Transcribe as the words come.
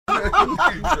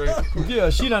Yeah,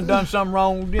 she done something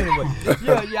wrong anyway.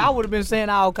 Yeah, I would have been saying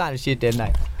all kind of shit that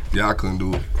night. Yeah, I couldn't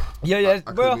do it. Yeah,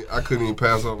 I couldn't even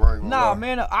pass up right. Nah,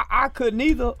 man, I couldn't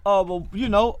either. But you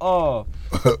know,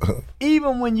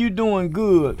 even when you doing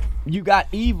good, you got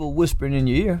evil whispering in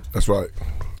your ear. That's right.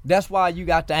 That's why you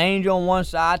got the angel on one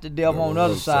side, the devil on the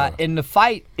other side, and the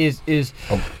fight is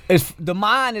the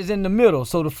mind is in the middle.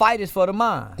 So the fight is for the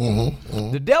mind.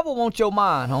 The devil wants your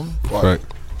mind, homie.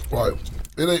 Right.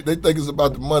 They think it's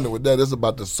about the money with that. It's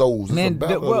about the souls. It's a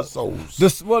battle of the souls.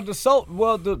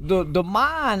 The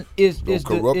mind is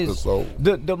corrupt the soul.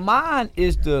 The mind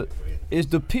is the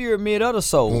pyramid of the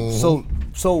soul.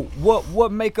 So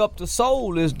what make up the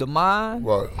soul is the mind,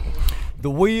 right? The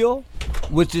will,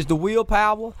 which is the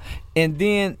willpower, and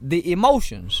then the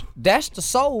emotions. That's the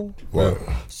soul. Right.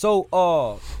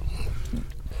 So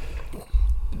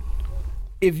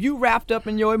if you wrapped up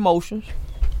in your emotions,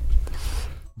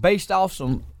 based off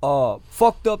some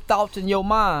fucked up thoughts in your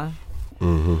mind,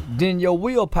 then your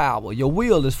willpower, your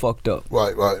will is fucked up.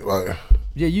 Right.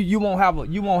 Yeah, you won't have a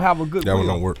good. That will. one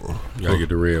don't work. You gotta get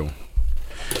the real one.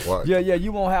 Right. Yeah,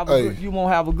 you won't have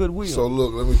a good will. So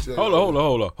look, let me tell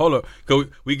you. Hold on. Cause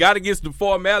we gotta get some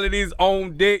formalities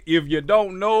on deck. If you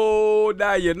don't know,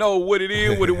 now you know what it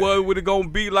is, what it was, what it gonna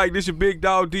be like. This your big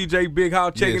dog DJ Big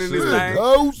House checking in this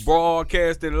thing.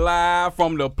 Broadcasting live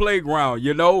from the playground,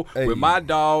 you know, with my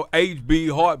dog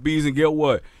HB Heartbeats, and get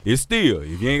what? It's still,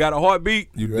 if you ain't got a heartbeat,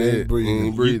 you ain't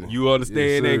breathing. You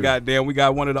understand that? Goddamn, we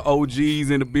got one of the OGs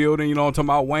in the building. You know what I'm talking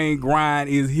about? Wayne Grind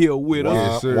is here with us.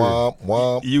 Yes, sir.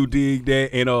 Womp. You dig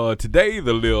that? And today's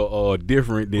a little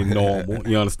different than normal.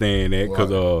 You understand that?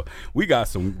 Because we got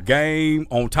some game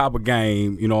on top of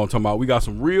game. You know what I'm talking about? We got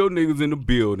some real niggas in the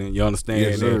building. You understand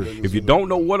that? Sir. If you don't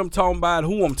know what I'm talking about,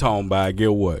 who I'm talking about,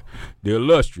 get what? The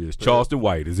illustrious Charleston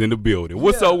White is in the building.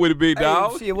 What's up with it, big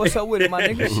dog? Shit, what's up with it, my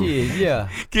nigga? Shit, yeah.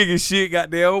 Kicking shit,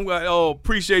 goddamn.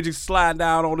 Appreciate you sliding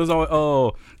down on this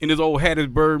in this old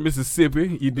Hattiesburg,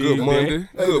 Mississippi. You did Good Monday.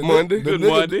 Hey, Good Monday. Good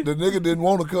Monday. The nigga didn't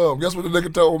want to come. Guess what the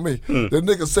nigga told me? The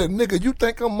nigga said, "Nigga, you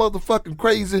think I'm motherfucking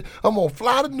crazy? I'm gonna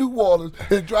fly to New Orleans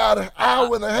and drive an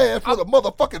hour and a half for the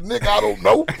motherfucking nigga I don't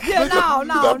know." Yeah, no,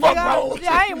 nigga.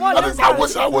 I ain't one of them. I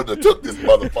wish I wouldn't have took this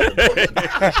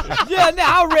motherfucking. Yeah,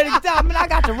 now I'm ready to die. I mean, I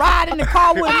got to ride in the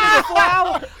car with a nigga for an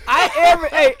hour.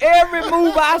 Every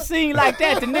move I seen like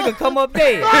that, the nigga come up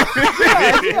dead.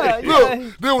 Yeah.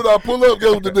 Look, then when I pull up,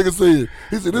 guess what the nigga said?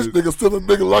 He said, "This nigga still a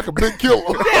nigga like a big killer."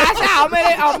 Yeah, I said, "Oh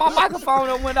man, my microphone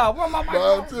done went off." Where my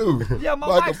microphone? Mine too. Yeah, my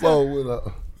microphone went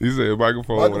up. You said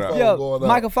microphone went out. Yeah,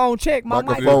 microphone check. My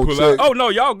microphone mic. check. Oh no,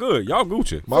 y'all good. Y'all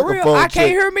Gucci. For real, I can't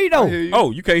hear me though.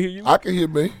 Oh, you can't hear you? I can hear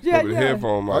me. Yeah, The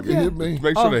headphone mic. I can hear me.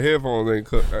 Make sure the headphones ain't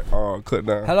cut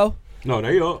down. Hello? No,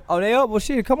 they up. Oh, they up? Well,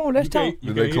 shit, come on, let's talk.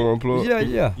 Did they come unplugged?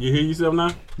 Yeah. You hear yourself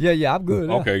now? Yeah, I'm good.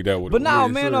 Okay, that would. But now,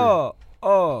 man,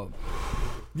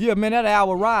 yeah, man, that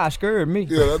hour ride scared me.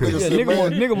 Yeah, that nigga said,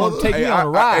 nigga want to take me on a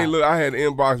ride. Hey, look, I had to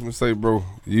inbox and say, bro,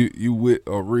 you with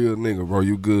a real nigga, bro.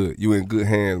 You good. You in good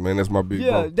hands, man. That's my big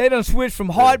bro. Yeah, they done switched from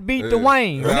Heartbeat to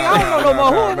Wayne. Nigga, I don't know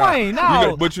no more who Wayne.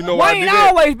 No, but you know Wayne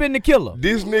always been the killer.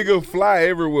 This nigga fly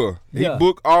everywhere. He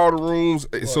book all the rooms,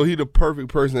 so he the perfect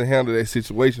person to handle that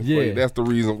situation for you. That's the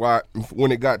reason why,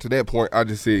 when it got to that point, I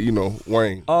just said,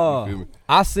 Wayne. You feel me?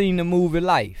 I seen the movie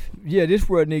Life. Yeah, this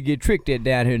world nigga get tricked at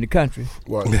down here in the country.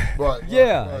 Right.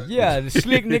 Yeah. The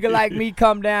slick nigga like me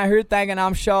come down here thinking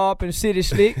I'm sharp and city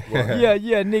slick. Yeah,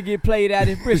 nigga get played out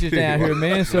his britches down here,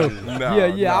 man. So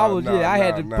I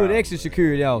had to put extra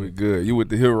security on. We good. You with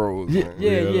the heroes, man.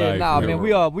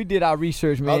 Man. We did our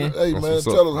research, man. Hey, man,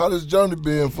 tell us how this journey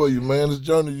been for you, man. This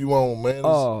journey you on, man.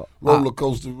 This roller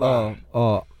coaster ride.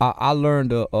 I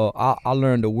learned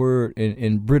a word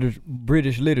in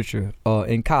British literature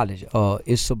in college.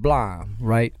 It's sublime,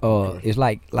 right? It's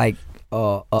like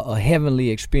a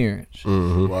heavenly experience.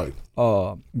 Right.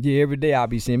 Every day I'll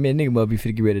be saying, man, nigga must be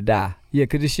finna get ready to die. Yeah,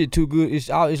 cause this shit too good. It's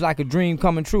like a dream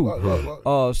coming true.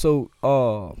 Right.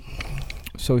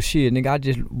 So shit, nigga, I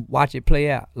just watch it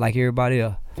play out like everybody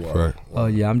else. Right.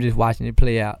 I'm just watching it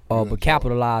play out, but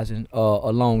capitalizing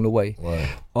along the way. Right.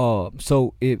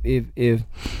 So if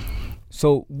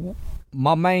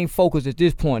my main focus at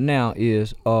this point now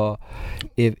is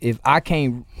if I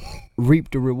can't reap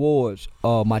the rewards,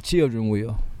 my children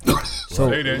will. So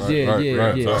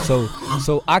Right.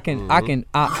 So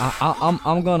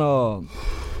I'm gonna.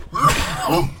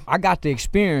 I got the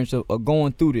experience of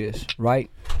going through this, right?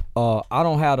 I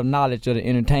don't have the knowledge of the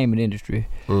entertainment industry,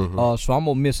 so I'm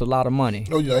gonna miss a lot of money.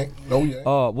 No, you ain't.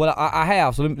 Well, I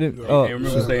have. So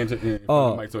remember staying to the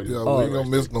mic. We ain't gonna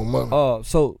miss no money.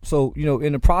 So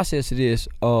in the process of this,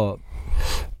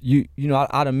 you know,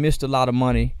 I done missed a lot of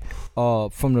money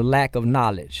from the lack of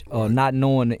knowledge, not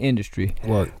knowing the industry.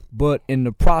 Right. But in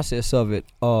the process of it,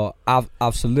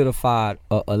 I've solidified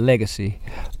a legacy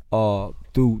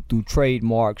through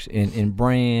trademarks and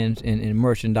brands and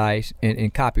merchandise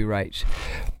and copyrights.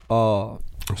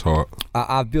 It's hard.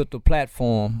 I've built a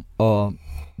platform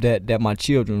that my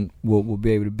children will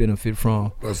be able to benefit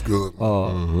from. That's good.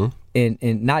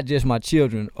 And not just my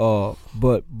children,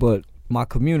 but my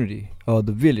community,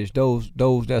 the village, those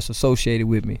that's associated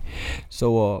with me.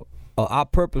 So I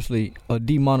purposely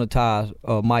demonetize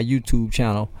my YouTube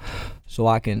channel so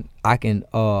I can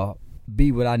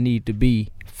be what I need to be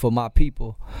for my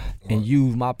people and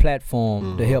use my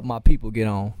platform to help my people get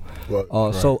on.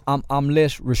 Right. So I'm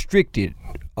less restricted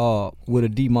with a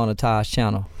demonetized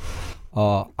channel.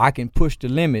 I can push the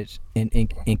limits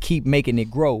and keep making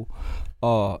it grow.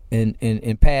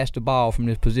 And pass the ball from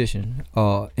this position.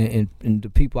 And the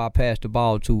people I pass the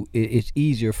ball to, it's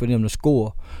easier for them to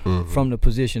score from the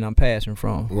position I'm passing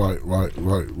from. Right.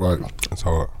 It's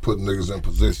hard. Putting niggas in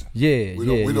position. Yeah,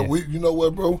 You know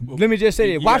what, bro? Let me just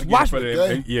say this. Watch what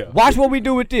we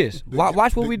do with this.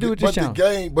 Watch what we do with this channel.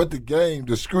 The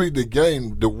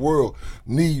world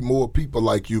need more people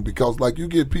like you, because like you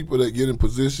get people that get in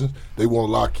positions, they want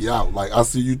to lock you out. Like I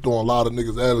see you throwing a lot of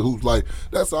niggas at it who's like,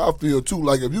 that's how I feel too.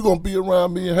 Like if you're gonna be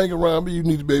around me and hang around me, you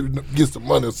need to be able to get some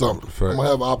money or something. Fact. I'm gonna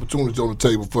have an opportunity on the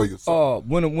table for you.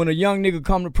 When a young nigga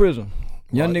come to prison,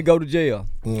 nigga go to jail,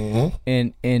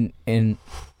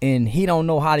 and he don't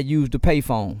know how to use the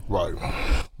payphone. Right.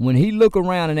 When he look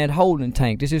around in that holding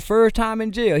tank, this is his first time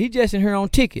in jail. He just in here on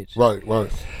tickets. Right.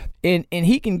 And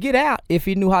he can get out if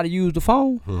he knew how to use the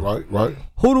phone. Right.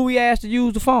 Who do we ask to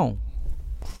use the phone?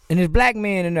 And there's black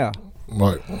man in there.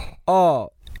 Right.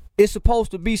 It's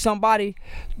supposed to be somebody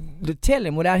to tell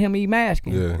him without him even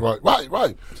asking. Yeah. Right.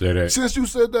 Say that. Since you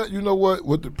said that, you know what?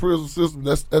 With the prison system,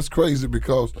 that's crazy,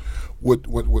 because with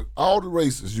all the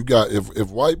races you got,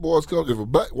 if white boys come, if a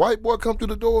white boy come to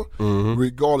the door,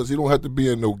 regardless, he don't have to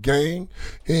be in no gang.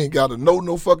 He ain't got to know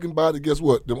no fucking body. Guess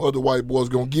what? Them other white boys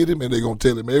gonna get him, and they gonna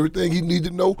tell him everything he need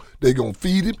to know. They gonna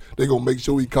feed him. They gonna make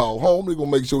sure he call home. They gonna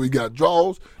make sure he got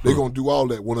draws. They gonna do all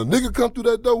that. When a nigga come through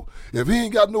that door, if he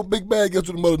ain't got no big bag, guess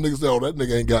what the mother niggas say? Oh, that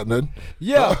nigga ain't got nothing.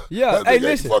 Yeah. Hey,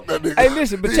 listen. Fuck that nigga. Hey,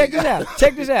 listen. But check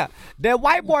this out. That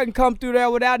white boy can come through there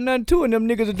without nothing to, and them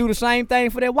niggas will do the same thing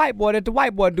for that white boy that the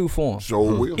white boy do for him.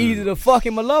 Sure will. Either to fuck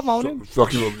him or love on him.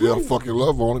 Fucking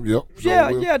love on him. Yep.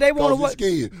 Yeah. They want to. Cause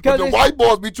he's scared. But the white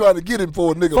boys be trying to get him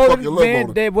for a nigga fucking love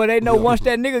on him. They know once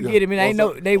that nigga get him, it ain't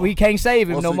he can't save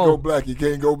him no more. Once he go black, he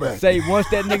can't go back. Say once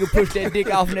that nigga push that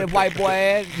dick off in that white boy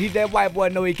ass, that white boy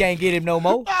know he can't get him no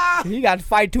more. He got to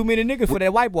fight too many niggas for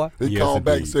that white boy. He called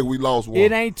back and said we lost one.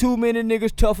 It ain't too many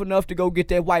niggas tough enough to go get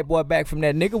that white boy back from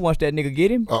that nigga once that nigga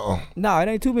get him. No, it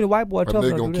ain't too many white boys tough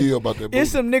enough to do that. Kill about that.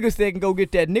 It's some niggas that can go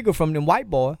get that nigga from them white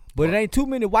boy, but it ain't too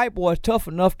many white boys tough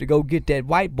enough to go get that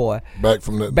white boy back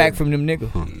from them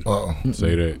niggas.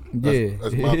 Say that. Yeah.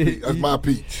 That's my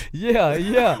peach. Yeah.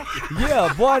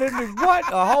 Boy, what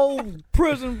a whole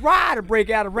prison riot to break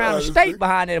out around the state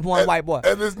behind that one white boy.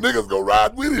 And this nigga's gonna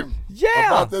ride with him. Yeah.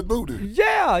 About that booty.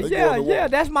 Yeah.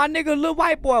 That's my nigga, little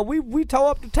white boy. We tore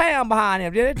up the town behind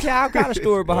him. They tell all kind of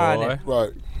story behind it.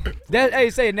 Right.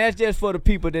 That's just for the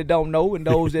people that don't know, and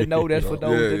those that know, that's for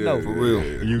those that know. For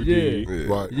real. You did.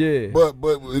 Right. Yeah. But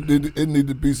it need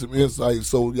to be some insight,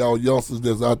 so y'all youngsters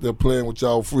that's out there playing with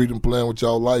y'all freedom, playing with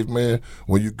y'all life, man,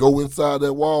 when you go inside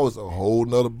that wall, it's a whole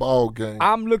nother ball game.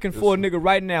 I'm looking for a nigga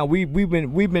right now.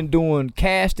 We've been doing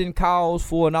casting calls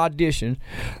for an audition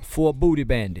for a booty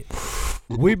bandit.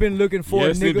 We've been looking for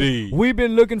a nigga. Indeed. We've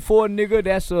been looking for a nigga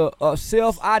that's a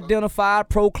self-identified,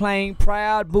 proclaimed,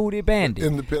 proud booty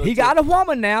bandit. He got a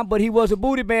woman now, but he was a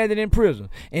booty bandit in prison,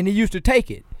 and he used to take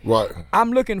it. Right.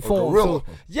 I'm looking for him. Gorilla.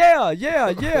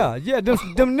 Yeah.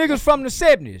 Them niggas from the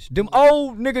 70s. Them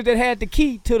old niggas that had the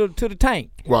key to the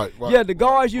tank. Right. Yeah, the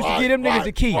guards used to give them niggas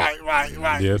the key.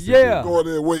 Right. Yes, yeah. Go in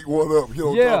there and wake one up. Get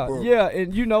on top of him. Yeah,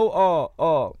 and you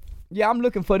know, yeah, I'm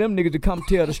looking for them niggas to come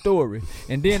tell the story,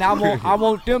 and then I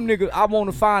want them niggas. I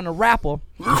want to find a rapper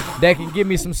that can give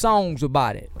me some songs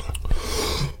about it.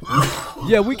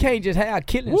 Yeah, we can't just have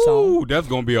killing songs. Ooh, that's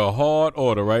gonna be a hard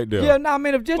order right there. Yeah, nah,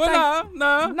 man. If just nah.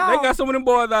 They got some of them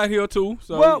boys out here too.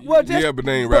 So Well, just, but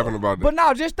they ain't rapping about that. But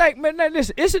no, just think, man.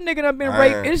 Listen, it's a nigga that been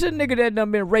raped. It's a nigga that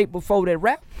done been raped before that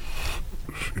rap.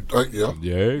 Yeah.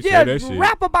 That shit.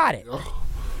 Rap about it.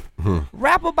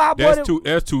 Rap about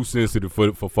that's too sensitive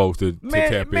for folks to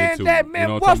tap into.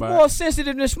 Man, what's more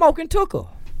sensitive than smoking Tooker?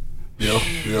 Yeah,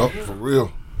 for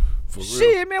real.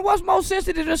 Shit, man, what's more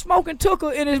sensitive than smoking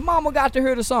Tooker and his mama got to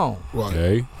hear the song? Right.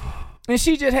 Okay. And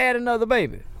she just had another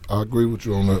baby. I agree with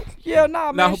you on that. Yeah,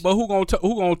 man. Now, but who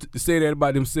gonna say that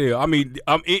about themselves? I mean,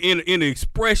 in the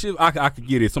expression, I could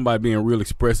get it. Somebody being real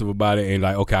expressive about it and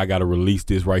like, okay, I got to release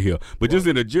this right here. But just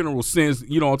in a general sense,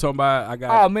 you know what I'm talking about? I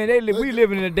got. Oh man, we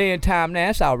living in a day and time now.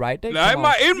 It's all right.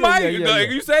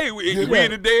 You say we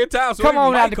in a day and time. So come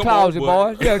on out the closet,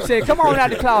 boys. Yeah, say come on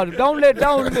out the closet. Don't.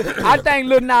 I think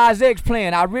Lil Nas X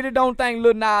playing. I really don't think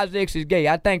Lil Nas X is gay.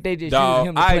 I think they just using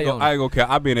him to play on. I ain't gonna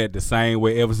care. I've been at the same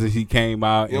way ever since he came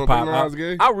out. You don't think Nas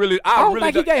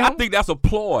gay? I think that's a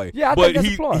ploy. Yeah, but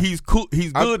he's cool.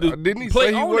 He's good. Didn't he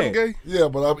play say he wasn't gay? Yeah,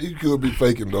 but he could be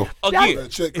faking though. Again,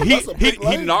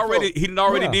 he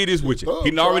already did this with you.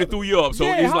 He already threw you up. So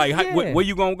it's like, where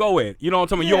you gonna go at? You know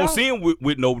what I'm talking about? You don't see him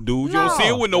with no dudes. You don't see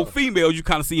him with no females. You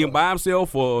kind of see him by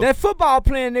himself. That football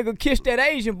playing nigga kissed that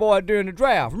Asian boy during the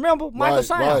draft. Remember Michael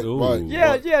Sam? Right.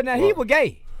 Yeah. Now he was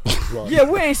gay. Right. Yeah,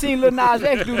 we ain't seen Lil Nas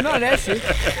X do none of that shit.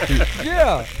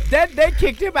 Yeah, they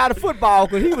kicked him out of football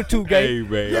because he was too gay. Hey,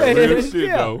 man, real shit,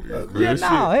 though.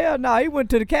 Hell no. He went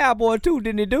to the Cowboy too,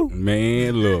 didn't he do?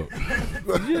 Man, look.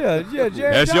 Yeah, Jerry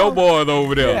that's Jones. your boy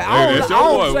over there. Yeah, that's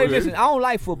your boy. Listen, I don't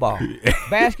like football.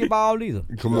 Basketball either.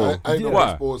 Come on. I ain't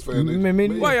no sports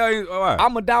fan. Why?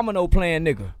 I'm a domino playing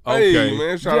nigga. Okay. Hey,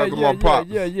 man, shout out to my pops.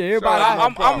 Yeah. Everybody,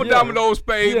 I'm a domino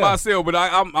spade myself, but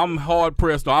I'm hard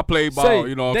pressed on. I play ball,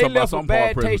 you know what I'm talking about. Some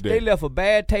hard pressed. They left a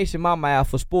bad taste in my mouth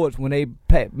for sports when they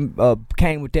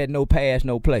came with that no pass,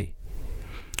 no play.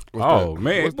 Oh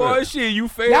man, boy, shit, you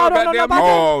failed. Y'all don't know about that?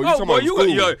 Oh, you talking about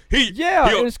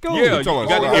school? In school.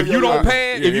 If you don't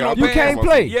pass, you can't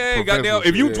play. Yeah, goddamn.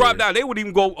 If you drop down, they would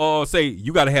even go say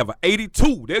you got to have an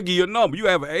 82. They'll give you a number. You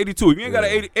have an 82. If you ain't got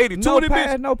an 82, no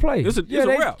pass, no play. It's a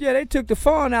wrap. Yeah, they took the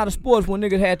fun out of sports when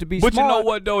niggas had to be smart. But you know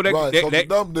what though? The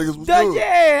dumb niggas was good.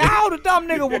 Yeah, all the dumb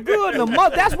niggas were good.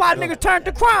 That's why niggas turned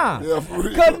to crime. Yeah, for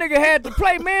real. Because nigga had to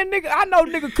play. Man, nigga, I know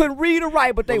nigga couldn't read or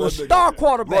write, but they were star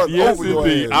quarterbacks. Yes,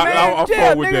 indeed. I'm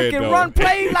nigga can run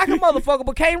plays like a motherfucker,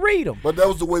 but can't read them. But that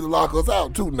was the way to lock us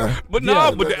out too now. But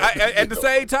at the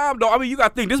same time though, I mean, you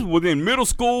got to think this was within middle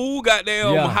school,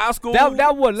 goddamn high school.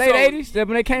 That was late 80s.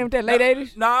 When they came with that late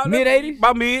 80s. Nah, mid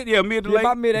 80s. Mid to late.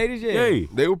 By mid 80s. Yeah.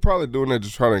 They were probably doing that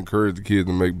to try to encourage the kids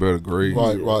to make better grades.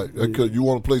 Right. Because you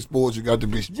want to play sports, you got to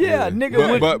be.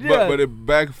 Nigga. But it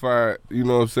backfired. You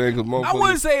know what I'm saying? Cause I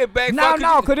wouldn't say it backfired.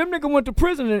 No, because them niggas went to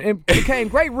prison and became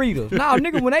great readers. Now,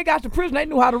 nigga, when they got to prison, they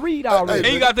knew how to read already.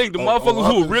 And you got to think the motherfuckers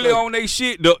who were really on their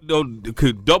shit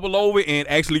could double over and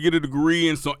actually get a degree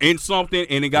in something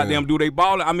and then goddamn do they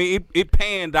balling. I mean, it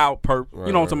panned out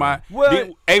you know what I'm talking about?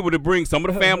 They able to bring some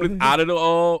of the families out of their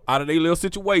little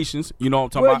situations. You know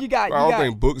what I'm talking about? I don't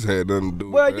think books had nothing to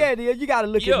do with that. You got to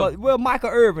look at Michael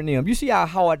Irvin them. You see how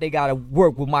hard they got to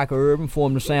work with Michael Irvin for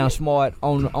him to sound smart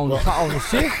on the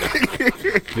shit.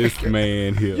 This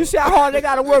man here. You see how hard they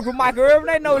got to work with Michael Irvin?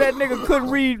 They know that nigga couldn't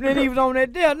read and he was on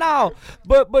that deal. No,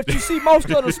 but you see most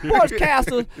of the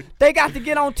sportscasters, they got to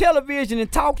get on television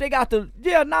and talk. They got to,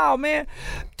 man.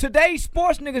 Today's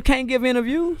sports niggas can't give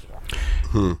interviews.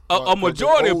 A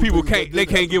majority of people can't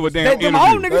give a damn interview. The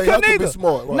old niggas couldn't either.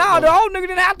 The old niggas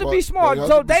didn't have to be smart.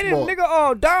 So they didn't,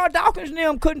 Darryl Dawkins and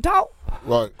them couldn't talk.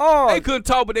 Right. They couldn't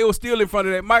talk, but they were still in front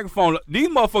of that microphone. These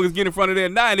motherfuckers get in front of that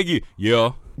now and they get,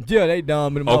 Yeah, they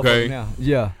dumb in the motherfuckers now.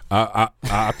 Yeah. I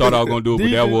thought I was gonna do it,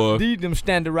 but that was these them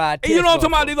standardized. And you know what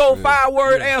I'm talking about? These old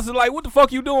 5-word answers, like, what the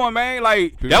fuck you doing, man?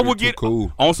 Like People that would get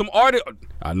cool. on some artist.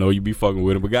 I know you be fucking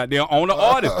with him, but goddamn on the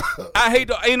artist. I hate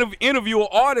to interview an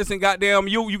artist and goddamn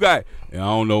you got. I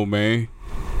don't know, man.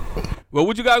 Well,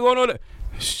 what you got going on there?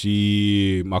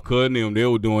 Shit, my cousin them, they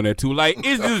were doing that too. Like,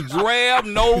 it's just drab,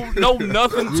 no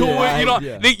nothing to it. You know,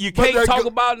 you can't talk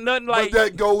about nothing like. But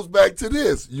that goes back to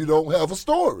this. You don't have a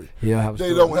story. They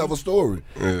don't have a story.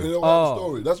 They don't have a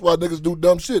story. That's why niggas do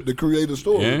dumb shit to create a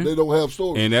story. Yeah. They don't have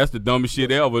stories. And that's the dumbest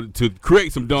shit ever, to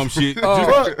create some dumb shit.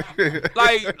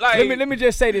 Like let me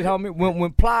just say this, homie.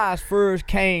 When Plies first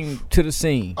came to the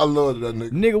scene, I love that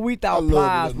nigga. We thought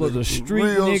Plies was a street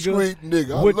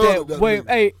nigga. I love that nigga.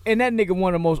 Hey, and that nigga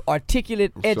one of the most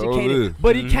articulate, educated,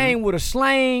 but he came with a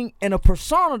slang and a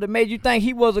persona that made you think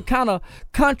he was a kind of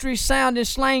country sounding,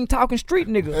 slang talking street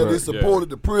nigga. And he supported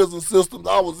the prison system.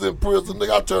 I was in prison,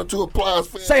 nigga. I turned to a Plies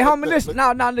fan. Say, homie, listen.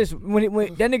 Now listen. When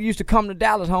that nigga used to come to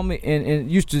Dallas, homie,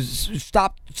 and used to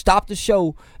stop the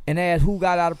show and ask who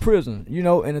got out of prison, and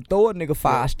to throw a nigga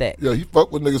 5 stacks. Yeah, he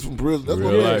fuck with niggas from prison. That's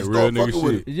what niggas start fucking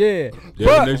with it. Yeah.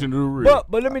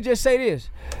 But let me just say this.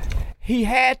 He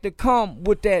had to come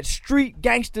with that street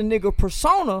gangster nigga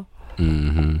persona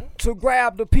to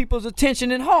grab the people's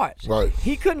attention and hearts. Right.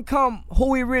 He couldn't come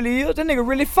who he really is. That nigga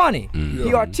really funny. Yeah.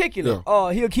 He articulate.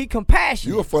 He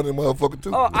compassionate. You a funny motherfucker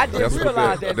too. I didn't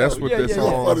realize that. That's what that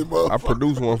song. I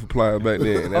produced one for Pliers back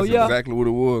then, and that's exactly what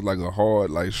it was. Like a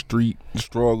hard, like street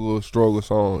struggle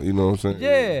song. You know what I'm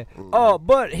saying? Yeah.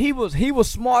 But he was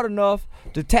smart enough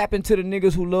to tap into the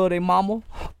niggas who love their mama.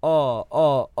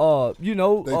 You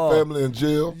know. They family in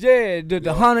jail. Yeah, the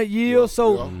 100 years.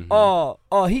 So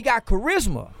he got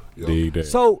charisma. Yeah.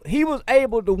 So he was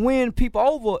able to win people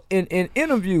over in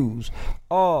interviews.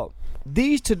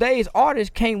 These today's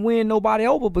artists can't win nobody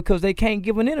over because they can't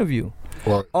give an interview.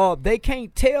 Right. They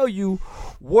can't tell you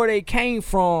where they came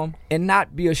from and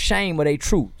not be ashamed of their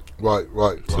truth. Right.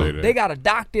 They got to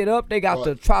doctor it up. They got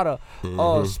to try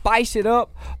to spice it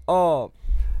up.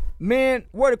 Man,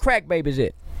 where the crack babies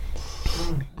at?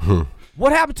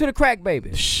 What happened to the crack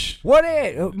babies? What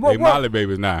they? They Molly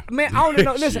babies now. Man, I only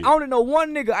know. Listen, I only know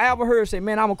one nigga I ever heard say,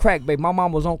 "Man, I'm a crack baby. My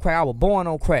mom was on crack. I was born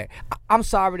on crack." I'm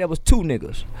sorry, there was two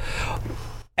niggas.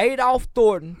 Adolph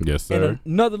Thornton, yes sir, and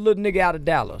another little nigga out of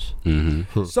Dallas.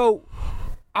 Mm-hmm. So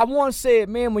I once said,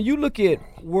 man, when you look at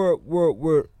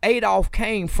where Adolph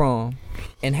came from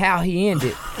and how he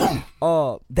ended,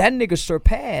 that nigga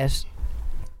surpassed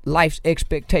life's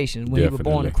expectations when he was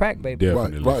born a crack baby.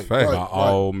 Definitely. Right. By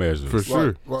all measures. For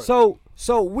sure. Right.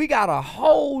 So we got a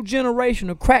whole generation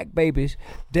of crack babies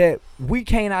that we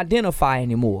can't identify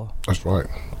anymore. That's right.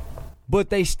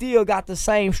 But they still got the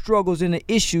same struggles and the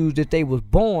issues that they was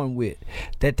born with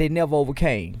that they never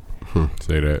overcame.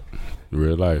 Say that.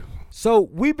 Real life. So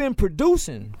we've been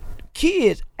producing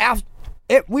kids after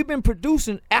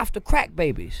crack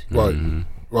babies. Right. Mm-hmm.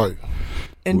 Right.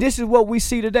 And this is what we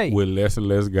see today. With less and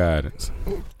less guidance.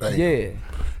 Yeah.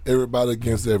 Everybody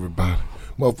against everybody.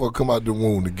 Motherfucker come out the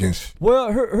wound against you.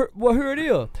 Well, here it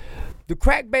is. The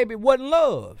crack baby wasn't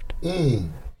loved.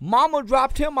 Mama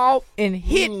dropped him off and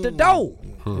hit the door.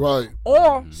 Right.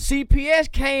 Or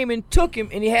CPS came and took him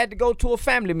and he had to go to a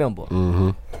family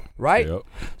member. Right? Yep.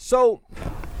 So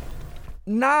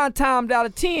 9 times out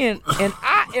of 10 in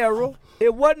our era,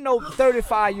 it wasn't no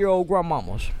 35-year-old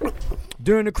grandmamas.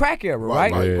 During the crack era,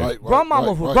 right?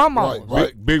 Grandmamas were grandmamas.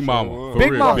 Right. Big mama.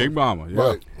 Big mama. Big mama. Yeah.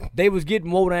 Right. They was getting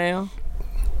wore down.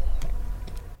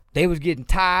 They was getting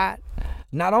tired.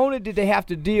 Not only did they have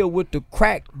to deal with the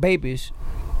crack babies,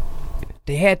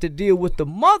 they had to deal with the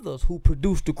mothers who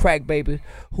produced the crack babies,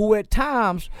 who at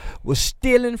times was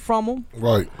stealing from them,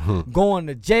 Right. going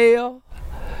to jail,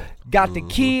 got the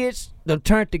kids,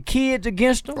 turned the kids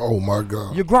against them. Oh my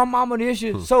God. Your grandmama this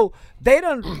year. So they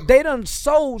done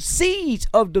sowed seeds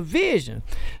of division.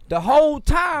 The whole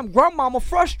time grandmama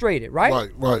frustrated,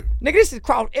 right? Right. Nigga, this is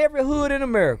across every hood in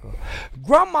America.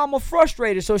 Grandmama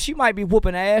frustrated, so she might be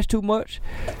whooping ass too much.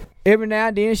 Every now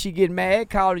and then she get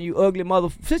mad, calling you ugly mother.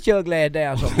 Sit your ugly ass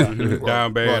down sometimes.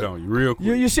 Down bad on you, real quick.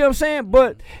 You see what I'm saying?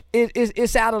 But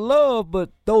it's out of love, but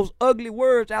those ugly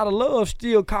words out of love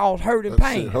still cause hurt and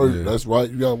pain. That's right.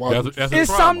 You gotta watch it.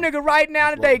 It's some nigga right now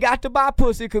today got to buy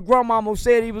pussy because grandmama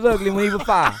said he was ugly when he was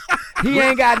 5. He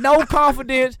ain't got no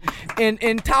confidence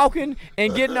in talking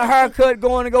and getting a haircut,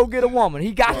 going to go get a woman.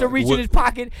 He got to reach in his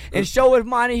pocket and show his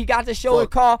money. He got to show his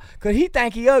car because he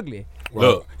think he ugly.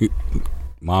 Look,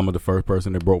 mama the first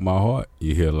person that broke my heart.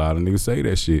 You hear a lot of niggas say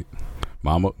that shit.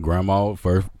 Mama, grandma,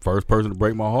 first person to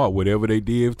break my heart. Whatever they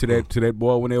did to that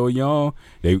boy when they were young,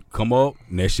 they come up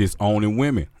and that shit's owning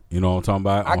women. You know what I'm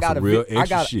talking about? I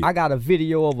got a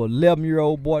video of a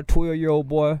 11-year-old boy, 12-year-old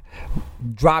boy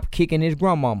drop kicking his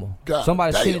grandmama. God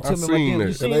somebody damn, sent it to me.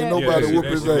 You seen that? Ain't nobody whoop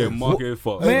his ass.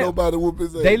 Man, nobody whoop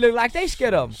his ass. They look like they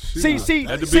scared of him. See,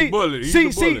 that's the big bullet.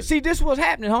 See, this what's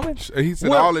happening, homie. He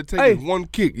said all it takes is one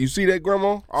kick. You see that,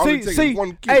 grandma? All it takes is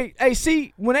one kick.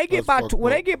 See, when they get by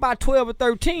 12 or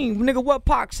 13, nigga, what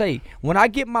Pac say? When I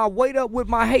get my weight up with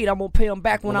my hate, I'm gonna pay them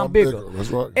back when I'm bigger. That's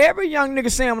right. Every young nigga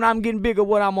saying when I'm getting bigger,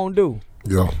 what I'm gonna do.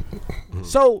 Yeah.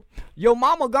 So your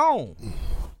mama gone.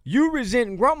 You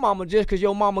resenting grandmama just because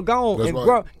your mama gone. That's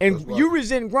and right. You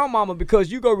resenting grandmama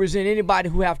because you go resent anybody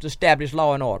who have to establish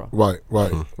law and order. Right.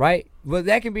 But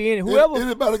that can be whoever.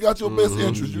 Anybody got your best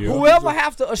interest. Whoever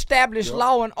have to establish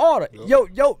law and order.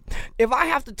 Yo, if I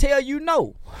have to tell you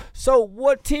no. So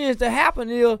what tends to happen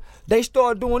is they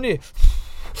start doing this.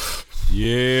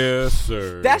 Yes,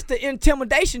 sir. That's the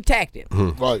intimidation tactic.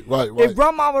 Right. If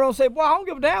grandmama don't say, boy, I don't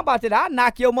give a damn about that, I'll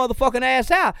knock your motherfucking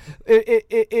ass out.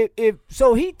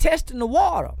 So he testing the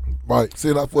water. Right.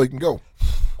 See how far he can go.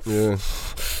 Yeah.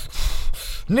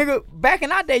 Nigga, back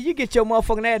in our day, you get your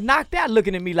motherfucking ass knocked out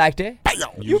looking at me like that.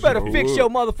 You better fix your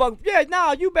motherfucking. Yeah,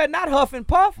 no, you better not huff and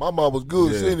puff. My mom was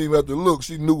good. She didn't even have to look.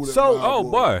 She knew that. So,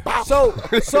 boy. So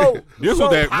this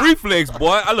was that reflex,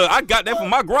 boy. I got that from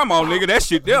my grandma, nigga. That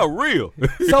shit, they're real.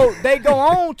 So they go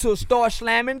on to start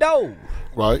slamming doors.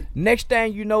 Right. Next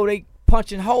thing you know, they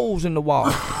punching holes in the wall.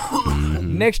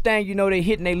 Next thing you know, they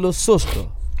hitting their little sister.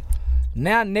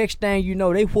 Now, next thing you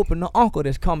know, they whooping the uncle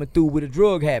that's coming through with a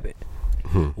drug habit.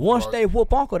 Once they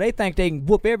whoop uncle, they think they can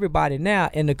whoop everybody now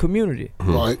in the community.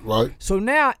 Right. So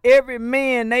now every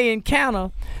man they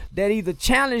encounter that either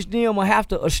challenge them or have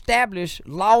to establish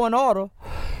law and order,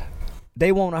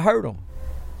 they want to hurt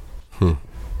them.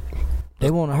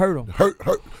 They want to hurt them.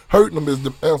 Hurting them is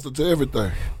the answer to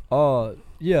everything.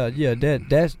 Yeah.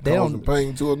 That's they causing don't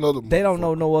pain to another. They don't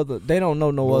know no other. They don't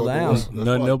know no other answer.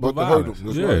 Nothing else but hurt them.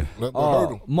 violence. Yeah. Nothing but hurt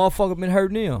them. Motherfucker been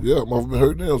hurting them. Yeah, motherfucker been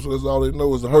hurting them. So that's all they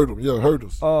know is to hurt them. Yeah, hurt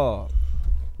us.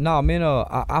 Nah, man.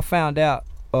 I found out.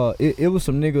 It was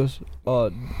some niggas.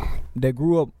 That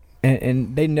grew up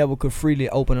and they never could freely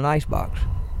open an icebox.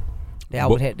 They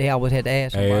always had to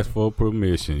ask somebody. Ask for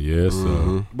permission. Yes,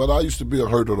 sir. But I used to be a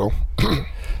herder though.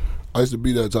 I used to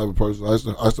be that type of person.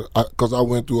 Because I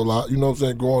went through a lot, you know what I'm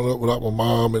saying, growing up without my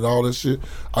mom and all that shit.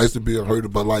 I used to be a herder,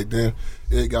 but like then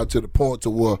it got to the point to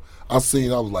where I was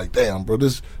like, damn, bro,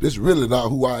 this really not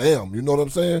who I am. You know what I'm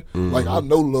saying? Like, I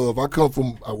know love. I come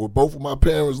from, with both of my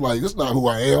parents, like, it's not who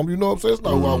I am. You know what I'm saying? It's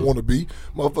not who I want to be.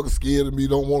 Motherfuckers scared of me,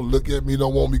 don't want to look at me,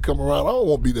 don't want me come around. I don't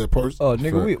want to be that person.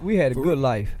 Nigga, we had a good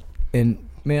life. And,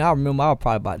 man, I remember I was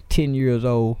probably about 10 years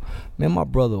old. Man, my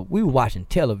brother, we were watching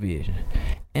television.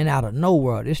 And out of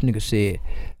nowhere, this nigga said,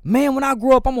 man, when I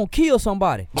grow up, I'm going to kill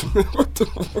somebody.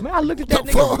 Man, I looked at that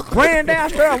nigga, ran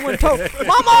downstairs, and went and told,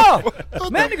 Mama!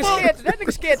 Man, that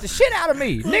nigga scared the shit out of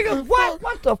me. Nigga,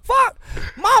 what the fuck?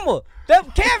 Mama,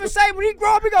 that Kevin say when he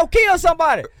grow up, he going to kill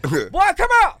somebody. Boy, come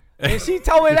out. And she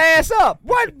told his ass up.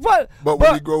 But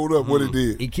when he growed up, what he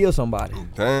did? He killed somebody.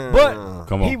 Damn.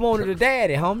 But he wanted a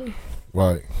daddy, homie.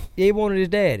 Right. Yeah, he wanted his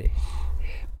daddy.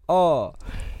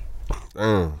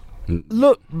 Damn.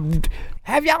 Look,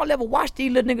 have y'all ever watched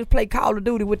these little niggas play Call of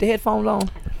Duty with the headphones on?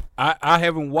 I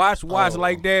haven't watched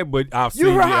like that, but I've seen it.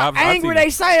 You heard how angry they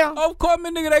sound? Of course,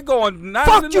 man, nigga, they going 9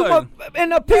 fuck to you, nothing.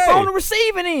 And the people on the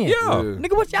receiving end. Yeah.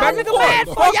 Nigga, what y'all nigga mad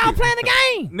for? Y'all playing the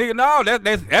game. Nigga, no,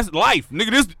 that's life.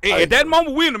 Nigga, at that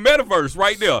moment, we in the metaverse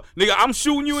right there. Nigga, I'm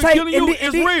shooting you and killing you.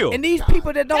 It's real. And these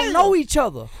people that don't know each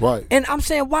other. Right. And I'm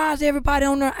saying, why is everybody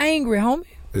on there angry, homie?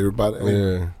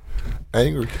 Everybody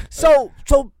angry. So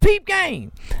peep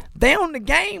game. They on the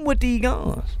game with these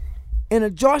guns in a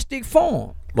joystick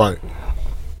form. Right.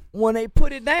 When they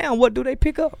put it down, what do they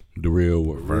pick up? The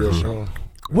real version.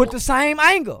 With the same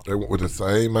anger. They went with the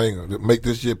same anger. Make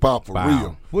this shit pop for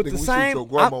real. With the same,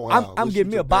 I'm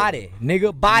getting me a body,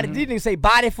 nigga. Body. These niggas say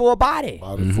body for a body.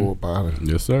 Body for a body.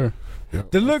 Yes, sir. Yeah.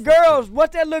 The little girls,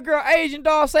 what that little girl Asian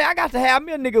dog say? I got to have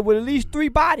me a nigga with at least 3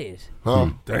 bodies. Huh?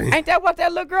 Ain't that what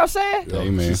that little girl said? Yeah,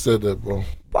 she said that, bro.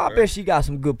 Boy, I bet she got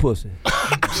some good pussy.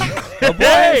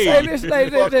 Hey, any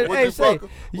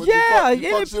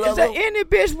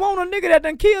bitch want a nigga that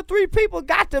done killed 3 people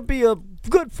got to be a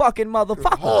good fucking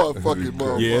motherfucker. Hard fucking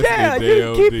motherfucker. Yes, yeah,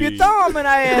 you keep your thumb in her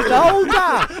ass the whole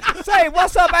time. Say,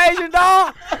 what's up, Asian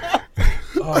dog?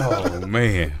 Oh,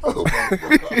 man.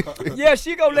 Yeah,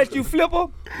 she gonna let you flip her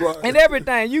and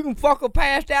everything. You can fuck her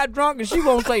passed out drunk and she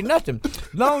won't say nothing.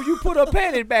 Long as you put her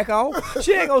panties back on,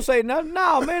 she ain't gonna say nothing.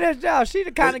 No, man, that's y'all. She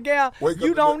the kind of gal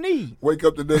you don't need. Wake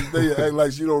up the next day and act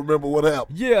like she don't remember what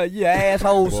happened. Yeah,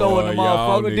 asshole sewing the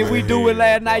motherfucker. Did we do it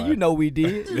last night? You know we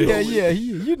did. Yeah.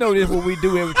 You know this what we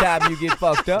do every time you get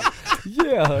fucked up.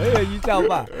 Yeah, you talking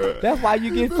about. That's why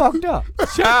you get fucked up.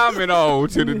 Chiming on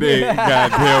to the day.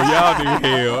 Goddamn, y'all nigga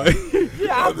hell.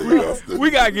 We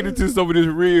gotta get into some of this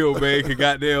real, man. Cause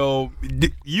goddamn,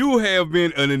 you have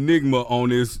been an enigma on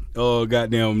this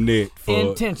goddamn net for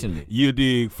intentionally. You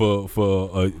dig for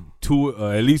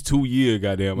at least 2 years,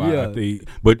 goddamn. Yeah. I think,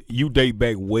 but you date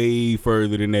back way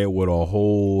further than that with a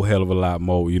whole hell of a lot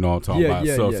more. You know what I'm talking about?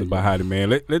 Substance behind it, man.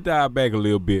 Let's dive back a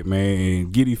little bit, man,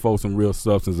 and get these folks some real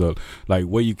substance of like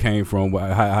where you came from,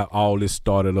 how all this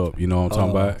started up. You know what I'm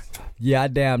talking about? Yeah, I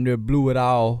damn near blew it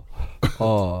all.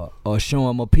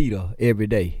 Showing my Peter every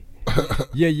day.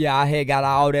 Yeah, I had got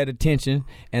all that attention,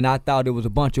 and I thought there was a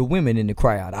bunch of women in the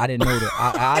crowd. I didn't know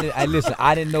that. Listen,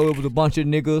 I didn't know it was a bunch of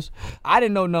niggas. I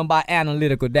didn't know nothing about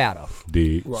analytical data.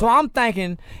 Right. So I'm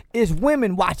thinking, it's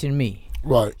women watching me.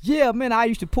 Right. Yeah, man, I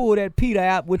used to pull that Peter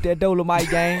out with that Dolomite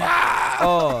game.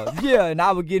 Yeah, and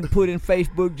I was getting put in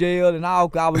Facebook jail, and I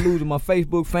was losing my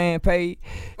Facebook fan page.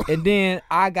 And then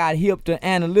I got hip to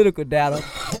analytical data,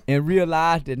 and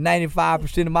realized that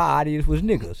 95% of my audience was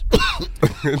niggas.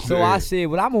 So I said,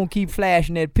 well, I'm gonna keep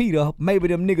flashing at Peter. Maybe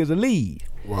them niggas will leave.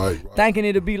 Right. Thinking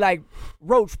it'll be like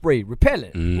roach spray,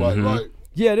 repellent. Right.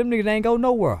 Yeah, them niggas ain't go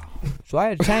nowhere. So I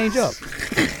had to change up.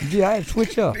 Yeah, I had to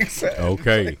switch up.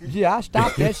 Okay. Yeah, I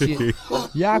stopped that shit.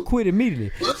 Yeah, I quit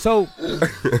immediately. So,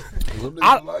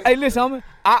 hey, listen,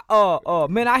 homie.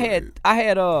 Man, I had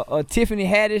Tiffany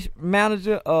Haddish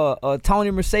manager,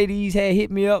 Tony Mercedes had hit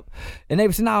me up, and they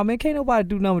was saying, "Nah, man, can't nobody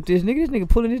do nothing with this nigga. This nigga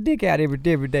pulling his dick out every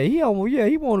day. He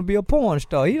want to be a porn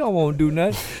star. He don't want to do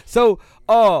nothing." So,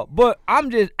 but I'm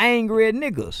just angry at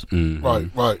niggas.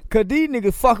 Right. Cause these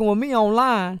niggas fucking with me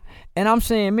online, and I'm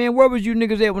saying, man, where was you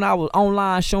niggas at when I was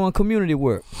online showing community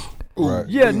work? Right.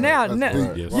 Yeah, now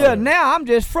I'm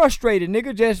just frustrated,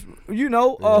 nigga. Just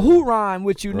hoorahing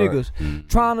with you niggas,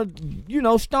 trying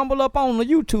to stumble up on the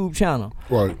YouTube channel.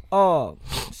 Right.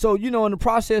 So in the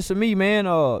process of me, man,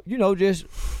 just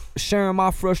sharing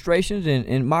my frustrations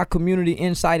and my community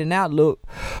insight and outlook,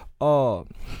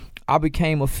 I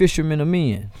became a fisherman of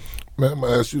men. Man, I'm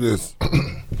gonna ask you this.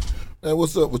 Man,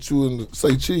 what's up with you in the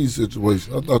Say Cheese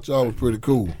situation? I thought y'all was pretty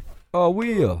cool.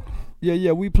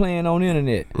 Yeah, we playing on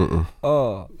internet.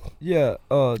 All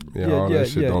that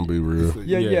shit don't be real.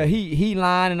 Yeah, he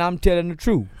lying and I'm telling the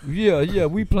truth. Yeah,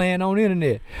 we playing on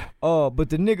internet. But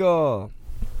the nigga,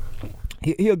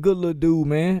 he a good little dude,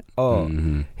 man.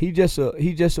 He just a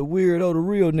weirdo to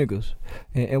real niggas.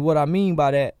 And what I mean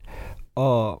by that,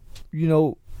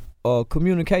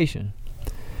 communication.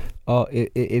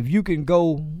 If you can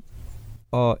go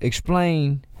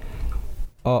explain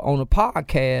on a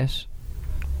podcast,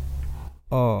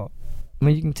 man,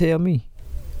 you can tell me.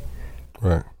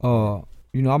 Right.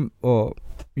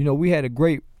 We had a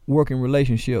great working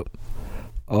relationship.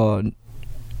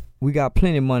 We got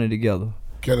plenty of money together.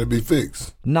 Can it be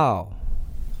fixed? No,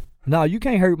 you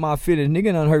can't hurt my feelings.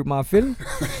 Nigga done hurt my feelings.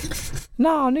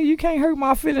 No, nigga, you can't hurt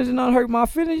my feelings and done hurt my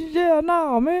feelings. Yeah,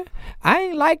 no, man. I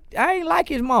ain't like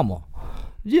his mama.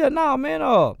 Yeah, no, man.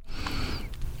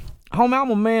 Homie,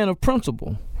 I'm a man of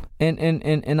principle.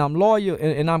 And I'm loyal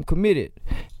and I'm committed.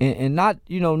 And not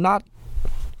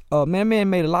man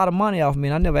made a lot of money off me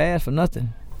and I never asked for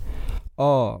nothing.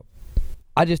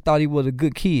 I just thought he was a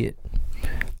good kid.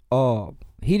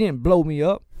 He didn't blow me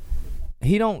up.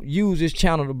 He don't use his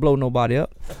channel to blow nobody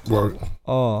up. Right.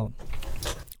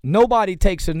 Nobody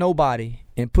takes a nobody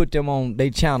and put them on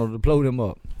their channel to blow them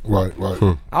up. Right.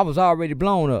 I was already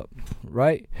blown up,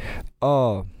 right?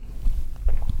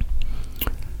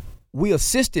 We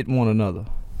assisted one another.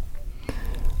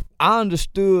 I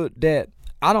understood that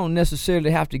I don't necessarily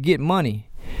have to get money.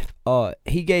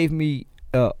 He gave me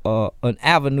an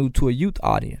avenue to a youth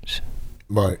audience.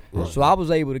 Right. So I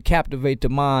was able to captivate the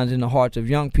minds and the hearts of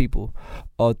young people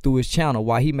through his channel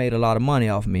while he made a lot of money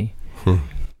off me.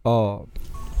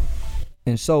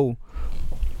 And so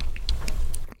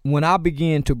when I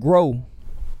began to grow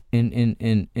and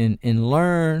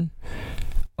learn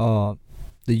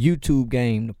the YouTube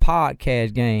game, the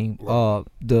podcast game,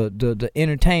 the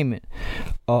entertainment,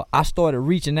 I started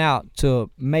reaching out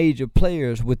to major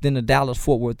players within the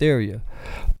Dallas-Fort Worth area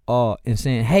and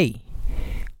saying, hey,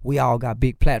 we all got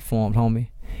big platforms, homie.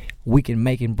 We can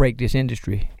make and break this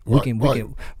industry. We can.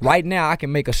 Right now, I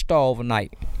can make a star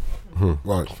overnight.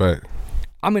 Right. Fact.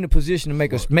 I'm in a position to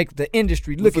make the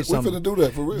industry look at something. We finna do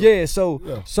that for real. Yeah. So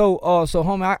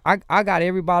homie, I got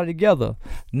everybody together,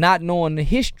 not knowing the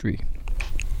history.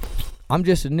 I'm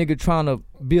just a nigga trying to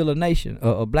build a nation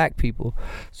of black people.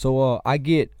 So I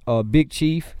get Big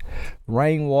Chief,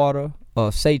 Rainwater,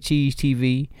 Say Cheese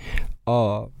TV,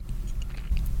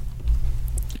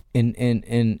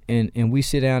 and we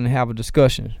sit down and have a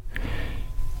discussion.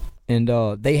 And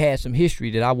they had some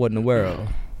history that I wasn't aware of,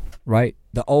 right?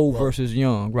 The old versus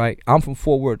young, right? I'm from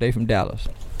Fort Worth, they from Dallas.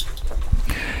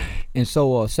 And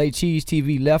so Say Cheese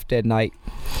TV left that night,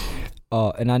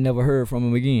 and I never heard from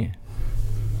him again.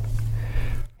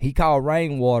 He called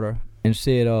Rainwater and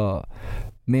said,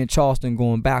 man, Charleston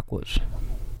going backwards.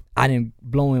 I didn't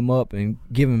blow him up and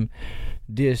give him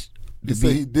this. You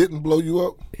say he didn't blow you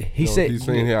up? He said he's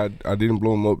saying here I didn't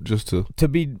blow him up just to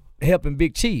be helping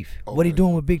Big Chief. Okay. What he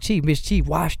doing with Big Chief? Big Chief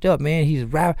washed up, man. He's a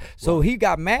rapper. So he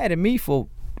got mad at me for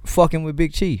fucking with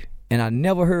Big Chief, and I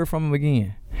never heard from him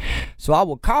again. So I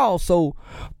would call. So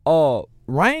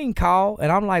Rain called,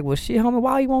 and I'm like, well, shit, homie,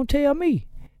 why he won't tell me?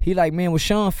 He like, man, with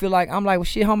Sean feel like, I'm like, well,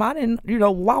 shit, homie, I didn't,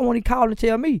 why won't he call and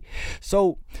tell me?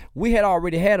 So we had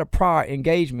already had a prior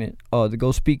engagement to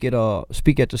go speak at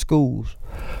the schools.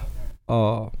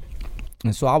 And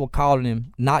so I was calling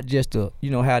him not just to,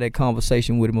 have that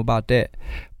conversation with him about that,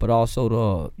 but also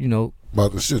to,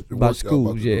 about the shit, about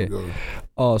schools, yeah.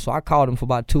 So I called him for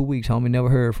about 2 weeks, homie. Never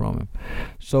heard from him.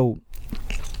 So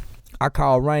I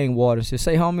called Rainwater and said,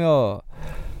 say, homie,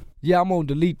 yeah, I'm gonna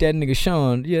delete that nigga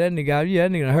Sean. Yeah, that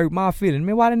nigga done hurt my feelings.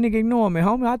 Man, why that nigga ignoring me,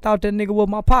 homie? I thought that nigga was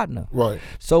my partner. Right.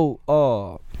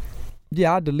 So,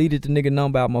 yeah, I deleted the nigga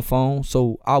number out my phone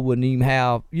so I wouldn't even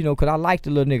have, cause I like the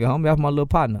little nigga, homie. That's my little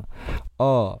partner.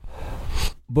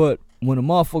 But when a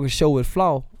motherfucker show his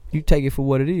flaw, you take it for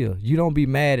what it is. You don't be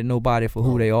mad at nobody for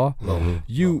who they are. No.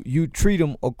 You treat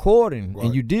them according,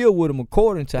 and you deal with them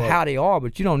according to how they are.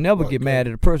 But you don't never get mad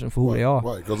at a person for who they are.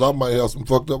 Right, because I might have some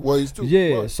fucked up ways too.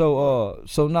 Yeah. Right. So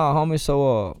nah, homie.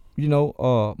 So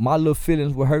my little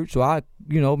feelings were hurt. So I,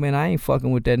 man, I ain't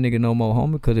fucking with that nigga no more,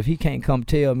 homie. Because if he can't come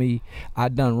tell me I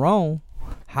done wrong,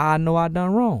 how I know I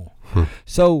done wrong?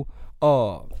 So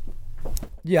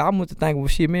yeah, I'm with the thinking, well,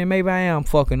 shit, man, maybe I am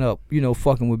fucking up,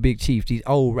 fucking with Big Chief, these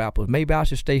old rappers. Maybe I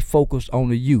should stay focused on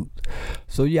the youth.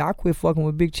 So, yeah, I quit fucking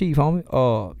with Big Chief, homie.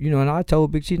 And I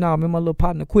told Big Chief, nah, man, my little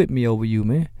partner quit me over you,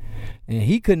 man. And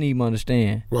he couldn't even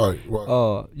understand. Right.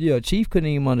 Yeah, Chief couldn't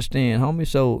even understand, homie.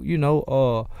 So,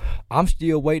 I'm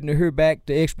still waiting to hear back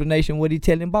the explanation what he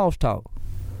telling Boss Talk.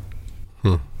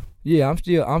 Yeah, I'm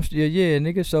still, yeah,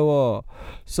 nigga.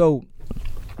 So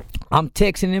I'm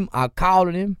texting him, I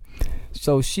calling him.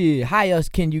 So shit, how else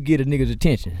can you get a nigga's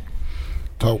attention?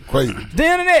 Talk crazy. The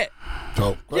internet.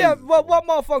 Talk crazy. Yeah, what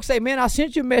motherfuckers say, man, I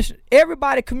sent you a message.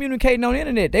 Everybody communicating on the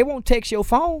internet. They won't text your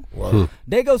phone. Wow.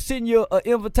 They go send you an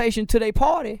invitation to their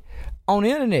party on the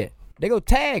internet. They go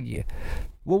tag you.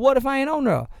 Well, what if I ain't on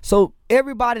there? So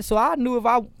I knew if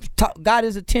I got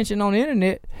his attention on the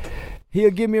internet,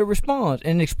 he'll give me a response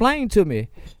and explain to me.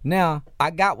 Now,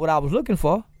 I got what I was looking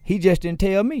for. He just didn't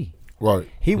tell me. Right.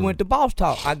 He went to Boss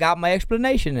Talk. I got my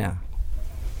explanation now.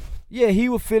 Yeah, he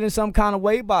was feeling some kind of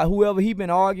way about whoever he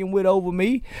been arguing with over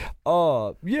me.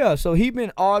 Yeah, so he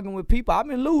been arguing with people. I've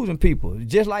been losing people.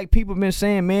 Just like people been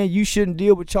saying, man, you shouldn't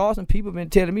deal with Charleston. People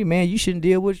been telling me, man, you shouldn't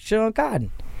deal with Sean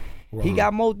Cotton. Wow. He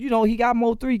got more, he got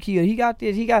more 3 kills. He got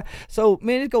this, so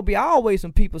man, it's gonna be always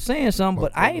some people saying something,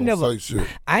 but I ain't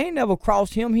never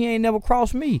crossed him, he ain't never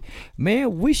crossed me.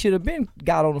 Man, we should have been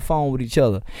got on the phone with each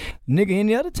other. Nigga,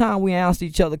 any other time we answered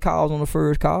each other calls on the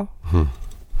first call.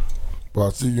 But I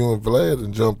see you and Vlad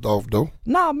and jumped off though.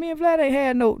 Nah, me and Vlad ain't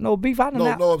had no beef.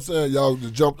 No, I'm saying y'all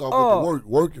just jumped off with the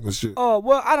working and shit.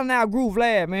 Well, I done outgrew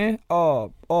Vlad, man.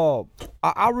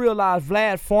 I realized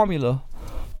Vlad's formula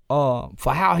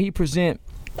for how he present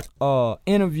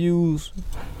interviews,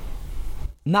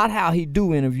 not how he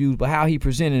do interviews, but how he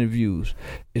present interviews,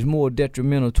 is more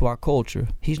detrimental to our culture.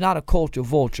 He's not a culture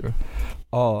vulture.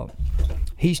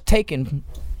 He's taken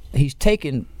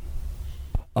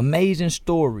amazing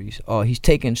stories. He's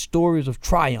taken stories of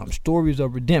triumph, stories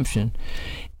of redemption,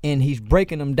 and he's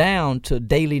breaking them down to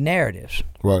daily narratives.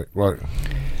 Right.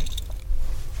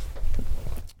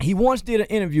 He once did an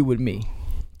interview with me.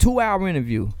 2-hour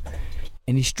interview,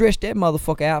 and he stretched that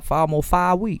motherfucker out for almost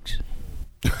 5 weeks.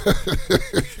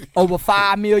 Over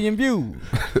 5 million views.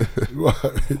 Right.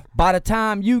 By the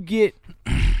time you get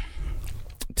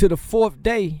to the 4th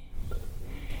day,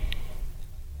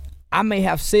 I may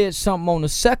have said something on the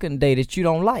 2nd day that you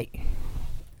don't like.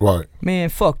 Right. Man,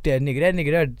 fuck that nigga. That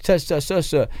nigga there,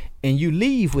 such, and you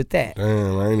leave with that.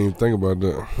 Damn, I ain't even think about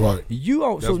that. Right. You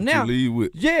don't. That's so what now, you leave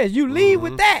with. Yeah, you leave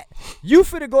with that. You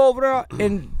finna go over there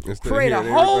and create a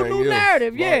whole new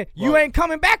narrative. Right. Yeah, you ain't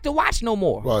coming back to watch no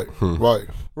more. Right.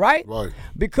 Right.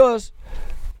 Because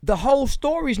the whole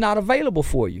story's not available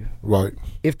for you. Right.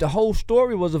 If the whole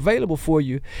story was available for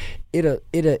you, it'll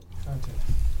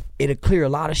clear a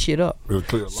lot of shit up.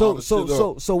 So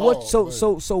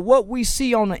what we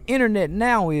see on the internet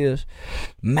now is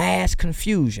mass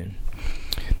confusion.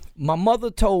 My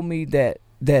mother told me that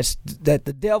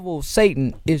the devil,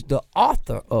 Satan, is the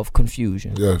author of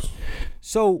confusion. Yes.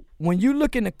 So when you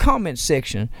look in the comment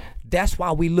section, that's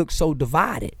why we look so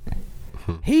divided.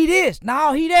 He this,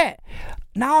 no, he that.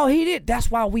 No, he did.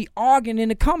 That's why we arguing in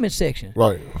the comment section.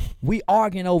 Right. We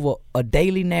arguing over a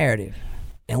daily narrative.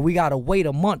 And we gotta wait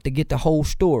a month to get the whole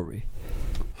story.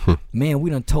 Man, we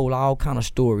done told all kind of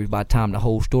stories by the time the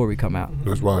whole story come out.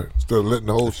 That's right. Instead of letting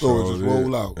the whole story just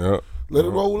roll out. Yep. Let it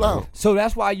roll out. So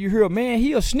that's why you hear, man,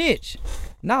 he a snitch.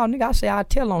 Nah, nigga, I say I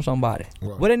tell on somebody.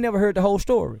 Right. But they never heard the whole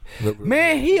story.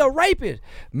 Man, he a rapist.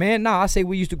 Man, nah, I say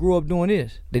we used to grow up doing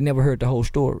this. They never heard the whole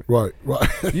story. Right.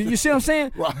 You see what I'm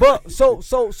saying? Right. But so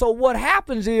what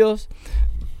happens is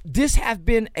this has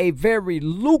been a very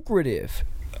lucrative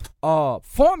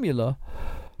formula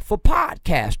for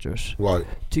podcasters, right,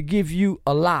 to give you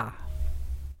a lie.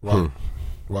 Right.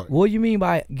 Right. What you mean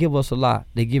by give us a lie?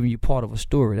 They giving you part of a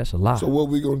story. That's a lie. So what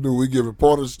we gonna do? We giving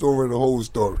part of the story and the whole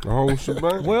story. The whole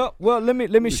shebang. Well, let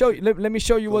me show you. Let me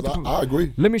show you what I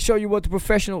agree. Let me show you what the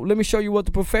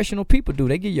professional people do.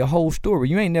 They give you a whole story.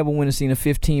 You ain't never went and seen a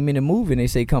 15-minute movie and they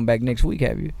say come back next week,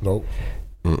 have you? No.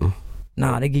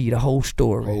 Nah, they give you the whole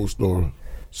story. Whole story.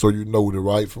 So you know the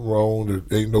right from wrong.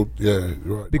 There ain't no,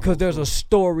 right. Because there's a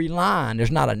storyline.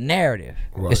 There's not a narrative.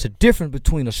 Right. It's a difference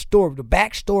between a story, the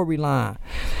backstory line.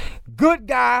 Good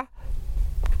guy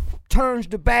turns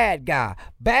to bad guy.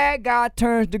 Bad guy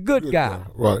turns to good guy.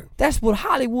 Right. That's what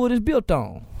Hollywood is built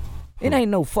on. It ain't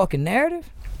no fucking narrative.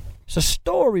 It's a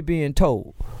story being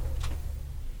told.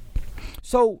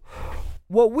 So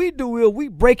what we do is we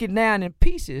break it down in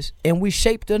pieces and we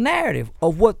shape the narrative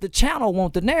of what the channel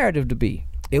want the narrative to be.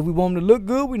 If we want them to look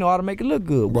good, we know how to make it look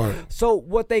good. Right. So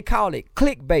what they call it,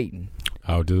 clickbaiting.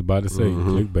 I was just about to say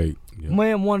clickbait. Yep.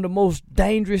 Man, one of the most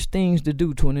dangerous things to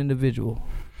do to an individual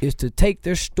is to take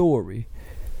their story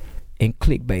and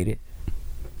clickbait it.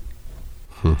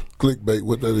 Clickbait,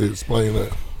 what that is? Explain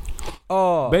that.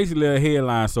 Basically a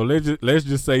headline. So let's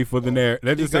just say for the narrative.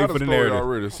 Let's just say for the narrative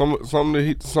already.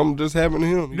 Something just happened to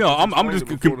him. No, I'm just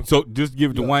just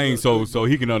give it to Wayne so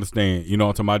he can understand. You know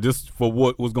what I'm talking about? Just for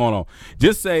what was going on.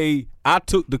 Just say I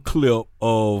took the clip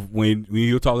of when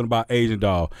you were talking about Asian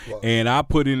doll, and I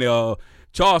put in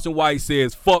Charleston White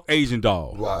says "fuck Asian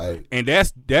doll," right? And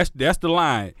that's the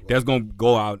line that's gonna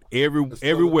go out everywhere.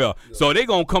 Yeah. So they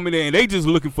gonna come in there and they just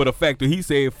looking for the fact that he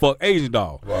said "fuck Asian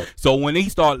doll." Right. So when they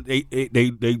start,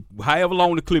 they however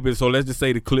long the clip is. So let's just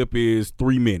say the clip is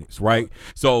 3 minutes, right?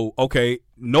 So okay.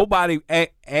 Nobody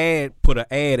put an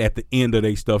ad at the end of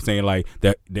their stuff saying like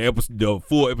that the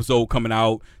full episode coming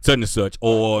out such and such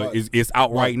or it's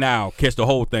out right now. Catch the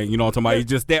whole thing. You know what I'm talking about?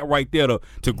 It's just that right there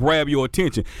to grab your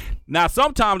attention. Now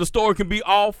sometimes the story can be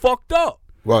all fucked up.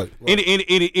 Right. And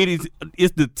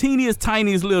it's the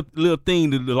tiniest little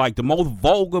thing, like the most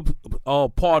vulgar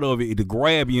part of it to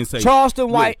grab you and say Charleston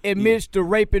White admits to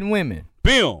raping women.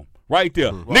 Boom. Right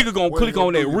there. Nigga gonna click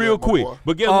on that real quick.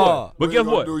 But guess what? We ain't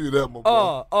gonna do you that, my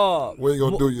boy. We ain't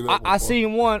gonna do you that, I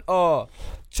seen one,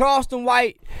 Charleston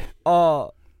White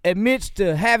admits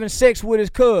to having sex with his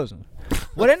cousin.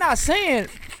 Well, they're not saying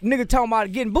nigga talking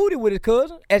about getting booty with his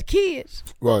cousin as kids.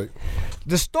 Right.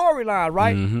 The storyline,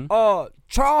 right?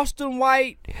 Charleston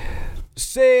White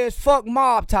says fuck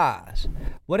mob ties.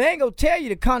 Well, they ain't gonna tell you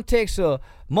the context of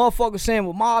motherfuckers saying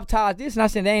well mob ties this and I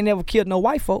saying they ain't never killed no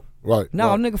white folk. Right.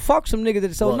 No, nigga, fuck some nigga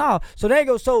that so now. So there you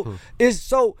go. So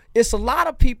it's a lot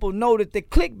of people know that the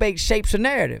clickbait shapes a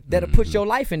narrative that'll put your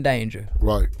life in danger.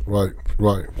 Right.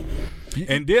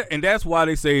 And that's why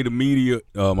they say the media.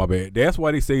 My bad. That's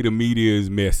why they say the media is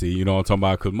messy. You know what I'm talking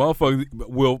about? Because motherfuckers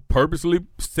will purposely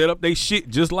set up their shit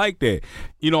just like that.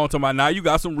 You know what I'm talking about? Now you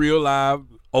got some real live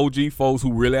OG folks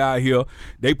who really out here,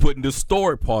 they putting the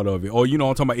story part of it, or you know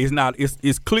what I'm talking about.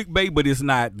 It's clickbait, but it's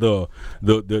not the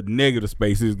negative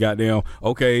space. It's goddamn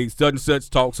okay. Such and such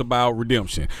talks about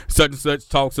redemption. Such and such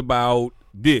talks about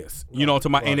this. You know what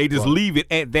I'm talking about, and they just leave it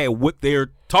at that. What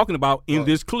they're talking about in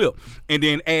this clip, and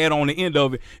then add on the end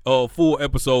of it full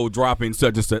episode dropping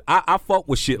such and such. I fuck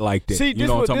with shit like that. See, you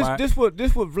know what I'm talking about?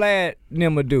 This what Vlad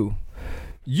Nimmer do.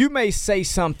 You may say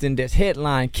something that's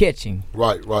headline catching.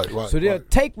 Right. So they'll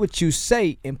take what you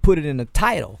say and put it in the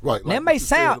title. Right. Now, it may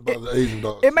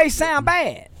sound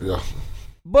bad. Yeah.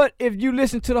 But if you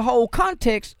listen to the whole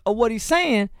context of what he's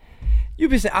saying, you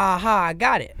be saying, aha, I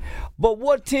got it. But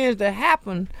what tends to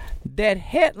happen, that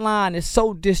headline is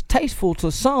so distasteful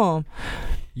to some,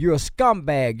 you're a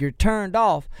scumbag, you're turned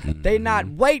off. They not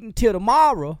waiting till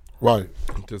tomorrow. Right.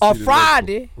 Or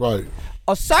Friday. Right.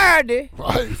 Or Saturday,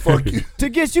 right? Fuck you. To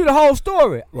get you the whole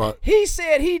story. Right. He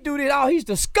said he do this. Oh, he's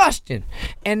disgusting,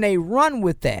 and they run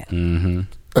with that. Mm-hmm.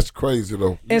 That's crazy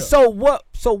though. And so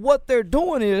what they're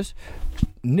doing is,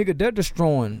 nigga, they're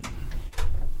destroying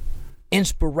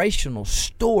inspirational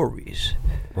stories.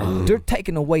 Right. They're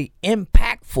taking away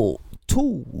impactful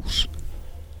tools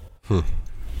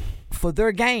for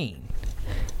their gain,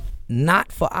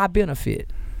 not for our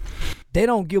benefit. They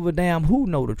don't give a damn who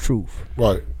know the truth.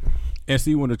 Right. And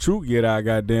see, when the truth get out,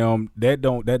 goddamn, that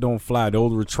don't fly.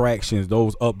 Those retractions,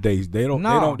 those updates, they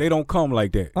don't come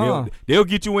like that. They'll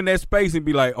get you in that space and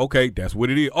be like, okay, that's what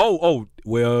it is. Oh,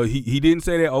 well, he didn't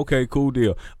say that. Okay, cool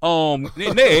deal.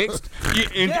 Next,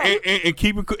 and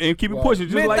keep it pushing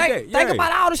just like that. Think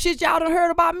about all the shit y'all done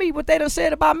heard about me, what they done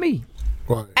said about me.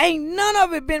 Right. Ain't none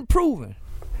of it been proven.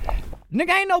 Nigga,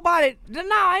 ain't nobody.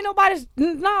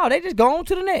 No, they just go on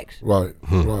to the next. Right.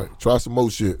 Try some more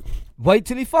shit. Wait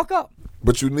till he fuck up.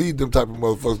 But you need them type of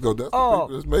motherfuckers. Go. That's the people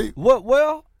that's made.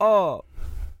 Well,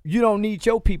 You don't need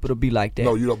your people to be like that.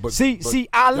 No, you don't. But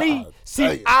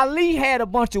Ali had a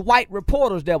bunch of white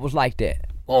reporters that was like that.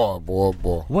 Boy.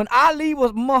 When Ali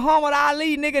was Muhammad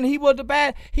Ali, nigga, and he was the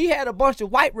bad, he had a bunch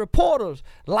of white reporters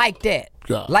like that.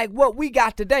 God. Like what we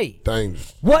got today.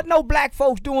 Dangerous. What no black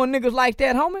folks doing niggas like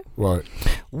that, homie? Right.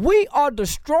 We are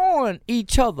destroying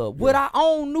each other with our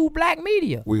own new black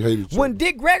media. We hate each other. When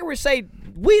Dick Gregory say,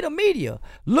 we the media,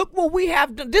 look what we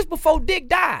have done. This before Dick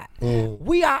died.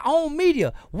 We our own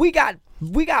media. We got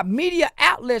media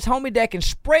outlets, homie, that can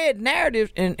spread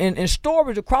narratives and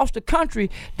stories across the country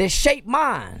that shape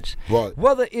minds. Right.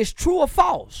 Whether it's true or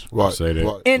false. Right. Say that.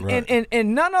 Right.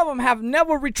 And none of them have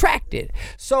never retracted.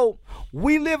 So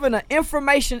we live in an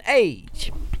information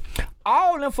age.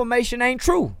 All information ain't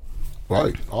true.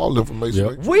 Right. All information.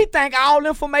 Right. We think all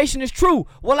information is true.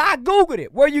 Well, I Googled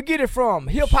it. Where you get it from?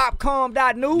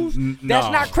 hiphopcom.news?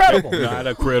 That's not credible. Not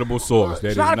a credible source.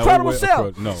 It's not a credible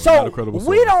source. Not a credible source.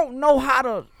 We don't know how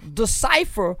to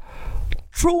decipher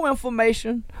true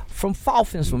information from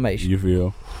false information. You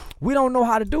feel? We don't know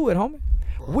how to do it, homie.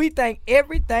 We think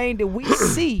everything that we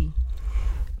see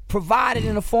provided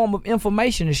in the form of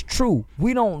information is true.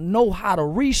 We don't know how to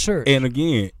research. And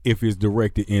again, if it's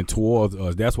directed in towards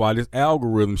us, that's why this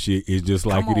algorithm shit is just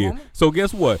like it is. So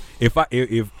guess what? If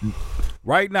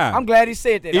right now, I'm glad he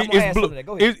said that. I'm gonna ask something.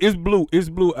 Go ahead. It's blue. It's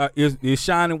blue. It's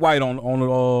shining white on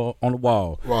the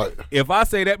wall. Right. If I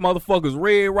say that motherfucker's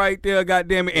red right there,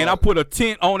 goddamn it, and I put a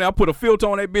tint on it, I put a filter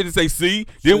on that bitch and say, see,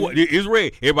 then what? It's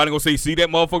red. Everybody gonna say, see that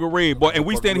motherfucker red, boy. And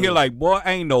we standing here like, boy,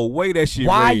 ain't no way that shit.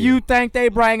 Why red. you think they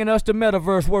bringing us the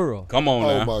metaverse world? Come on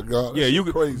now. Oh my God. Yeah, you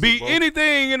could crazy, be bro.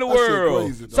 anything in the That shit world.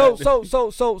 crazy,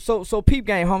 dog. So peep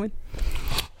game, homie.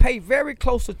 Pay very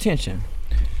close attention.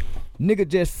 Nigga,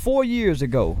 just 4 years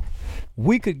ago,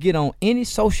 we could get on any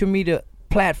social media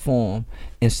platform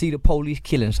and see the police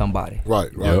killing somebody. Right.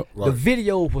 The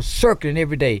video was circling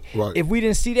every day. Right. If we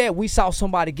didn't see that, we saw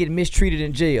somebody get mistreated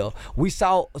in jail. We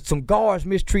saw some guards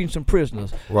mistreating some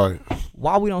prisoners. Right.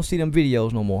 Why we don't see them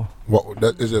videos no more? Well,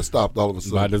 that is just stopped all of a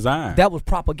sudden. By design. That was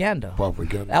propaganda.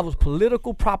 Propaganda. That was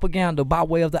political propaganda by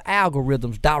way of the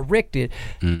algorithms directed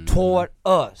toward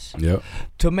us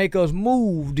to make us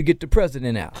move to get the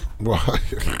president out. Right.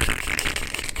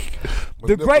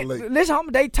 Listen,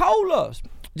 homie, they told us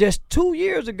just 2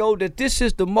 years ago that this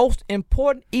is the most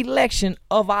important election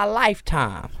of our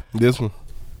lifetime. This one.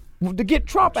 To get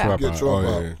Trump out. Get Trump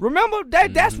out. Yeah. Remember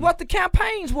that's what the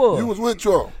campaigns was. You was with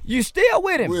Trump. You still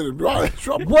with him. With him, right?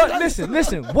 Trump. What?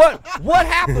 Listen. What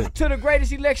happened to the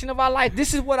greatest election of our life?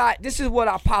 This is what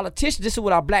our politicians. This is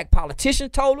what our black politicians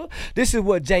told us. This is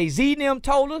what Jay-Z and them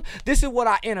told us. This is what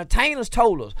our entertainers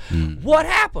told us. What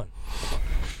happened?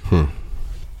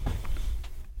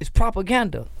 It's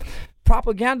propaganda.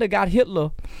 Propaganda got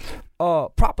Hitler.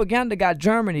 Propaganda got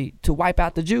Germany to wipe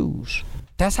out the Jews.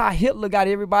 That's how Hitler got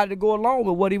everybody to go along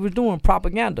with what he was doing,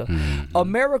 propaganda.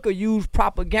 America used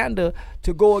propaganda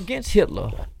to go against Hitler,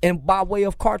 and by way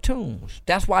of cartoons.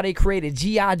 That's why they created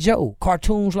G.I. Joe,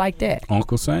 cartoons like that.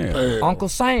 Uncle Sam. Uncle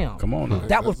Sam. Come on now.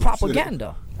 That was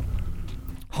propaganda.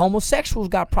 Homosexuals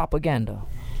got propaganda.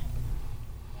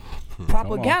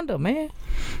 Propaganda, man.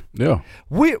 Yeah.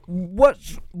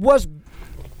 What's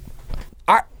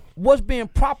being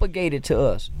propagated to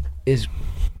us is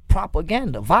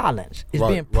propaganda, violence is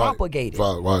being propagated.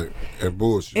 Right, and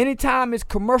bullshit. Anytime it's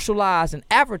commercialized and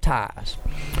advertised,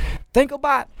 think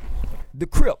about the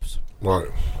Crips. Right.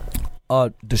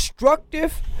 A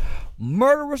destructive,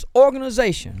 murderous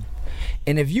organization.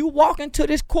 And if you walk into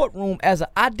this courtroom as an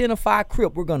identified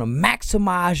Crip, we're going to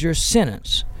maximize your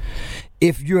sentence.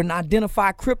 If you're an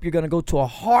identified Crip, you're going to go to a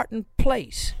hardened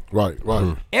place. Right.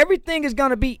 Everything is going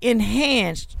to be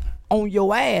enhanced on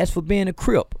your ass for being a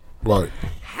Crip. Right.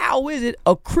 How is it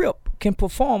a Crip can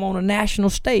perform on a national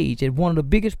stage at one of the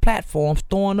biggest platforms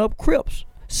throwing up Crips,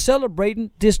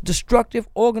 celebrating this destructive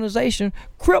organization,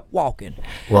 Crip walking?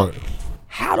 Right.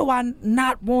 How do I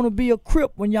not want to be a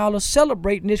Crip when y'all are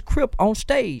celebrating this Crip on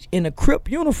stage in a Crip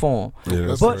uniform?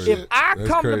 Yeah, but crazy. if I That's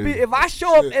come crazy. to be, if I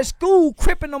show up at school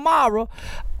Cripping tomorrow,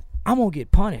 I'm gonna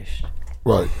get punished.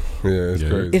 Right. Yeah, it's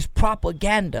crazy. It's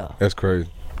propaganda. That's crazy.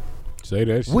 Say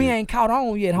that shit. We ain't caught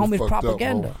on yet, homie. It's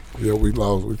propaganda. Yeah, we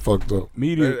lost. We fucked up.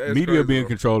 Media That's being crazy,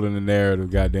 controlling the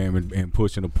narrative, goddamn, and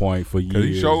pushing a point for years.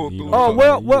 he showed you through know, Oh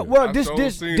something. well. I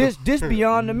This seen him.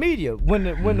 beyond the media. When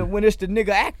it's the nigga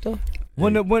actor.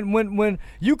 When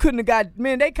you couldn't have got,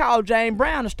 man, they called James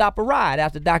Brown to stop a riot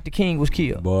after Dr. King was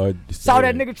killed. Boy, Saw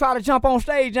that nigga try to jump on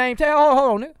stage, James.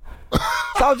 Hold on, nigga.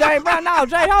 Saw James Brown. No,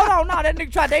 James, hold on. No, that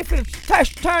nigga tried. They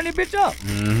finna turn this bitch up.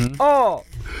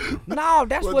 No,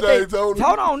 that's what they. Hold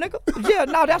on, nigga. Yeah,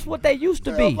 no, that's what they used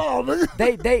to be.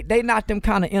 They not them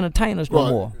kind of entertainers no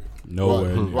more. No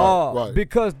way. Right.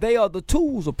 Because they are the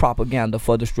tools of propaganda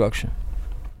for destruction.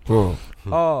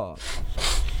 Nah,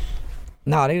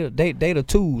 they the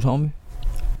tools, homie.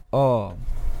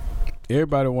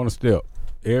 Everybody want to step.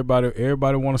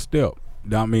 Everybody want to step.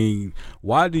 I mean,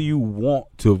 why do you want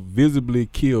to visibly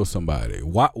kill somebody?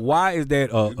 Why is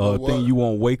that a thing you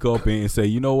want to wake up and say,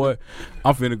 you know what,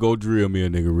 I'm finna go drill me a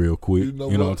nigga real quick. You know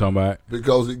what I'm talking about?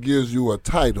 Because it gives you a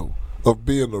title of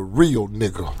being a real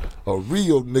nigga. A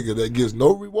real nigga that gets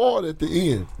no reward at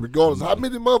the end. Regardless how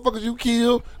many motherfuckers you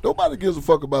kill, nobody gives a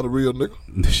fuck about a real nigga.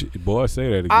 Boy, say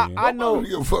that again. I know.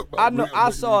 I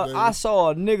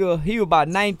saw a nigga, he was about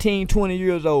 19, 20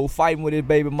 years old fighting with his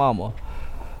baby mama.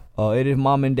 At his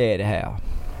mom and daddy house.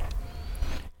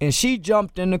 And she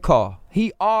jumped in the car.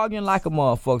 He arguing like a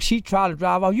motherfucker. She tried to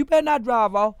drive off. You better not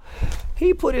drive off.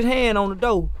 He put his hand on the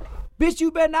door. Bitch, you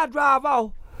better not drive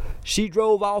off. She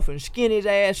drove off and skinned his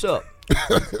ass up.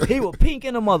 He was pink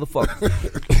in the motherfucker.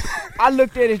 I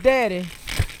looked at his daddy.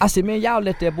 I said, man, y'all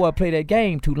let that boy play that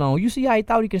game too long. You see how he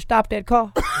thought he could stop that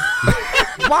car?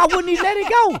 Why wouldn't he let it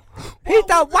go? He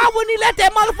thought, why wouldn't he let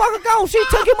that motherfucker go? She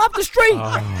took him up the street.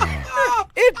 Why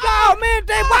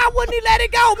wouldn't he let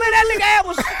it go? Man, that nigga ass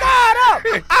was scarred up.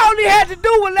 All he had to do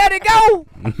was let it go.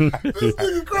 This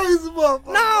nigga crazy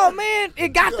motherfucker. No, man, it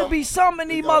got to be some of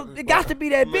these it got to be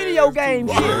that video game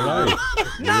shit.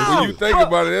 No. When you think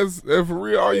about it, that's for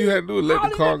real. All you had to do is let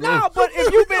the car go. No, but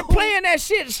if you've been playing that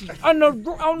shit on the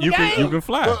game. You can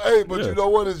fly. But you know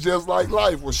what? It's just like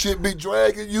life. When shit be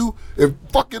dragging you, if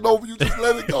fucking over you, just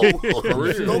let it go.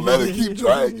 Don't let it keep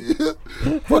dragging.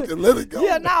 Fucking let it go.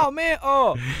 Yeah, no, man.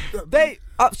 They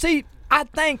see. I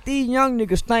think these young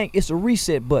niggas think it's a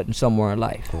reset button somewhere in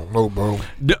life. I don't know, bro.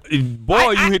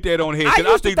 You hit that on the head.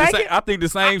 I think the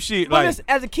same shit. Like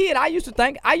as a kid, I used to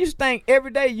think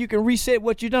every day you can reset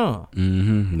what you done.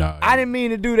 Mm-hmm. No, I didn't mean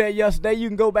to do that yesterday. You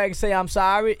can go back and say I'm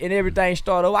sorry and everything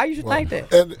start over. I used to think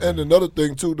that. And another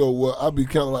thing too, though, I be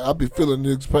kind of like I be feeling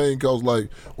this pain because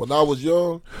like when I was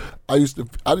young, I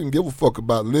didn't give a fuck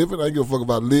about living. I didn't give a fuck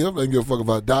about living. I didn't give a fuck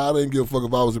about dying. I didn't give a fuck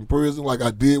if I was in prison. Like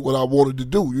I did what I wanted to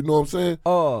do. You know what I'm saying?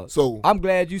 So I'm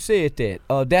glad you said that.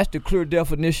 That's the clear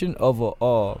definition of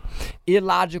a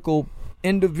illogical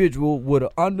individual with an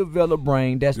undeveloped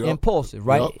brain that's impulsive,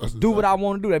 right? Do what I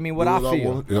want to do. I mean, what I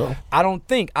feel. I don't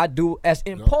think I do as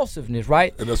impulsiveness,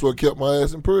 right? And that's what kept my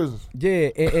ass in prison. Yeah,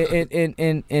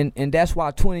 and that's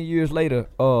why 20 years later,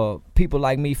 people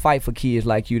like me fight for kids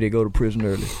like you that go to prison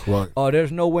early. Right.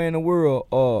 There's no way in the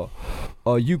world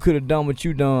you could have done what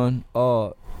you done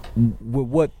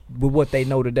with what they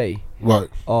know today. Right.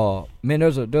 Man,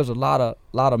 there's a lot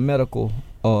of medical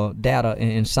data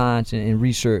and science and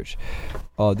research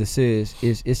that says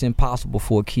it's impossible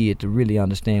for a kid to really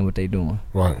understand what they're doing.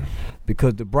 Right.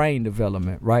 Because the brain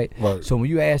development, right? Right. So when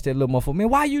you ask that little motherfucker, man,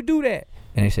 why you do that?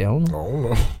 And they say, I don't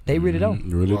know. They really don't.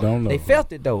 Really don't know. They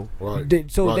felt it though.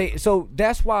 Right. So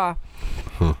that's why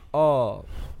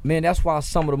man, that's why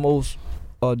some of the most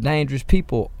dangerous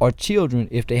people are children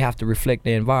if they have to reflect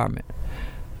their environment.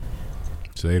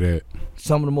 Say that.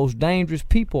 Some of the most dangerous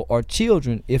people are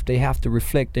children if they have to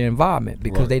reflect their environment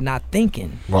because they're not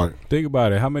thinking. Right. Think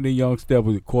about it. How many young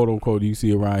steppers, quote unquote, you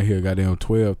see around here, goddamn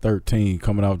 12, 13,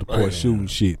 coming off the porch shooting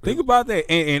shit? Think about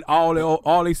that. And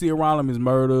all they see around them is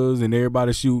murders and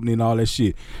everybody shooting and all that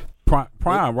shit.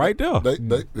 Prime right there. They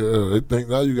think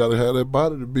now you gotta have that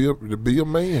body to be a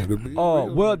man.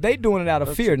 Well, they doing it out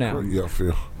of fear now. Yeah,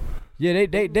 fear. Yeah,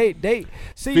 they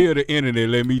see. Fear the internet.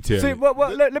 Let me tell you.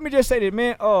 Let me just say this,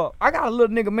 man. I got a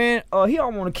little nigga, man. He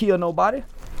don't want to kill nobody.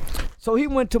 So he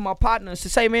went to my partner and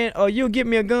said, "Say, man, you'll give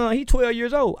me a gun." He 12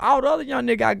 years old. All the other young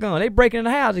nigga got guns. They breaking in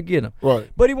the house to get him. Right.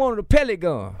 But he wanted a pellet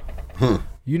gun.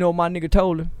 You know what my nigga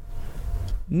told him?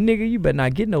 Nigga, you better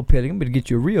not get no pellet. You better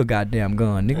get you a real goddamn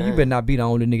gun, nigga. You better not be the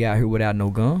only nigga out here without no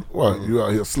gun. Right. You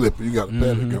out here slipping. You got a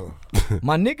pellet gun.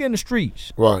 My nigga in the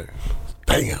streets. Right.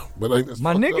 Damn. But ain't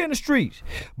my nigga in the streets.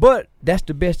 But that's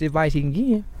the best advice he can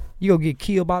give. You gonna get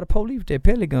killed by the police with that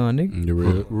pellet gun,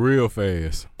 nigga. Real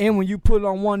fast. And when you put it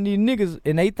on one of these niggas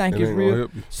and they think it's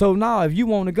real, so now if you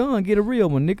want a gun, get a real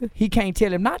one, nigga. He can't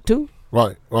tell him not to.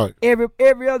 Right.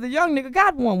 Every other young nigga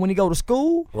got one when he go to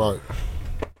school. Right.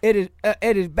 It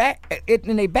is back.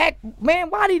 In they back,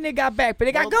 man. Why these niggas got back? But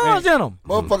they got guns in them.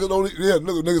 Motherfuckers don't. Yeah,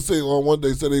 niggas say on one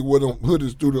day said they wore them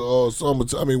hoodies through the summer.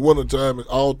 Winter time and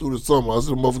all through the summer. I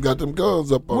said, motherfuckers got them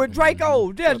guns up. With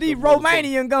Draco, these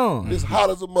Romanian guns. It's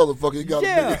hot as a motherfucker. Got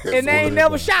and they ain't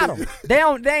never shot them. They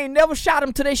ain't never shot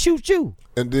them till they shoot you.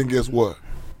 And then guess what?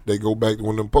 They go back to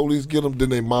when the police get them, then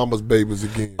they mama's babies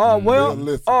again.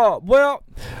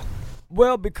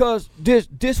 Well, because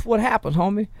this what happens,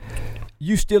 homie.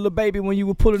 You still a baby when you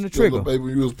were pulling the trigger. Still a baby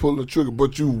when you was pulling the trigger,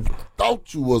 but you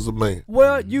thought you was a man.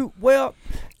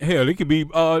 Hell, it could be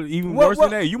even worse than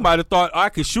that. You might have thought, I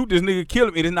could shoot this nigga, kill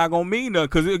him, and it's not gonna mean nothing.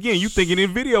 Because again, you thinking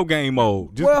in video game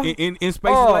mode, just in spaces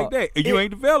like that, and you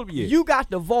ain't developed yet. You got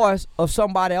the voice of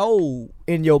somebody old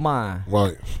in your mind,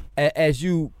 right? As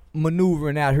you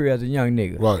maneuvering out here as a young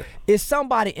nigga, right? It's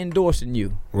somebody endorsing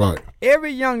you, right?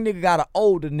 Every young nigga got an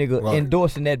older nigga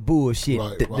endorsing that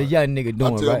bullshit the young nigga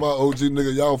doing. I tell my OG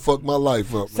nigga, y'all fuck my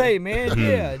life up, man. Say, man,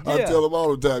 yeah. I tell them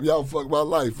all the time, y'all fuck my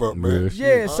life up, man.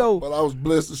 Yeah, but I was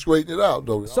blessed to straighten it out,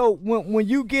 though. So when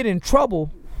you get in trouble,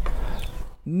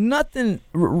 nothing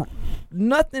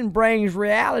brings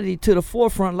reality to the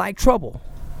forefront like trouble.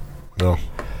 No.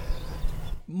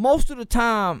 Most of the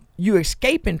time, you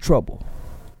escaping trouble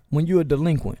when you're a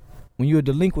delinquent. When you're a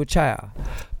delinquent child,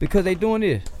 because they doing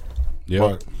this. Yeah,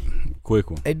 right.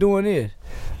 Quick one. They doing this,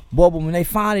 but when they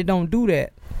finally don't do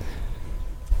that,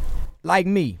 like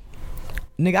me,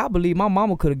 nigga, I believe my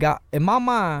mama could have got in my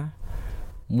mind.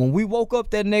 When we woke up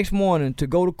that next morning to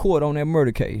go to court on that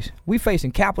murder case, we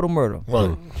facing capital murder.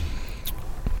 Right.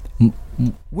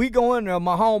 We go in there,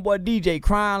 my homeboy DJ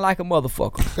crying like a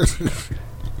motherfucker.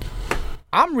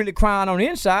 I'm really crying on the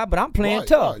inside, but I'm playing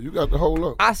tough. Right. You got to hold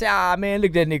up. I said, man, look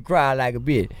at that nigga cry like a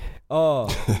bitch.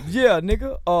 Yeah,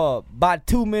 nigga. About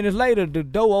 2 minutes later, the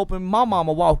door opened, my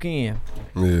mama walk in.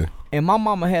 Yeah. And my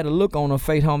mama had a look on her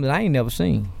face, homie, that I ain't never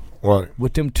seen. Right.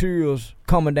 With them tears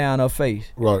coming down her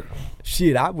face. Right.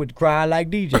 Shit, I would cry like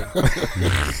DJ.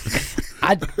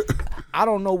 I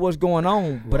don't know what's going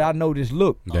on, but I know this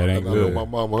look. That ain't good. I know my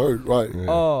mama hurt, right.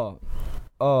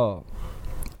 Yeah.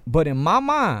 But in my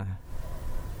mind,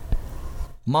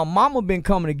 my mama been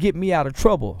coming to get me out of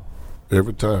trouble.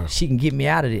 Every time. She can get me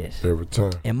out of this. Every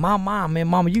time. And my mom, man,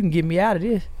 mama, you can get me out of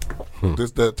this.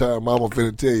 This that time mama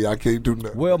finna tell you I can't do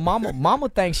nothing. Well, mama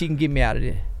thinks she can get me out of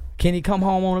this. Can he come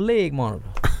home on a leg monitor?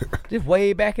 Just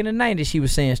way back in the 90s she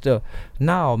was saying stuff.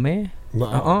 No, man.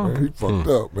 Man, he fucked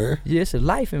up, man. Yeah, it's a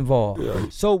life involved. Yeah.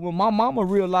 So when my mama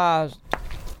realized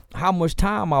how much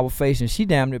time I was facing, she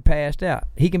damn near passed out.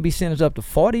 He can be sentenced up to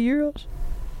 40 years?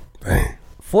 Dang.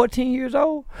 14 years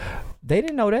old? They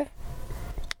didn't know that.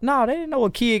 No, they didn't know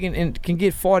a kid can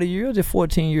get 40 years at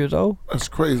 14 years old. That's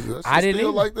crazy. I didn't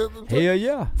still either. Like that. Hell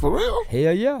yeah. For real?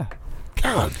 Hell yeah.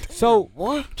 God. So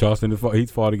what? Charleston, he's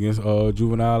fought against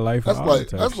juvenile life. That's like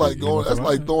throwing a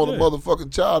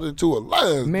motherfucking child into a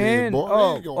lion's den, boy. They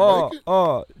ain't gonna make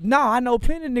it. No, I know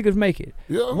plenty of niggas make it.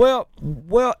 Yeah.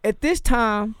 Well, at this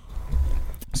time,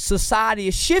 society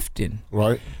is shifting.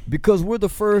 Right. Because we're the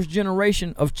first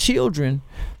generation of children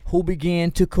who began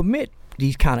to commit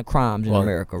these kind of crimes in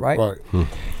America, right? Right.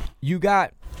 You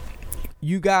got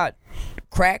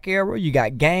crack era, you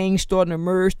got gangs starting to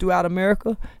emerge throughout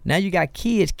America. Now you got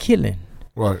kids killing.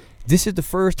 Right. This is the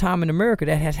first time in America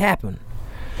that has happened.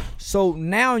 So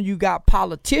now you got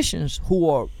politicians who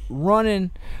are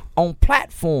running on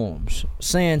platforms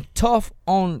saying tough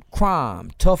on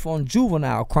crime, tough on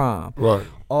juvenile crime. Right.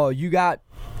 You got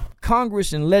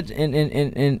Congress and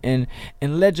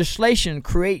legislation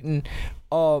creating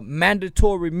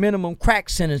mandatory minimum crack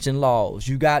sentencing laws.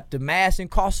 You got the mass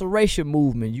incarceration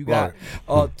movement. You got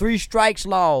 3 strikes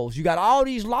laws. You got all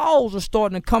these laws are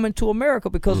starting to come into America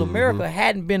because America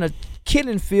hadn't been a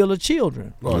killing field of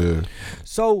children. Oh yeah.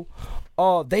 So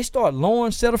they start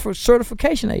lowering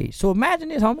certification age. So imagine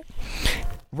this, homie.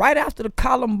 Right after the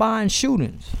Columbine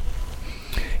shootings,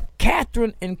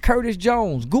 Catherine and Curtis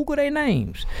Jones, Google their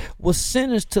names, was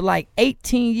sentenced to like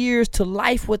 18 years to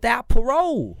life without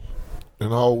parole. And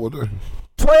how old were they?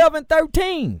 12 and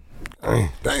 13.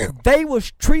 Damn. They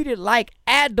was treated like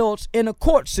adults in a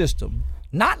court system.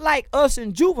 Not like us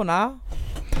in juvenile.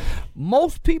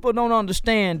 Most people don't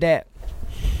understand that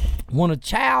when a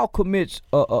child commits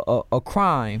a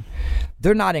crime,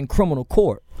 they're not in criminal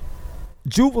court.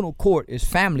 Juvenile court is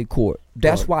family court.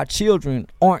 That's why children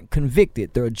aren't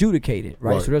convicted. They're adjudicated,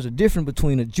 right? So there's a difference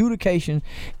between adjudication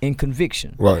and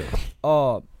conviction. Right.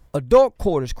 Adult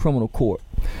court is criminal court.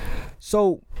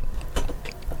 So,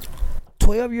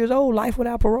 12 years old, life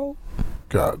without parole?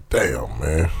 God damn,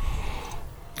 man.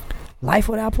 Life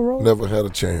without parole? Never had a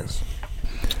chance.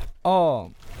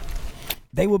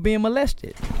 They were being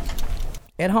molested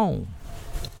at home,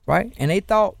 right? And they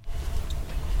thought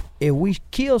if we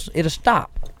kill, it'll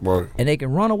stop. Right. And they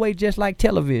can run away just like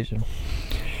television.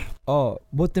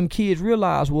 What them kids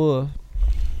realized was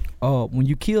when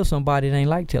you kill somebody, it ain't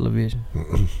like television.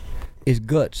 It's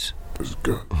guts. It's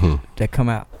good. That come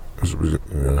out.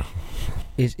 Yeah.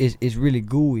 it's really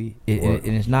gooey and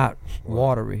it's not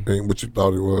watery. Ain't what you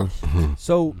thought it was.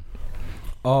 So,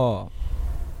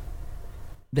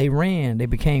 they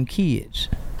became kids.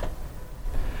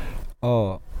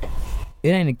 It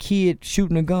ain't a kid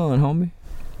shooting a gun, homie.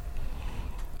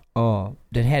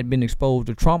 That had been exposed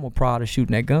to trauma prior to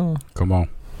shooting that gun. Come on.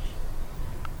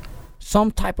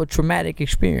 Some type of traumatic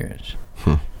experience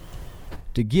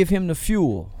to give him the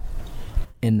fuel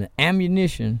and the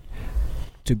ammunition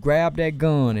to grab that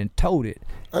gun and tote it,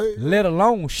 let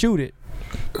alone shoot it.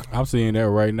 I'm seeing that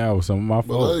right now with some of my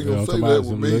folks. I ain't gonna say that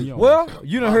with me. Well,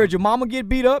 you done heard your mama get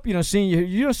beat up. You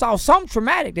done saw something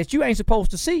traumatic that you ain't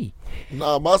supposed to see.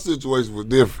 Nah, my situation was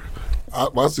different.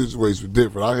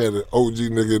 I had an OG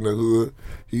nigga in the hood.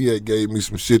 He had gave me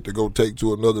some shit to go take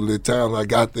to another little town. I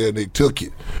got there and they took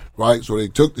it, right? So they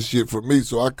took the shit from me.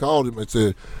 So I called him and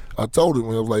said, I told him,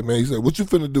 and I was like, man, he said, what you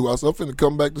finna do? I said, I'm finna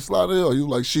come back to Slaughter Hill. He was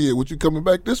like, shit, what you coming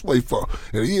back this way for?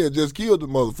 And he had just killed the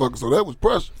motherfucker, so that was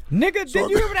pressure. Nigga, so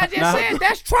did you hear what I just said?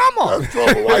 That's trauma. That's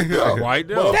trauma right there. Right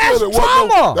there. That's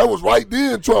trauma. That was right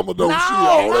then trauma, though.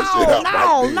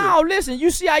 No, listen,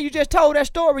 you see how you just told that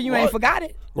story, you ain't forgot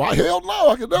it. Why, hell no,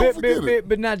 I can never forget it.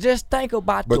 But now just think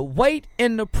about the weight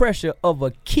and the pressure of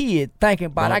a kid thinking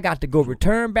about, I got to go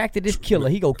return back to this killer.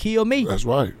 He gonna kill me. That's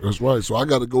right. So I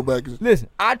got to go back. Listen,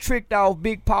 I tricked off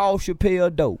Big Paul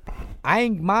Chappelle dope. I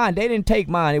ain't mine. They didn't take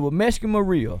mine. It was Mexican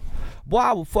Maria. Boy,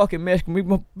 I was fucking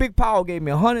Mexican. Big Paul gave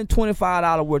me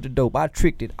 $125 worth of dope. I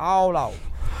tricked it all off.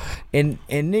 And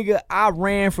nigga, I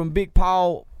ran from Big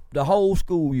Paul the whole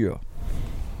school year.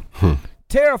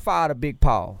 Terrified of Big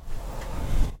Paul.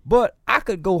 But I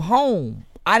could go home.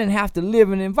 I didn't have to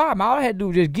live in the environment. All I had to do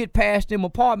was just get past them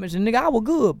apartments and nigga, I was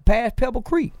good. Past Pebble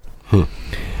Creek.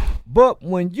 But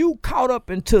when you caught up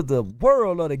into the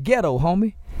world of the ghetto,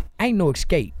 homie, ain't no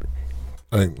escape.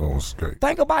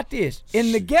 Think about this.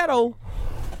 In the ghetto,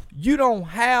 you don't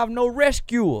have no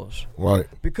rescuers. Right.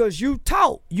 Because you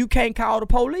taught you can't call the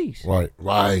police. Right.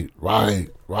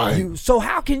 So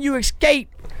how can you escape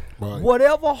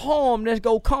whatever harm that's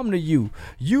gonna come to you?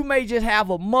 You may just have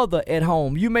a mother at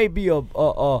home. You may be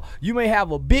you may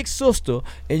have a big sister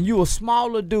and you a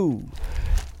smaller dude.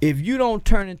 If you don't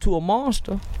turn into a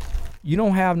monster, you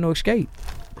don't have no escape.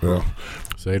 Yeah.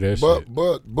 Say that shit.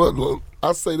 But look,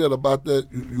 I say that about that.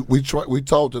 We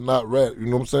taught to not rat. You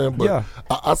know what I'm saying? But yeah.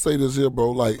 I say this here,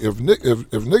 bro. Like if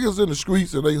niggas in the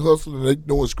streets and they hustling and they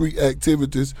doing street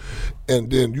activities,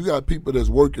 and then you got people that's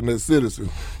working as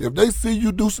citizens. If they see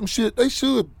you do some shit, they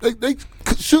should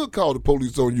call the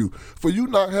police on you for you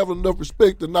not having enough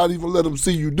respect to not even let them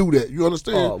see you do that. You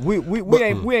understand?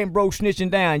 We ain't broke snitching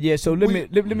down yet. So let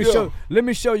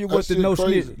me show you what the no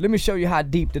snitch. Let me show you how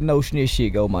deep the no snitch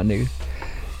shit go, my nigga.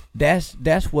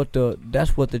 That's what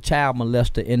the child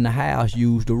molester in the house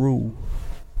used the rule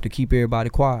to keep everybody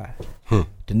quiet. The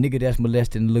nigga that's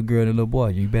molesting the little girl and the little boy,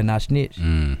 you better not snitch.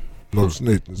 No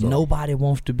snitching. Nobody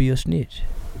wants to be a snitch.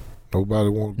 Nobody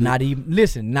wants to.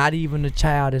 Not even the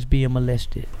child that's being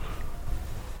molested.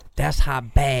 That's how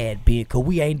bad being, cause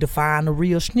we ain't defined a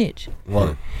real snitch.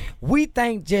 Right. We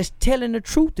think just telling the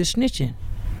truth is snitching.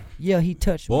 Yeah, he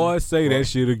touched me. Boy, say that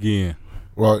shit again.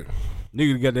 Right.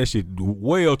 Nigga got that shit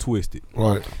well twisted.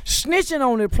 Right. Snitching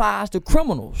only applies to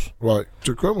criminals. Right.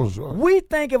 To criminals, right. We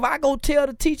think if I go tell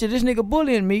the teacher this nigga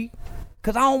bullying me,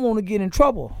 cause I don't want to get in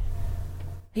trouble.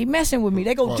 He messing with me.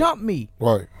 They go jump me.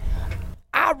 Right.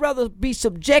 I'd rather be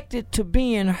subjected to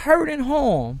being hurt and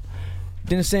harmed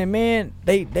than saying, man,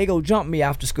 they go jump me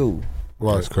after school.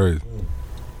 Right. That's crazy.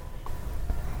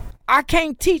 I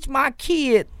can't teach my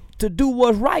kid to do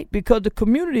what's right because the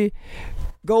community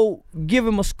go give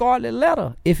him a scarlet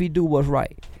letter if he do what's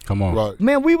right. Come on. Right.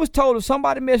 Man, we was told if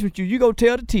somebody mess with you, you go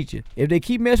tell the teacher. If they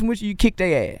keep messing with you, you kick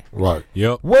their ass. Right.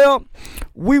 Yep. Well,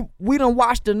 we done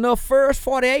watched enough first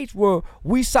 48 where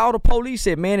we saw the police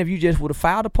said, man, if you just would have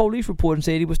filed a police report and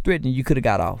said he was threatening, you could have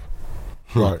got off.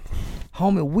 Right.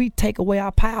 Homie, we take away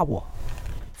our power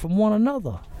from one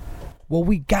another. Well,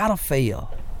 we gotta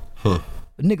fail.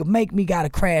 A nigga make me gotta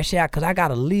crash out because I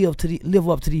gotta live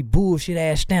up to these bullshit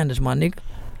ass standards, my nigga.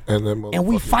 And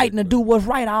we fighting to do what's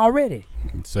right already.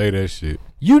 Say that shit.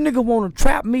 You nigga want to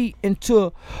trap me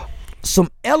into some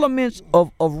elements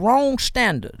of wrong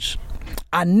standards.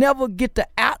 I never get to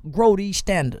outgrow these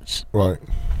standards. Right.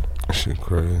 That shit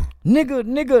crazy.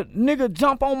 Nigga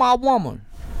jump on my woman.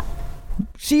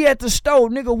 She at the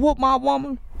stove, nigga whoop my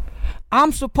woman.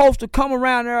 I'm supposed to come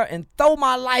around there and throw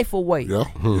my life away. Yeah,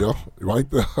 right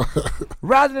there.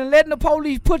 Rather than letting the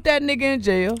police put that nigga in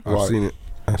jail. I've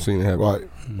seen it happen. Right.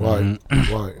 Right.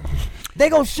 Right. They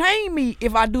gonna shame me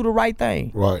if I do the right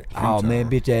thing. Right. Oh man,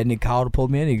 bitch ass nigga call the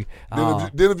police, man.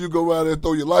 Then if you go around there and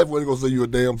throw your life away, they gonna say you a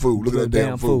damn fool. Look at that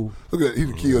damn fool. Look at that, he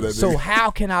done killed that nigga. So how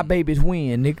can our babies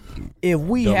win, nigga? If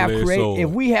we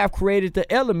have created the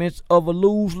elements of a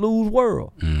lose-lose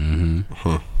world.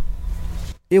 Mm-hmm.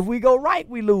 If we go right,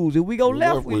 we lose. If we go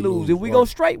left, we lose. If we go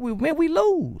straight, we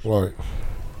lose. Right.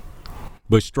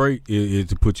 But straight is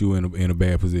to put you in a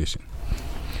bad position.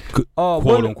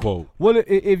 Quote unquote. Well,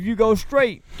 if you go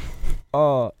straight,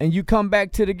 and you come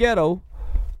back to the ghetto,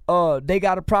 they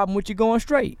got a problem with you going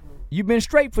straight. You been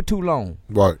straight for too long.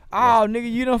 Right. Oh, nigga,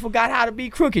 you done forgot how to be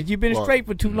crooked. You been straight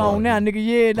for too long now, nigga.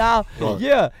 Yeah, now,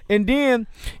 yeah. And then,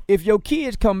 if your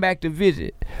kids come back to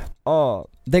visit,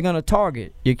 they're gonna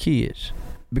target your kids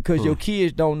because your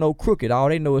kids don't know crooked. All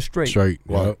they know is straight. Straight.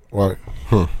 Right. Right.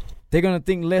 Huh. They're gonna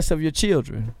think less of your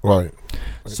children. Right.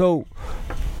 So,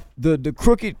 the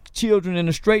crooked children and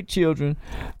the straight children,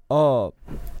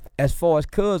 as far as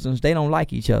cousins, they don't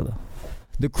like each other.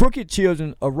 The crooked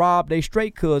children rob their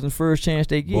straight cousins first chance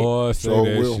they get. Boy, say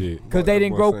that shit. Cause they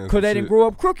didn't grow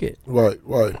up crooked. Right.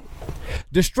 Right.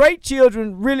 The straight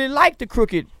children really like the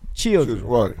crooked children.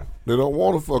 Right. They don't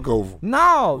want to fuck over.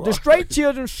 No, the straight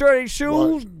children shirt their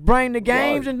shoes, bring the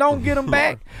games, and don't get them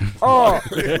back.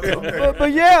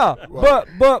 But yeah,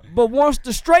 but once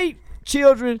the straight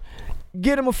children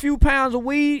get them a few pounds of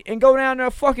weed and go down there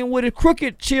fucking with his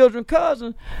crooked children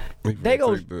cousin, they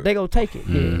go take it.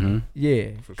 Mm-hmm. Yeah,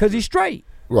 cause he's straight.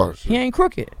 Right. He ain't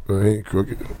crooked. He ain't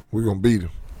crooked. We gonna beat him.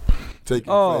 Take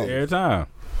him every time.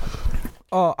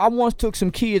 I once took some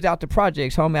kids out the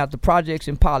projects, out the projects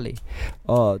in Poly,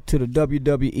 to the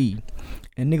WWE.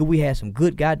 And nigga, we had some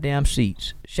good goddamn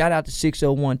seats. Shout out to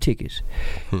 601 Tickets.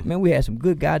 Man, we had some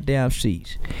good goddamn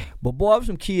seats. But boy,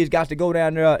 some kids got to go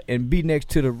down there and be next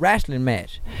to the wrestling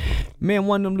match. Man,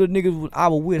 one of them little niggas I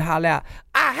was with holler out,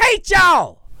 "I hate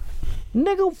y'all!"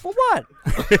 Nigga, for what?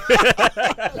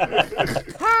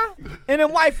 Huh? And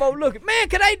then white folk looking, man,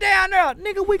 can they down there?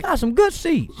 Nigga, we got some good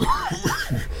seats.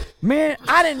 Man,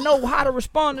 I didn't know how to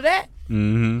respond to that.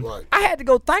 Mm-hmm. Right. I had to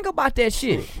go think about that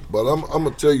shit. But I'm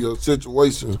gonna tell you a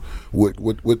situation with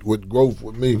growth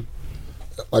with me.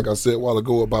 Like I said a while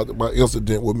ago about my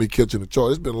incident with me catching the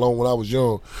charge. It's been long when I was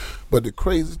young. But the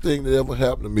craziest thing that ever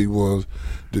happened to me was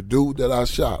the dude that I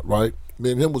shot, right?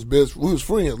 Me and him was we was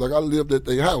friends. Like I lived at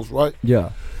their house, right?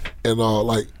 Yeah. And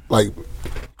like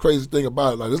crazy thing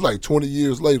about it, like it's like 20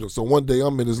 years later. So one day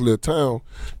I'm in this little town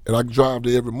and I drive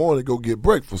there every morning to go get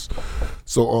breakfast.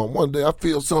 So one day I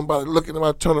feel somebody looking at me,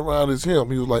 I turn around, it's him.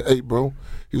 He was like, "Hey bro."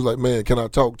 He was like, "Man, can I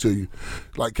talk to you?"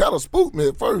 Like kind of spooked me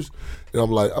at first. And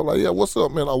I'm like, "Yeah, what's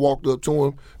up, man?" I walked up to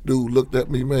him. Dude looked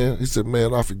at me, man. He said,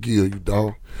 "Man, I forgive you,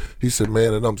 dog." He said,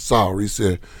 "Man, and I'm sorry."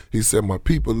 He said, "My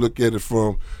people look at it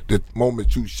from the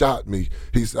moment you shot me."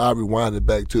 He said, "I rewinded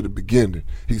back to the beginning."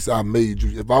 He said, "I made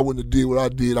you. If I wouldn't have did what I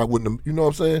did, I wouldn't have," you know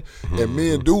what I'm saying? Mm-hmm. And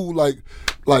me and dude, like,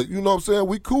 you know what I'm saying?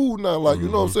 We cool now, like, you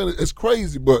know what I'm saying? It's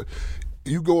crazy, but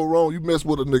you go around, you mess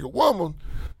with a nigga woman,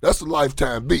 that's a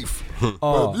lifetime beef.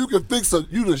 But if you can think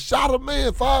you done shot a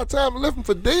man 5 times and left him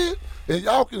for dead, and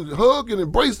y'all can hug and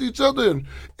embrace each other, and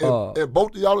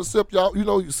both of y'all accept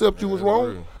you was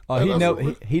wrong.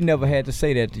 He never had to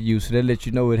say that to you, so that let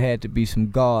you know it had to be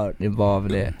some God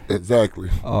involved in that.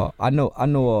 Exactly. I know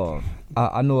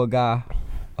a guy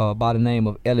by the name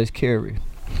of Ellis Carey.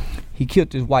 He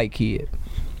killed this white kid,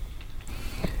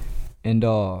 and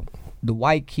the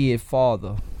white kid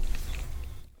father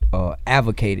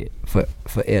advocated for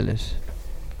Ellis,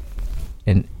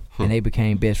 and they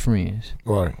became best friends.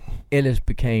 Right. Ellis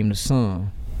became the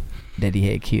son that he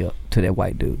had killed to that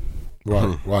white dude.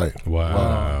 Right. Right.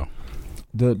 Wow.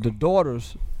 The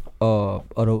daughters, I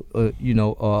ain't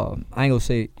gonna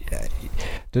say,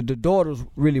 the daughters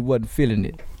really wasn't feeling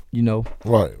it, you know.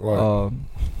 Right. Right.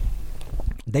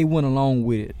 They went along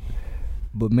with it,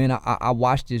 but man, I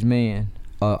watched this man.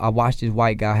 I watched this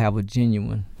white guy have a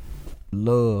genuine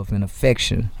love and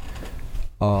affection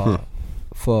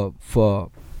for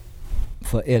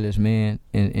Ellis, man,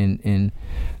 and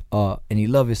he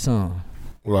loved his son.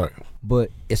 Right.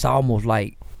 But it's almost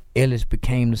like Ellis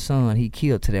became the son he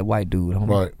killed to that white dude.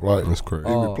 Homie. Right. That's crazy.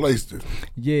 He replaced it.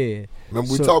 Yeah.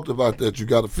 Remember we talked about that. You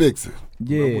got to fix it.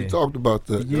 Yeah. Remember we talked about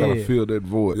that. Yeah. You Gotta fill that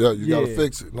void. Yeah, you gotta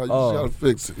fix it. No, you just gotta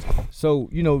fix it. So,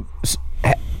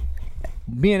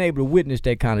 being able to witness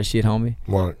that kind of shit, homie,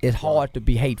 right. It's hard to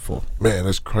be hateful. Man,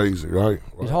 that's crazy, right?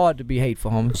 It's hard to be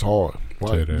hateful, homie. It's hard.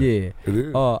 Right. Yeah. It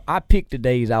is. I pick the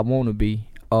days I want to be,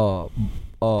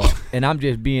 and I'm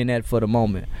just being that for the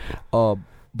moment.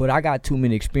 But I got too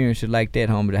many experiences like that,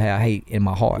 homie, to have hate in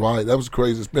my heart. Right, that was a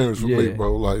crazy experience for me,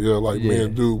 bro. Like me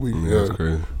and dude, that's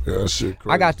crazy. Yeah, that shit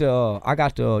crazy. I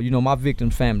got the, you know, my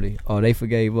victim's family. They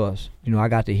forgave us. You know, I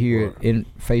got to hear it in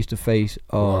face to face,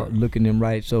 looking them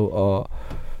right. So,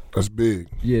 that's big.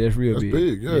 Yeah, that's real big. That's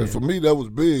big. Yeah, for me that was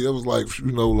big. It was like,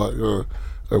 you know,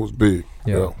 that was big.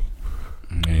 Yeah.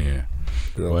 Man. Yeah.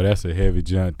 Boy, that's a heavy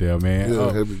joint there, man.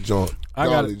 Yeah, heavy joint.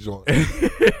 Joint.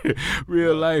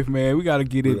 Real life, man. We got to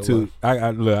get into. I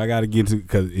got to get into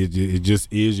because it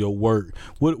just is your work.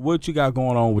 What you got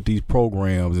going on with these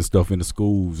programs and stuff in the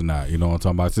schools now? You know what I'm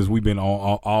talking about? Since we've been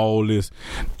on all this,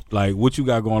 like, what you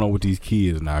got going on with these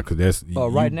kids now? Because that's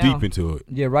right now, deep into it.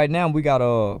 Yeah, right now we got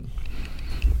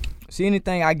see,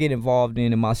 anything I get involved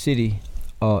in my city,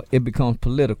 it becomes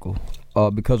political.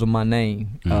 Because of my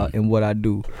name and what I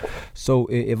do. So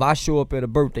if I show up at a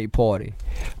birthday party,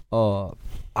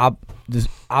 I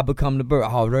become the bird.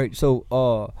 All right.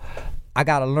 So I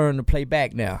gotta learn to play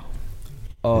back now.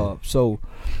 So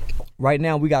right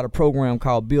now we got a program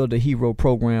called Build a Hero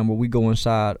program where we go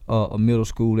inside a middle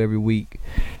school every week.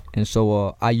 And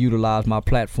so I utilize my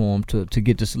platform to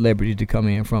get the celebrities to come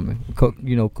in from it.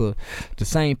 You know, cause the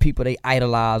same people they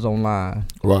idolize online.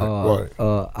 Right.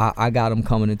 I got them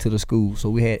coming into the school. So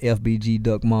we had FBG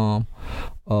Duck Mom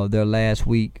there last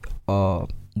week. We're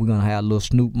gonna have little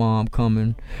Snoop Mom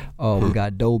coming. We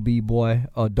got Doe B Boy,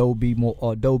 Doe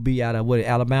B out of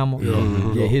Alabama.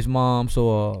 Yeah, his mom.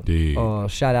 So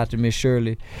shout out to Miss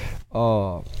Shirley.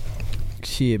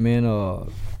 Shit,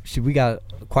 man. We got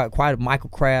quite a Michael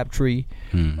Crabtree.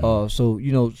 So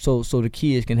you know, so the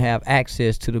kids can have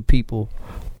access to the people.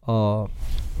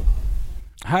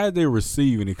 How are they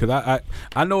receiving it? Because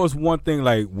I know it's one thing,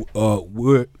 like,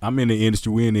 I'm in the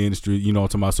industry, we're in the industry, you know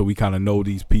what I'm talking about, so we kind of know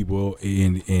these people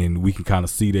and we can kind of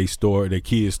see their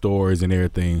kids' stories and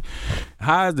everything.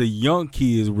 How is the young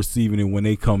kids receiving it when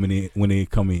they come in? You know what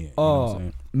I'm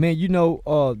saying? Man, you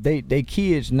know, they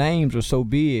kids' names are so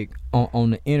big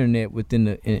on the internet within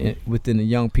the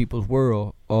young people's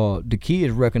world. The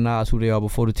kids recognize who they are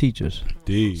before the teachers.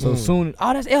 So soon,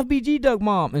 that's FBG Duck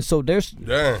Mom, and so there's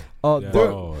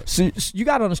so you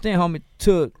gotta understand, homie.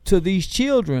 To these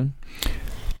children,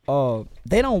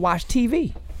 they don't watch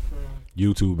TV.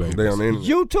 YouTube, baby.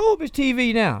 YouTube is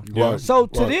TV now. Right. So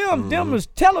to them is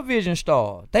television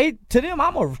stars. To them,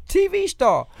 I'm a TV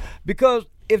star because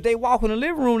if they walk in the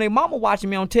living room, their mama watching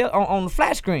me on the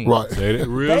flat screen. Right.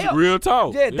 Real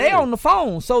talk. Yeah, they on the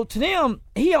phone. So to them,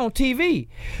 he on TV.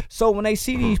 So when they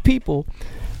see these people,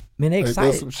 man, they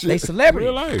excited. They celebrities.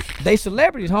 Real life. They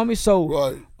celebrities, homie.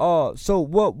 So so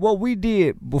what we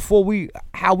did before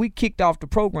how we kicked off the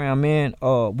program, man,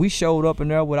 we showed up in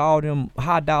there with all them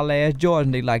high dollar ass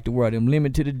Jordans they like to wear, them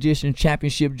limited edition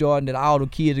championship Jordan that all the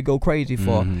kids would go crazy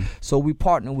for. So we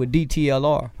partnered with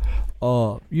DTLR.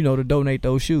 You know, to donate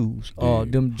those shoes.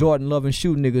 Them Jordan loving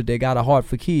shoe niggas that got a heart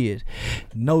for kids.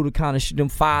 Know the kind of them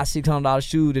 $500-$600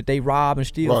 shoes that they rob and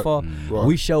steal for.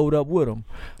 We showed up with them.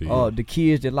 The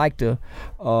kids that like to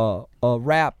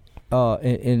rap.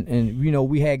 And you know,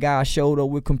 we had guys showed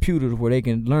up with computers where they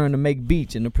can learn to make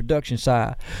beats in the production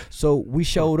side. So we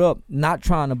showed up not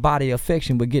trying to buy their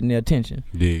affection but getting their attention.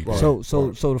 So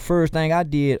the first thing I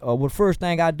did, first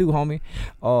thing I do, homie,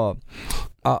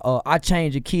 I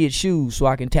change a kid's shoes so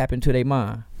I can tap into their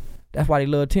mind. That's why they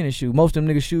love tennis shoes. Most of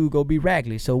them niggas' shoes go be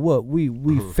raggedy. So what? We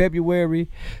February,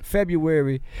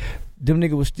 them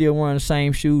niggas was still wearing the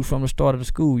same shoes from the start of the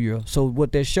school year. So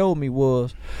what that showed me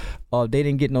was they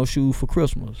didn't get no shoes for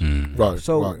Christmas.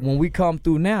 When we come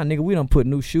through now, nigga, we done put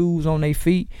new shoes on their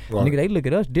feet. Nigga, they look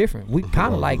at us different. We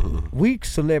kind of like we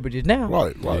celebrities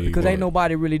now. Because ain't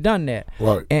nobody really done that.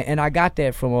 And I got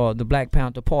that from the Black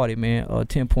Panther Party, man.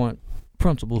 10-point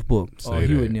principles book.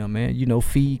 Hewitt and them, man. You know,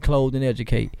 feed, clothe, and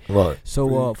educate.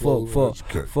 So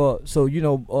so you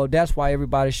know, that's why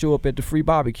everybody show up at the free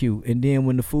barbecue, and then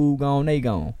when the food gone, they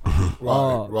gone.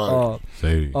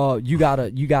 You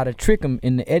gotta trick them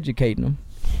into educating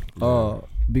them.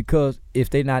 Because if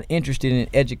they're not interested in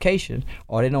education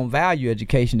or they don't value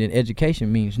education, then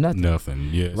education means nothing.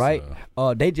 Yes. Right?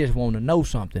 They just want to know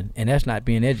something, and that's not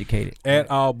being educated. At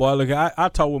all, boy. Look, I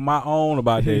talk with my own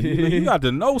about that. You got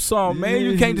to know something, man.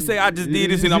 You can't just say I just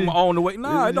did this and I'm on the way.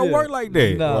 Nah, it don't work like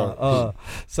that. Nah.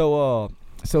 So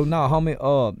nah,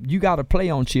 homie. You got to play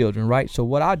on children, right? So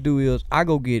what I do is I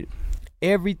go get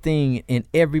everything and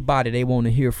everybody they want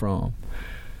to hear from.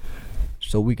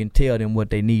 so we can tell them what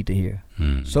they need to hear.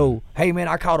 So, hey man,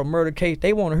 I caught a murder case.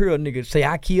 They want to hear a nigga say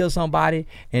I killed somebody,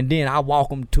 and then I walk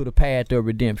them to the path of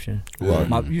redemption.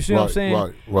 Right. You see what I'm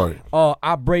saying? Right.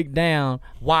 I break down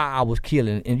why I was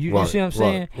killing, and you see what I'm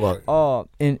saying? Right.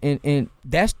 And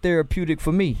that's therapeutic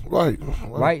for me.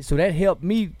 Right. So that helped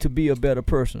me to be a better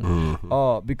person.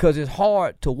 Because it's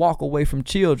hard to walk away from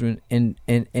children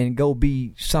and go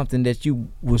be something that you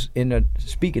was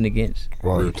speaking against.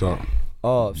 Right.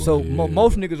 Most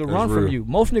niggas will run from you.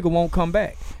 Most niggas won't come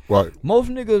back. Right. Most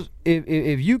niggas,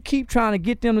 if you keep trying to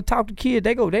get them to talk to kids,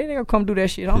 they ain't gonna come do that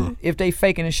shit, homie. If they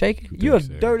faking and shaking, you a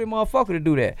dirty motherfucker to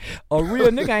do that. A real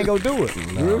nigga ain't gonna do it.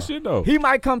 Real shit though. He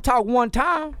might come talk one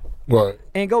time, right,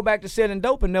 and go back to selling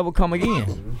dope and never come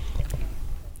again.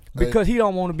 Because he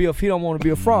don't want to be a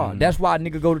fraud. That's why a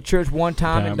nigga go to church one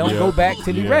time and don't go back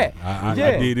till he rap. I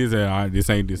did this and this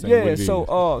ain't. Yeah.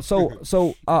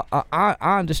 So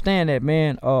I understand that,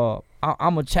 man.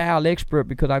 I'm a child expert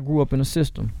because I grew up in a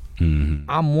system.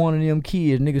 I'm one of them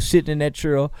kids, nigga sitting in that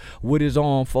chair with his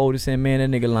arm folded, saying, "Man,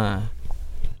 that nigga lying."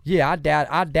 Yeah, I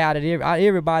doubted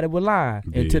everybody was lying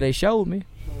until they showed me.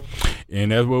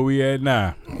 And that's where we at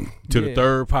now. To the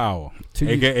third power.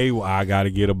 AKA, I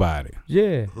gotta get about it.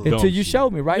 Yeah. Until you show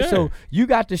me, right? Yeah. So you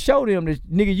got to show them that,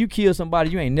 nigga, you killed somebody,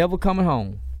 you ain't never coming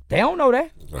home. They don't know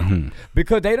that.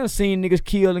 Because they done seen niggas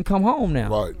kill and come home now.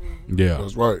 Right. Yeah.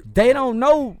 That's right. They don't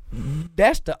know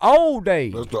that's the old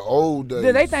days. That's the old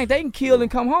days. They think they can kill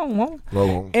and come home, huh?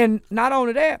 No. And not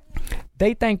only that,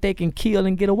 they think they can kill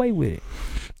and get away with it.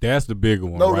 That's the bigger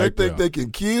one. No, right they think they can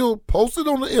kill, post it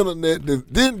on the internet,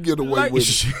 then get away with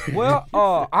it. Well,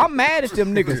 I'm mad at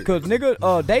them niggas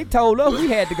because they told us we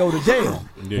had to go to jail.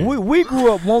 Yeah. We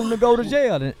grew up wanting to go to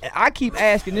jail, and I keep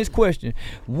asking this question: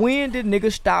 when did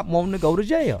niggas stop wanting to go to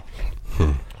jail?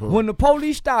 When the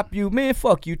police stop you, man,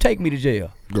 fuck you, take me to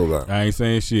jail. Go down. I ain't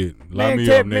saying shit. Man,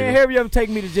 hurry up and take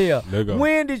me to jail.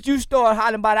 When did you start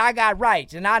hollering about I got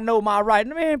rights and I know my rights?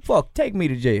 Man, fuck, take me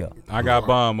to jail. I got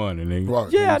bond money, nigga.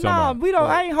 Right. Yeah, we don't.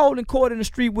 I ain't holding court in the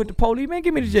street with the police. Man,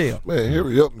 get me to jail. Man,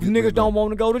 hurry up. Niggas don't want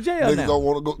to go to jail niggas now. Don't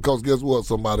want to go because guess what?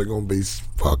 Somebody gonna be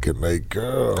fucking a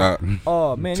girl.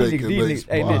 Oh man, these niggas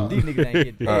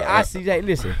ain't getting. I see that.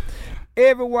 Listen,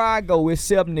 everywhere I go, it's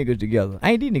 7 niggas together.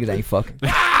 These niggas ain't fucking.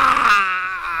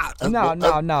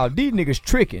 No. These niggas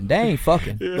tricking. They ain't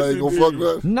fucking. They ain't gonna fuck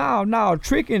that? No.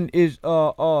 Tricking is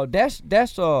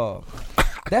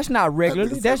that's not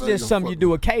regularly. That's just something you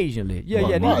do occasionally. Yeah.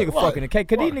 These niggas fucking occasionally.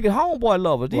 Cause these niggas homeboy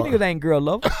lovers. These niggas ain't girl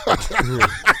lovers.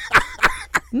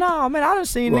 Nah, man, I done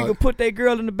seen niggas put their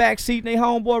girl in the back seat and they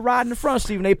homeboy ride in the front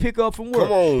seat when they pick up from work.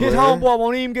 His homeboy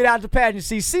won't even get out the passenger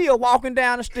seat. See her walking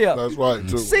down the steps. That's right,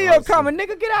 too. See her coming,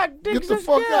 nigga, get out. Nigga, get the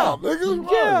fuck out, nigga.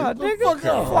 Yeah, nigga.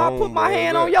 Before I put my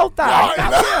hand on your thigh.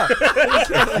 Yeah,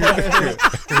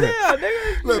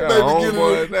 nigga. Let baby get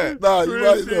in there. Nah, you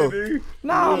right though.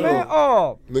 Nah, man.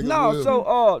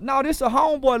 This a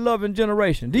homeboy loving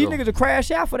generation. These niggas will crash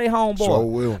out for their homeboy. Sure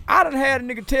will. I done had a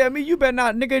nigga tell me, you better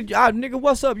not, nigga,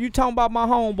 what's up? You talking about my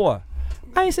homeboy?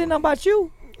 I ain't saying nothing about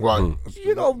you. Right.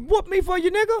 You gonna whoop me for you,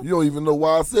 nigga? You don't even know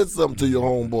why I said something to your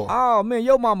homeboy. Oh man,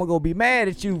 your mama gonna be mad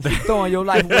at you for throwing your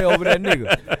life away over that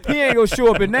nigga. He ain't gonna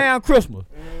show up at now Christmas.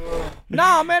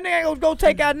 Nah, man, they ain't gonna go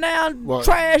take out now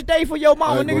trash day for your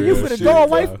mama, nigga. You finna go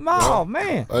away from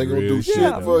man. I ain't gonna do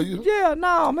shit for you. Yeah,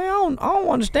 nah, man, I don't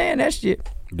understand that shit.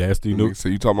 That's the new. So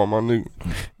you talking about my nigga?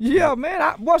 Yeah, man.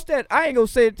 What's that? I ain't gonna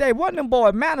say it today. One of them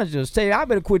boy managers say I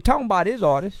better quit talking about his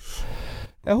artist.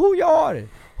 And who your artist?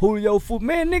 Who your foot?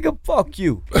 Man, nigga, fuck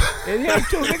you. And him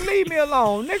too, nigga. Leave me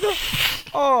alone, nigga.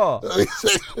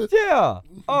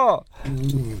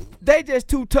 They just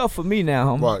too tough for me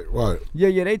now, homie. Right.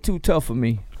 Yeah, they too tough for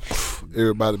me.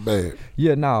 Everybody bad.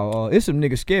 Yeah, it's some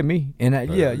niggas scare me, and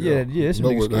it's some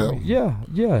niggas scare me. Yeah.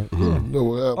 Know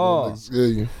what happened? Niggas scare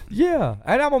you. Yeah,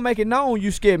 and I'm gonna make it known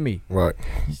you scared me. Right.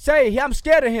 Say I'm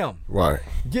scared of him. Right.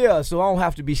 Yeah, so I don't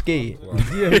have to be scared. Right.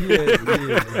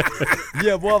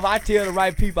 Yeah, boy, if I tell the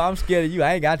right people I'm scared of you,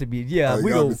 I ain't got to be. Yeah, I'm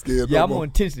gonna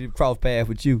intentionally cross path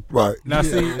with you. Right. Now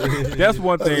see, that's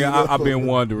one thing I've been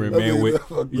wondering, man. With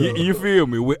you feel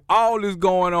me? With all this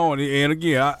going on, and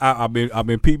again, I've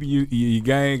been peeping you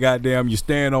gang, goddamn, you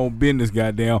stand on business,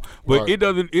 goddamn. But it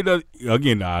doesn't.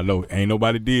 Again, I know ain't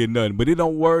nobody did nothing, but it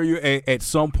don't worry you. At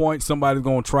some point, somebody's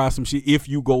gonna try some shit. If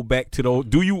you go back to those,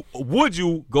 would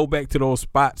you go back to those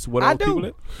spots where those people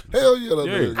at? Hell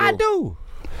yeah, I do.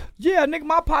 Yeah, nigga,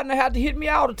 my partner had to hit me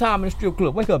all the time in the strip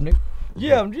club. Wake up, nigga.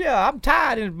 Yeah, I'm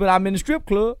tired, but I'm in the strip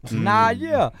club. Nah,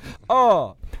 yeah.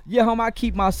 Homie, I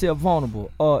keep myself vulnerable.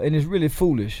 And it's really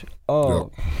foolish.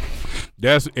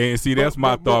 That's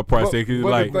my thought process.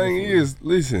 But the thing is,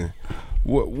 listen,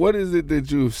 What is it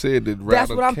that you've said that that's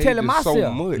what I'm telling myself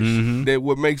so much that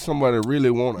would make somebody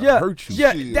really want to hurt you?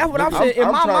 Yeah, that's what I'm saying.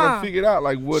 I'm trying to figure it out.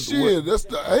 Like what? That's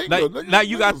the anger. Now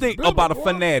you got to think about a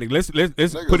fanatic. Let's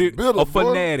put it a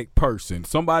fanatic person,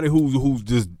 somebody who's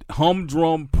just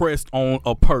humdrum pressed on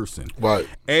a person. Right.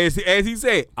 As he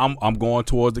said, I'm going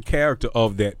towards the character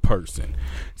of that person.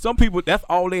 Some people, that's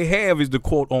all they have is the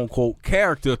quote unquote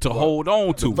character to hold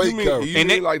on to. You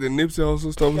mean like the Nipsey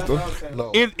Hussle stuff?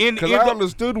 No. Because I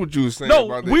understood what you were saying.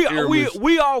 No, about we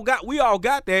all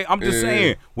got that. I'm just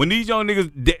saying, when these young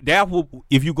niggas, that will,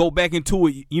 if you go back into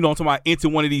it, you know what I'm talking about, into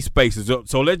one of these spaces.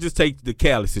 So let's just take the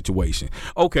Cali situation.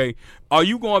 Okay, are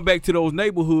you going back to those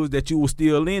neighborhoods that you were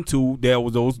still into? There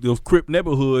was those Crip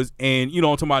neighborhoods, and you know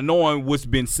what I'm talking about, knowing what's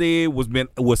been said,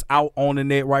 what's out on the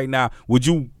net right now. Would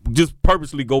you just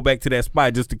purposely go back to that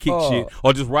spot just to kick shit,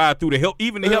 or just ride through to help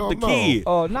the kid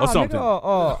or something?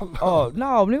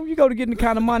 No, nigga, you go to getting the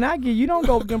kind of money I give you, don't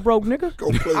go with them broke niggas.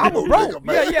 I was broke.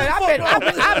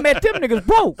 I met them niggas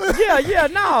broke. No,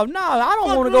 I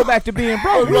don't want to go back to being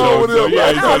broke.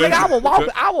 I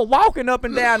was walking up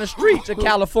and down the streets of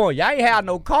California. I ain't had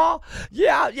no car.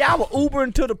 I was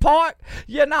Ubering to the park.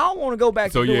 I don't want to go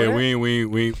back to doing that. we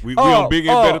on big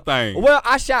and better things. Well,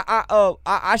 I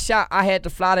had to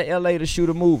fly to LA to shoot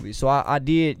a movie. So I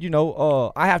did,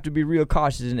 I have to be real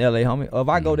cautious in LA, homie. If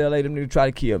I go to LA, them niggas try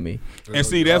to kill me. And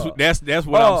see, that's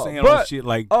what I'm saying on shit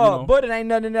like, but it ain't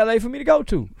nothing in LA for me to go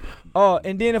to.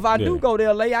 And then if I do go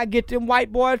to LA, I get them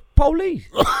white boy police.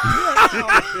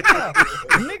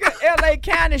 Nigga, LA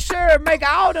County Sheriff make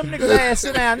all them niggas ass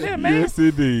sit down there, man. Yes,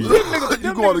 indeed.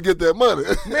 You going to get that money.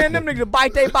 Man, them niggas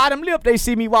bite they bottom lip, they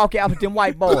see me walk out with them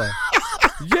white boys.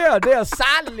 Yeah, they'll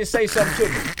silently say something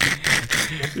to me.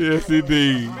 Yes,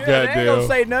 indeed. Yeah, they ain't gonna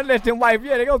say nothing unless them white,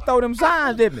 they gonna throw them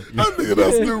signs at me. That nigga,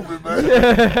 that's stupid, man.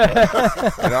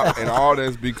 and all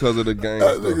that's because of the gang.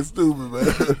 That nigga stupid,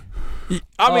 man.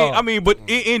 I mean, but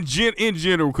in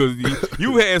general, because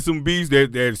you had some beats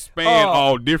that span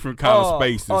all different kind of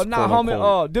spaces.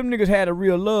 Homie, them niggas had a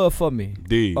real love for me.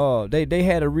 Did. They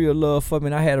had a real love for me,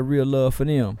 and I had a real love for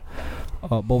them.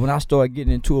 But when I started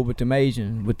getting into it with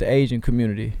the Asian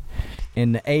community,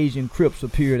 and the Asian Crips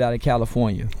appeared out of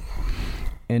California,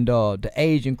 and the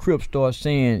Asian Crips started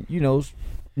saying,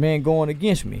 man, going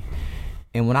against me.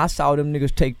 And when I saw them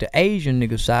niggas take the Asian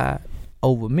nigga side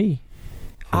over me,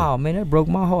 oh man, that broke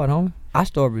my heart, homie. I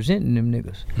started resenting them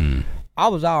niggas. I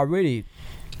was already,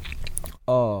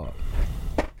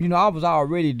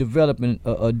 developing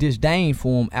a disdain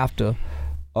for them after,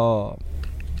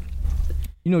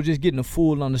 just getting a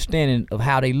full understanding of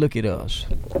how they look at us.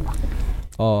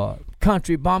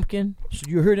 Country bumpkin, so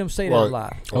you heard them say that a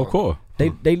lot. Of course. They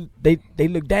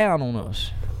look down on us.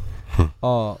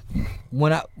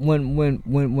 When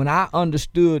I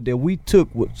understood that we took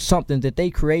something that they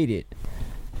created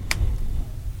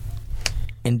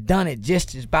and done it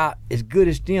just about as good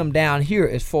as them down here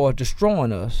as far as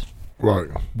destroying us. Right.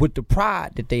 With the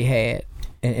pride that they had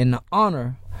and the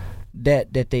honor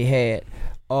that they had,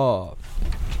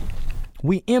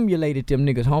 we emulated them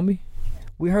niggas, homie.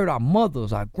 We heard our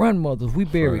mothers, our grandmothers, we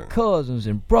buried cousins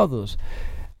and brothers,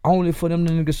 only for them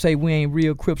niggas say we ain't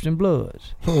real Crips and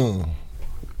Bloods.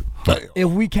 If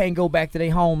we can't go back to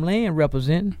their homeland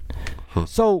representing.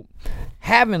 So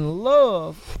having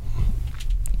love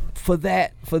for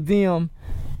them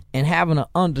and having an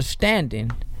understanding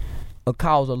will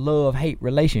cause a love-hate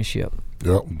relationship.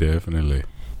 Yep. Definitely.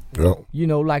 Yep.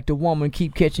 Like the woman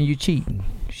keep catching you cheating.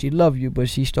 She love you, but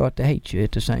she start to hate you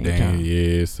at the same time.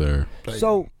 Yes, sir.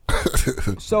 So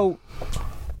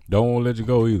don't want to let you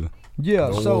go either. Yeah,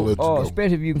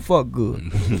 especially if you can fuck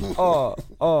good. So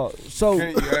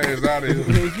can't your ass out of here.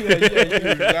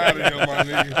 Out of here, my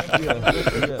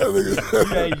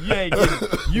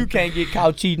nigga. You can't get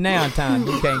caught cheating now in time.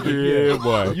 You can't get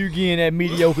boy. You getting that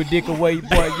mediocre dick away,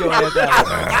 boy. Your ass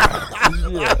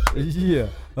out. Yeah.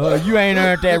 You ain't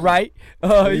earned that right.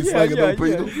 No,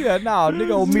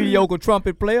 nigga, old mediocre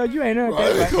trumpet player, you ain't earned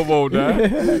that right. Come on now.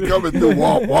 Coming through,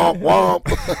 womp, womp,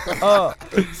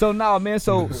 womp. So now, man,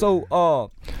 so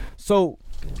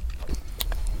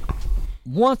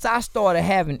once I started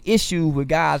having issues with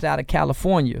guys out of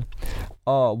California,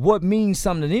 what means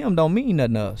something to them don't mean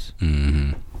nothing to us.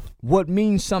 Mm-hmm. What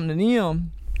means something to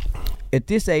them at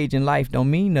this age in life don't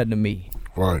mean nothing to me.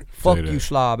 Right. Fuck you,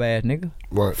 slob ass nigga.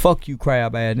 Right. Fuck you,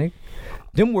 crab ass nigga.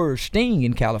 Them words sting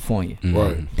in California. Mm-hmm.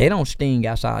 Right. They don't sting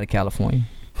outside of California.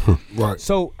 Right.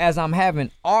 So as I'm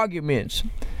having arguments,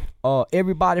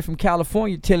 everybody from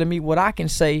California telling me what I can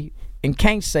say and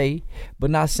can't say, but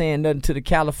not saying nothing to the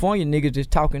California niggas that's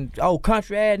talking,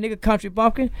 country ass nigga, country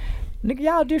bumpkin. nigga,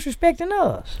 y'all disrespecting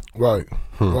us. Right.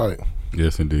 Right.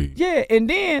 Yes, indeed. Yeah, and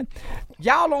then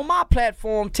y'all on my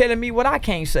platform telling me what I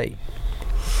can't say.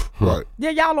 Right. Yeah,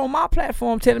 y'all on my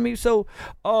platform telling me. So,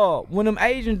 when them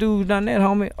Asian dudes done that,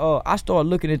 homie, I started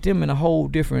looking at them in a whole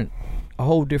different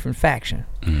faction.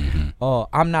 Mm-hmm.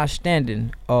 I'm not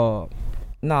standing.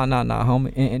 Nah,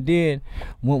 homie. And then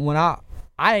when I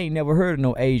ain't never heard of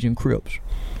no Asian Crips.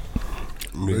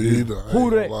 Me either.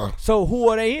 So who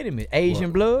are they enemies?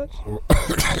 Asian Bloods?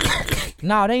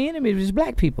 No, they enemies is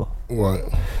black people. Right.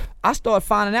 I started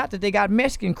finding out that they got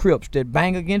Mexican Crips that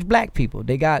bang against black people.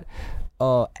 They got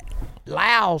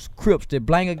Laos Crips that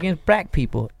bang against black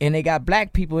people, and they got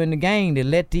black people in the gang that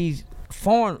let these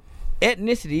foreign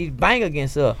ethnicities bang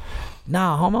against us.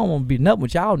 Nah, homie, I don't want to be nothing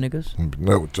with y'all niggas.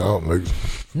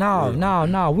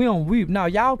 No,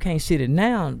 y'all can't sit at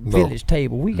down village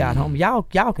table. We got homie.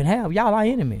 Y'all can have, y'all our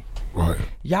enemy. Right.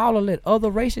 Y'all will let other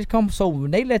races come. So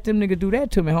when they let them niggas do that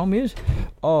to me, homie, it's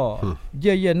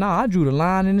I drew the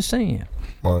line in the sand.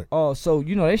 Right. So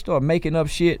they started making up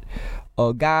shit.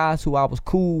 Guys who I was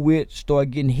cool with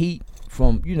started getting heat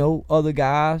from other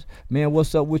guys. Man,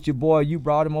 what's up with your boy? You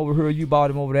brought him over here. You brought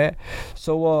him over that.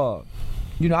 So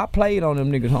I played on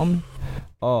them niggas, homie.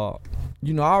 I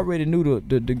already knew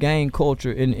the gang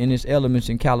culture in its elements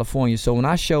in California. So when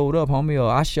I showed up, homie,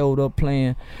 I showed up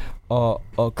playing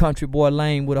a country boy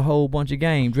lane with a whole bunch of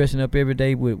game, dressing up every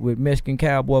day with Mexican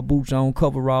cowboy boots on,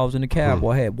 coveralls, and a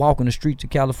cowboy hat, walking the streets of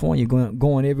California,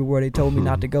 going everywhere they told me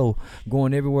not to go,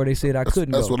 going everywhere they said I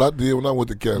couldn't go. That's what I did when I went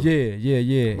to California.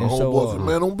 Yeah. My homeboy said,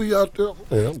 man, don't be out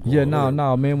there.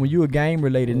 No, man. When you a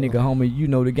game-related nigga,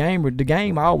 homie, the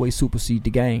game always supersede the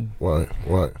game. Right.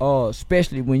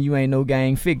 Especially when you ain't no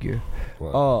gang figure.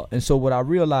 Right. And so what I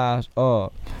realized,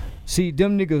 see,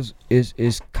 them niggas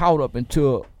is caught up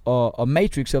into a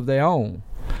matrix of their own,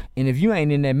 and if you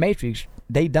ain't in that matrix,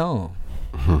 they dumb.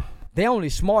 They only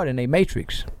smart in their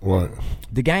matrix. Right.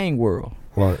 The gang world.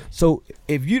 Right. So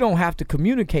if you don't have to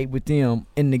communicate with them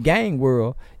in the gang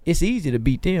world, it's easy to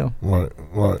beat them. Right.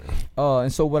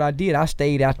 And so what I did, I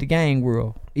stayed out the gang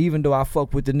world, even though I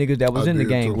fucked with the niggas that was in the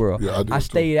gang world. Yeah, I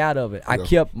stayed out of it. I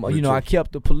kept, I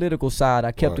kept the political side.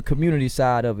 I kept the community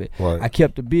side of it. Right. I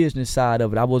kept the business side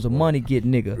of it. I was a money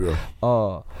getting nigga.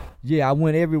 Yeah. I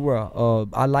went everywhere.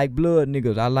 I like blood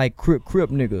niggas. I like crip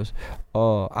niggas.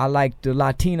 I like the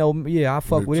Latino. Yeah, I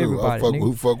fuck with everybody.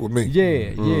 Who fuck with me?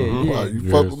 Yeah. Right, you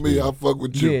fuck with me, I fuck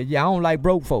with you. Yeah. I don't like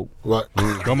broke folk. Right.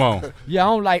 Come on. Yeah, I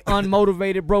don't like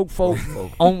unmotivated broke folk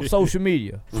on social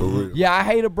media. For real. Yeah, I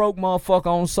hate a broke motherfucker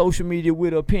on social media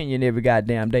with an opinion every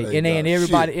goddamn day. Ain't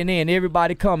And then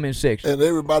everybody comment section. And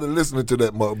everybody listening to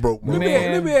that broke man.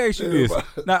 Let me ask you this.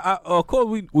 Now, of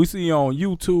course, we see you on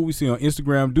YouTube, we see you on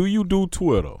Instagram. Do you do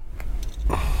Twitter?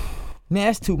 Man,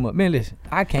 that's too much. Man, listen,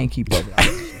 I can't keep up.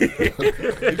 You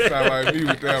sound like me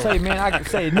with that Say, man, I can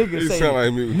say, nigga, You say, sound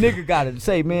like me with nigga gotta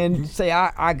say, man, say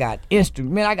I got Instagram.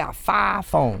 Man, I got 5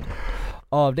 phones.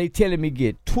 They telling me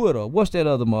get Twitter. What's that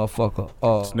other motherfucker?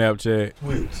 Snapchat.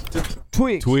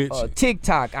 Twitch.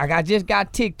 TikTok. I just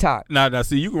got TikTok. Now,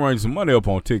 see, you can run some money up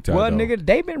on TikTok. Well, though. nigga,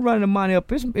 they been running the money up.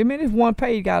 This one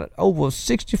page got over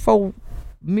 64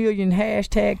 million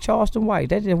hashtag Charleston White.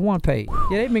 That's just one page.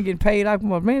 Yeah, they been getting paid out.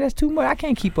 Man, that's too much. I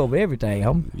can't keep up with everything,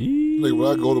 homie. Nigga,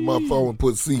 when I go to my phone and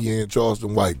put C in,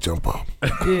 Charleston White jump up.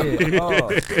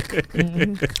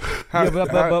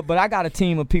 But I got a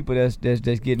team of people that's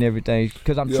getting everything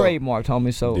because I'm trademarked,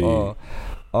 homie. So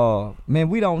man,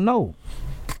 we don't know.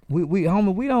 We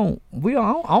don't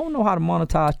I don't know how to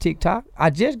monetize TikTok. I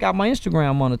just got my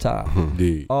Instagram monetized.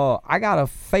 Indeed. I got a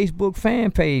Facebook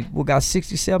fan page. We got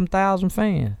 67,000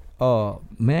 fans.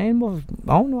 Man,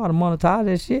 I don't know how to monetize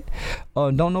that shit.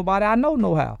 Don't nobody I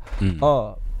know how.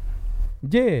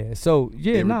 Yeah, so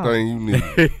everything you need.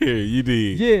 You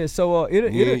did. Yeah, so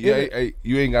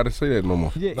you ain't got to say that no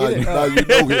more. Yeah, now you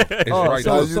know him. It's right.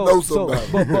 Now you know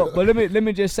somebody. But let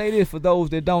me just say this for those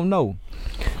that don't know.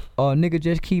 Nigga,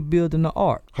 just keep building the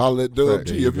ark. Holla at Dub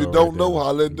G. If you don't know,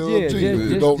 holla at Dub G.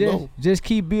 If you don't know, just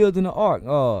keep building the ark.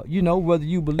 Whether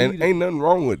you believe and ain't nothing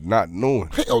wrong with not knowing.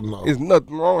 Hell no. It's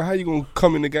nothing wrong. How you gonna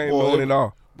come in the game knowing it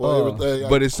all?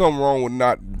 But it's something wrong with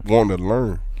not wanting to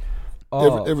learn.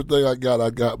 Everything I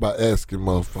got by asking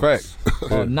motherfuckers.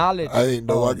 Facts. Knowledge. I ain't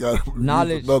know I got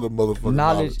knowledge. Another motherfucker.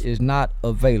 Knowledge is not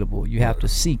available. You have to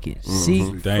seek it.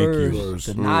 Seek first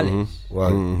the knowledge.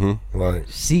 Right.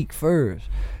 Seek first.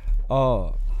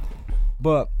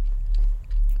 But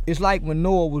it's like when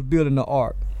Noah was building the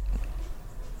ark.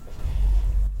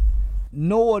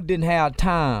 Noah didn't have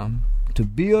time to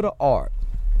build an ark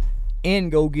and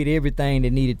go get everything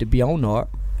that needed to be on the ark.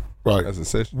 Right. That's a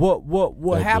session.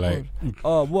 What happens?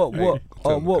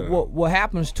 What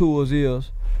happens to us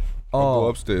is. Go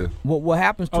upstairs. What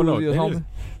happens to us is, homie,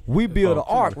 we build an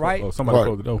ark, right? Somebody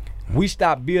close the door. We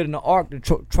stop building the ark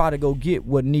to try to go get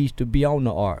what needs to be on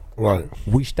the ark. Right.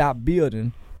 We stop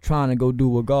building, trying to go do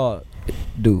what God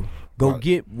do. Go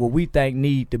get what we think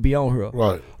need to be on here.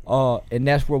 Right. And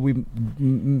that's where we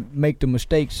make the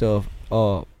mistakes of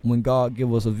when God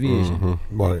give us a vision.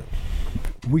 Mm-hmm. Right.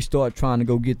 We start trying to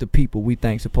go get the people we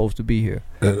think supposed to be here.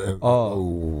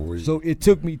 So it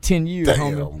took me 10 years,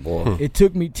 homie. Boy. It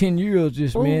took me 10 years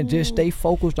just stay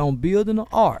focused on building the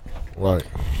ark. Right.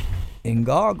 And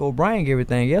God go bring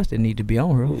everything else that need to be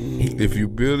on here. If you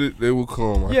build it, they will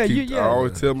come. I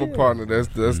always tell my partner that's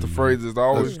the phrase that's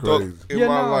always stuck in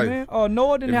my life. Man.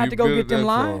 Noah didn't have to go get them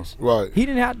lions. Right. He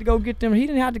didn't have to go get them. He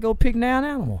didn't have to go pick down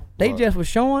animal. They just was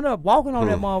showing up, walking on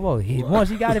that motherfucker. Once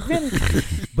he got it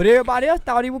finished. But everybody else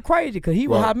thought he was crazy because he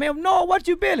was hot. Man, Noah, what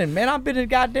you building? Man, I'm building the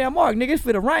goddamn ark. Nigga, it's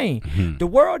for the rain. The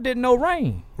world didn't know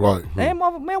rain. Right. Hey,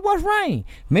 motherfucker, man, what's rain?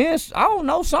 Man, I don't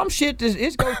know. Some shit,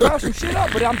 it's going to cause some shit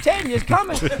up, but I'm telling you, it's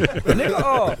coming.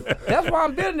 Nigga, that's why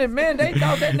I'm building it, man. They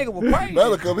thought that nigga was crazy.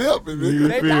 Better come help me, nigga.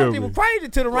 They thought he was crazy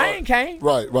till the rain came.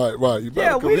 Right. You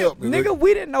better come help me, nigga.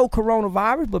 We didn't know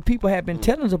coronavirus, but people had been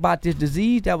telling us about this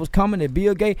disease that was coming, that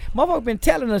Bill Gates. Motherfucker been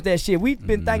telling us that shit. We've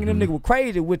been thinking them niggas were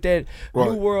crazy with that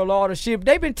New World Order shit.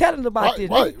 They been telling us about this,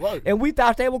 right. And we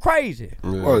thought they were crazy.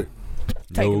 Yeah. Right.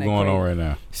 What's going on right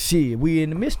now? Shit, we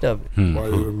in the midst of it.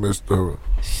 Right in the midst of it.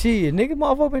 Shit, nigga,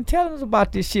 motherfucker been telling us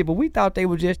about this shit, but we thought they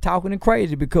were just talking and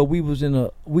crazy because we was in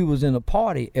a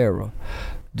party era.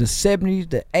 The 70s,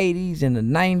 the 80s, and the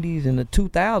 90s, and the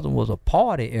 2000s was a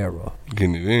party era.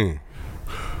 Getting it in.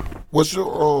 What's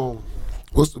the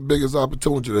biggest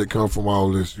opportunity that come from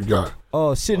all this you got?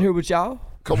 Sitting here with y'all.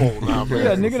 Come on now, man.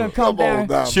 Yeah, nigga done come down.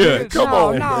 Sure. Come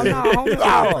on, homie.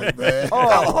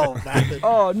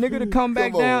 Nigga to come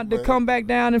back down, to come back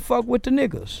down and fuck with the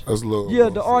niggas. That's love. Yeah,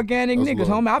 the organic niggas,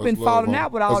 homie. I've been falling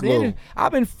out with all the industry.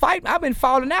 I've been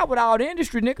falling out with all the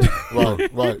industry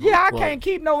noniggas. Right. Yeah, I can't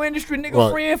keep no industry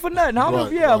nigga friend for nothing,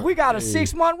 homie. We got a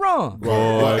 6-month run. Boy,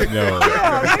 no.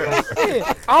 Yeah, nigga, shit.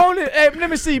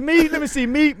 Let me see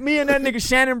me and that nigga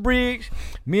Shannon Briggs.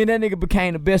 Me and that nigga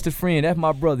became the best of friends. That's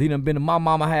my brother. He done been to my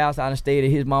mama house. I done stayed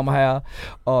at his mama house.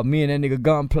 Me and that nigga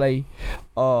Gunplay.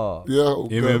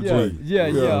 MFG.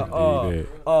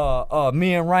 Yeah.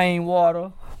 Me and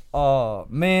Rainwater.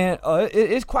 Man,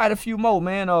 it's quite a few more,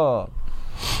 man.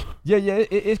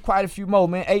 It's quite a few more,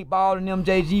 man. 8 Ball and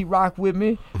MJG rock with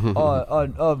me.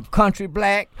 Country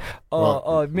Black.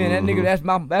 Man, that nigga, that's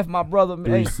my brother.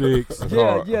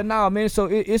 3-6. Nah, man. So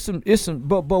it's some,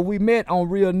 but we met on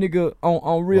real nigga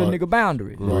on real nigga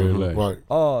boundaries. Right.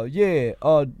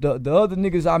 The other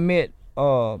niggas I met,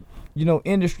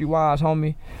 industry wise,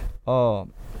 homie,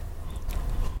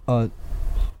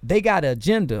 they got an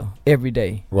agenda every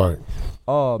day. Right.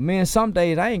 Man, some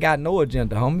days I ain't got no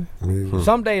agenda, homie.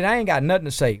 Some days I ain't got nothing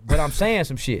to say, but I'm saying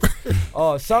some shit.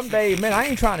 Some days, man, I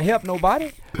ain't trying to help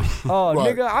nobody.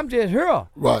 Nigga, I'm just here.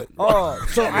 Right.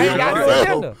 So I ain't got no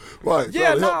agenda. Right.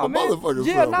 Yeah, nah, man.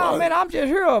 Yeah, nah, man, I'm just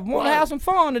here. Want to have some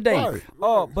fun today. Right.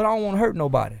 But I don't want to hurt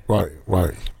nobody. Right.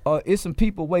 It's some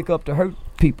people wake up to hurt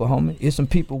people, homie. It's some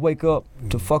people wake up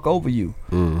to fuck over you.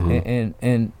 And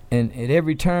at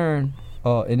every turn,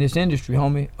 in this industry,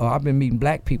 homie, I've been meeting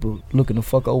black people looking to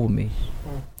fuck over me.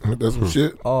 That's some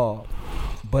shit.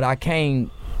 But I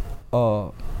came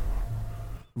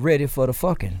ready for the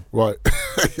fucking. Right.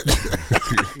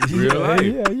 Real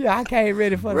life. Yeah, I came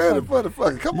ready for the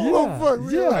fucking. Come on, fuck.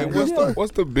 Yeah.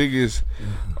 What's the biggest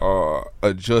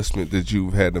adjustment that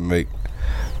you've had to make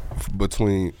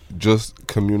between just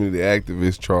community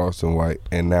activist Charleston White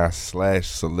and now /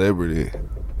 celebrity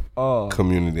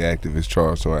community activist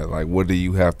Charleston White? Like, what do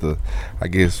you have to, I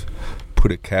guess,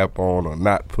 put a cap on or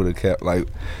not put a cap? Like,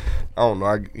 I don't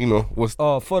know. What's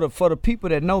for the people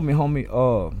that know me,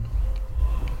 homie.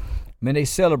 Man, they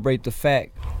celebrate the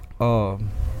fact of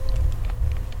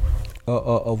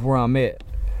where I'm at.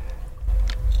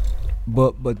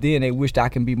 But then they wished I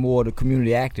can be more of the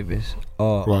community activist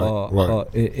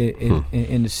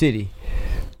in the city.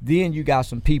 Then you got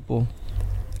some people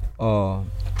who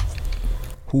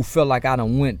felt like I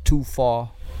done went too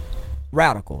far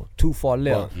radical, too far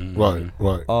left. Right.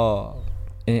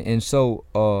 And so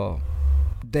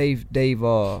they've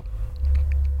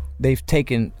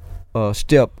taken a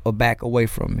step back away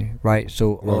from me, right?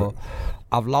 So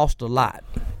I've lost a lot.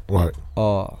 Right.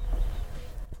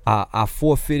 I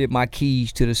forfeited my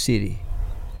keys to the city.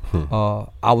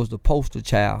 I was the poster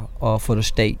child for the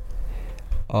state.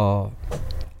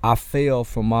 I fell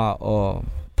from my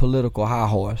political high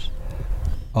horse.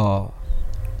 All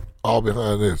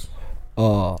behind this.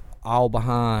 All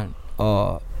behind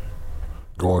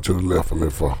Going to the left a little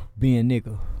far. being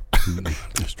nigga.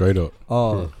 Straight up.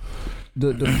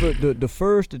 The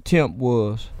first attempt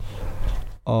was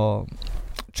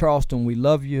Charleston, we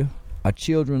love you. Our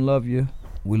children love you.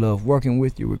 We love working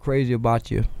with you. We're crazy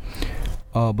about you.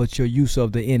 But your use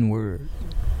of the N-word.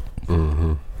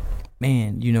 Mm-hmm.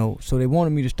 Man, you know, so they wanted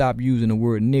me to stop using the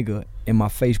word nigga in my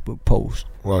Facebook post.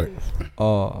 Right.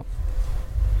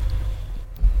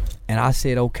 And I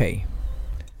said okay.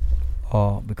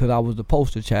 Because I was the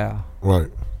poster child.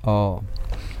 Right.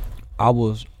 I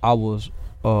was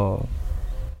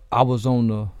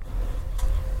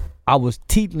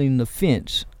teetling the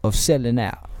fence of selling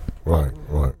out. Right.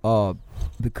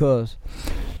 Because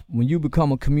when you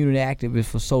become a community activist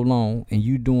for so long and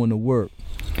you doing the work,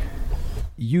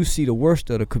 you see the worst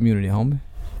of the community, homie.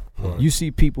 Right. You see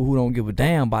people who don't give a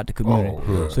damn about the community.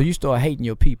 Oh, yeah. So you start hating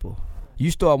your people. You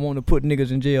start wanting to put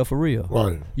niggas in jail for real.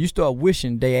 Right. You start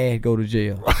wishing they ass go to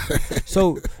jail.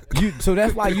 So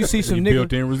that's why you see some niggas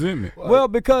built-in resentment. Well,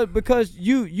 because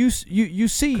you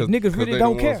see niggas really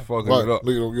don't care.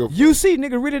 Right. You see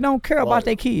niggas really don't care about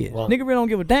their kids. Right. Niggas really don't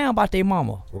give a damn about their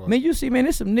mama. Right. Man, you see, man,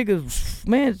 there's some niggas,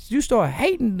 man, you start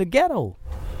hating the ghetto.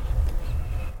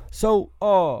 So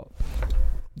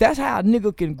that's how a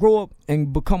nigga can grow up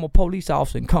and become a police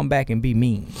officer and come back and be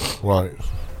mean. Right.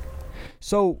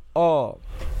 So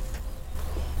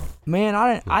man,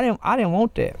 I didn't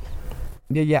want that.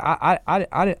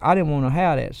 I didn't want to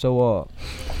have that. So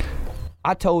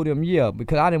I told him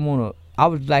because I didn't want to. I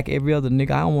was like every other nigga.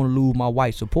 I don't want to lose my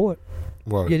white support.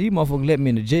 Right. Yeah, these motherfuckers let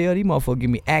me in the jail. These motherfuckers give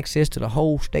me access to the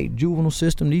whole state juvenile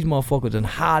system. These motherfuckers done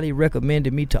highly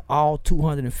recommended me to all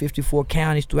 254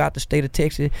 counties throughout the state of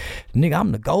Texas. Nigga,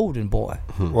 I'm the golden boy.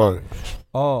 Right.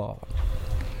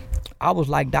 I was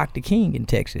like Dr. King in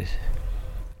Texas.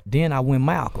 Then I went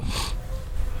Malcolm.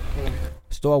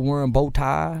 Started wearing bow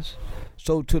ties.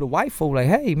 So to the white folk, like,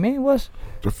 hey man, what?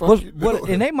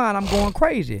 In their mind, I'm going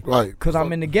crazy. Right. Cause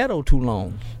I'm in the ghetto too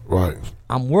long. Right.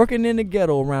 I'm working in the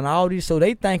ghetto around all these, so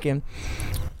they thinking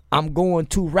I'm going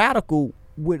too radical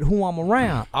with who I'm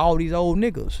around. All these old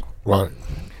niggas. Right.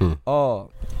 Them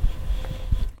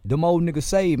old niggas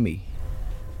saved me.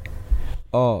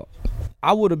 I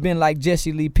would have been like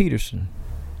Jesse Lee Peterson,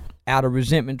 out of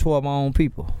resentment toward my own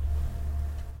people.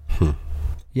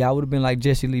 Yeah, I would have been like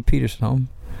Jesse Lee Peterson,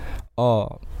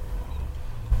 homie.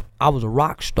 I was a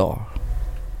rock star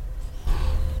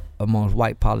amongst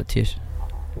white politicians.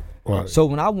 Right. So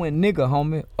when I went nigga,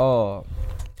 homie,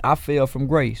 I fell from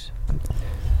grace.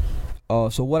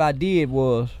 So what I did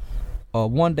was,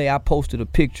 one day I posted a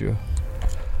picture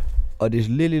of this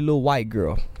little white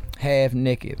girl, half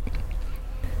naked,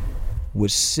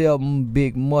 with 7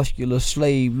 big muscular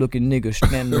slave looking niggas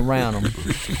standing around them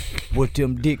with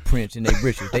them dick prints in their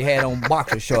britches. They had on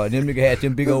boxer shorts. Them niggas had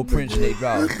them big old prints in their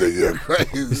drawers.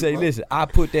 Crazy. Say, listen, I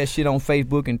put that shit on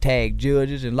Facebook and tag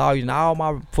judges and lawyers and all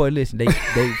my listen, they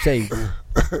say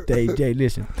they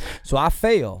listen. So I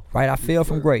fell, right? I fell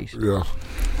from grace. Yeah.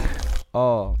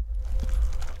 I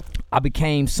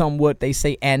became somewhat, they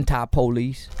say,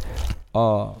 anti-police.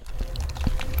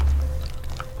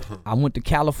 I went to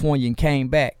California and came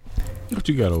back. What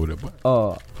you got over there, boy?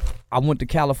 I went to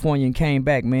California and came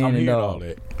back, man. I'm and hearing all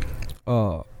that. He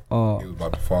was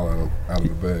about to fall out of the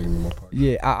bag in my pocket.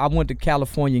 Yeah, I went to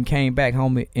California and came back,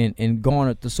 homie, and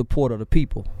garnered the support of the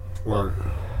people. Right.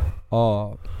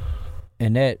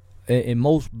 And that, and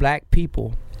most black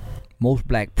people, most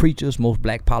black preachers, most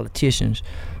black politicians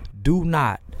do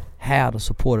not have the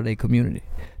support of their community.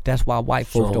 That's why white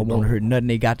folks don't want to hear nothing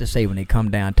they got to say when they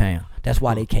come downtown. That's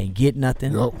why they can't get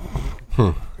nothing. Yep.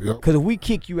 Yep. Cause if we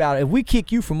kick you out, if we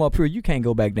kick you from up here, you can't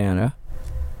go back down there.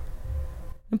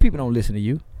 Them people don't listen to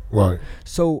you. Right.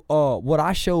 So what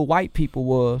I showed white people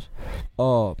was,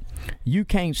 you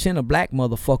can't send a black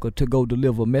motherfucker to go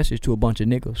deliver a message to a bunch of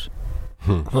niggas.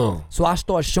 So I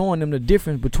start showing them the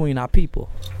difference between our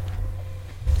people.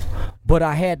 But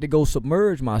I had to go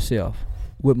submerge myself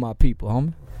with my people,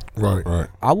 homie. Right.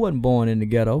 I wasn't born in the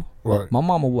ghetto. Right. My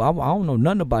mama, I don't know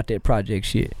nothing about that project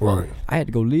shit. Right. I had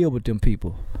to go live with them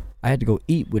people. I had to go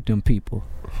eat with them people.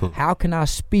 How can I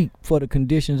speak for the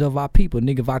conditions of our people,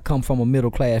 nigga, if I come from a middle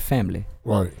class family?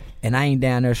 Right. And I ain't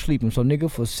down there sleeping. So,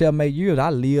 nigga, for 7-8 years,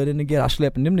 I lived in the ghetto. I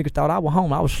slept in them niggas thought I was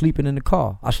home. I was sleeping in the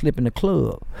car. I slept in the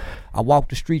club. I walked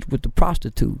the streets with the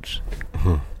prostitutes.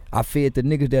 I fed the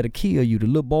niggas that'll kill you, the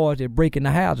little boys that break in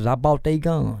the houses. I bought they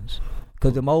guns.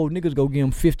 Cause them old niggas go give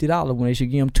them $50 when they should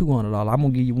give them $200. I'm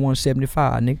gonna give you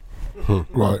 $175, nigga.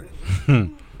 Right.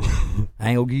 I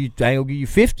ain't gonna give you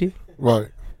 50. Right.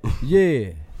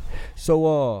 Yeah.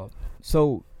 So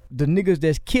So the niggas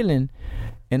that's killing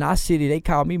in our city, they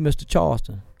call me Mr.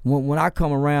 Charleston. When I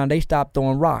come around, they stop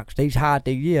throwing rocks. They hide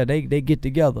they get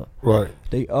together. Right.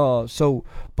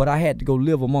 But I had to go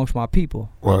live amongst my people.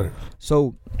 Right.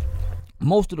 So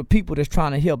most of the people that's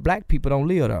trying to help black people don't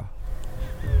live there.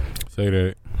 Say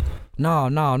that. No,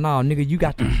 nigga, you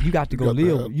got to go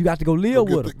live. You got to go live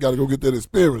with them. Got to go get that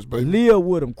experience, baby. Live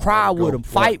with them, cry with them,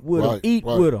 fight with them, eat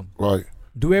with them. Right.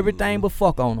 Do everything but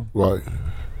fuck on them. Right.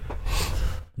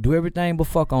 Do everything but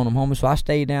fuck on them, homie. So I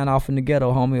stayed down off in the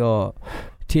ghetto, homie,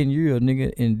 10 years,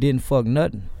 nigga, and didn't fuck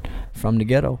nothing from the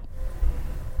ghetto.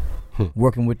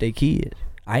 Working with their kids.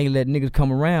 I ain't let niggas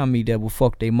come around me that will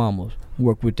fuck their mamas,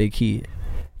 work with their kids.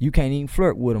 You can't even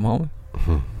flirt with them, homie.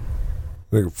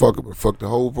 Nigga, fuck them and fuck the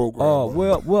whole program.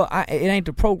 Oh, it ain't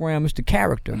the program, it's the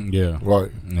character. Yeah. Right.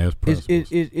 Yeah,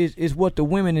 It's what the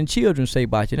women and children say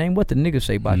about you. It ain't what the niggas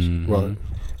say about you. Right.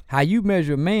 How you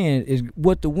measure a man is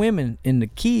what the women and the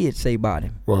kids say about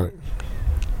him. Right.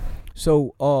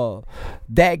 So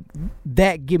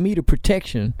that give me the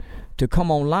protection to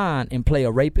come online and play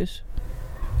a rapist.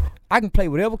 I can play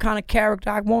whatever kind of character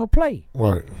I want to play.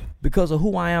 Right. Because of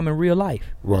who I am in real life.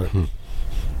 Right.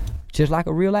 Just like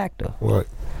a real actor. Right.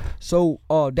 So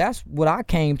that's what I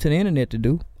came to the internet to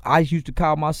do. I used to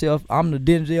call myself, I'm the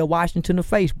Denzel Washington of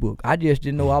Facebook. I just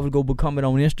didn't know I was going to become it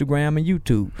on Instagram and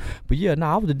YouTube. But yeah,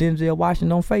 I was the Denzel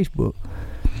Washington on Facebook.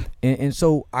 And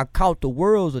so I caught the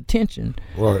world's attention.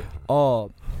 Right.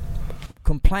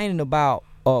 Complaining about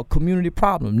community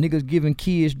problems. Niggas giving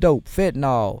kids dope,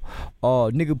 fentanyl,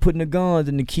 nigga putting the guns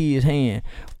in the kids' hand,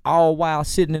 all while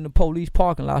sitting in the police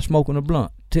parking lot smoking a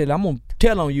blunt. I'm going to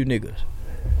tell on you niggas.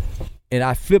 And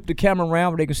I flipped the camera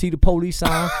around where they can see the police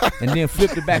sign and then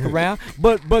flipped it back around.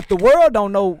 But the world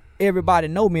don't know everybody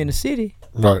know me in the city.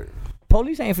 Right.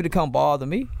 Police ain't finna come bother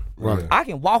me. Right. I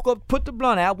can walk up, put the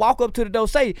blunt out, walk up to the door,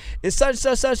 say, it's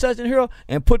such in here,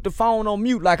 and put the phone on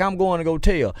mute like I'm going to go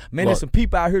tell. Man, there's some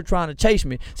people out here trying to chase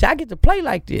me. See, I get to play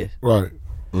like this. Right.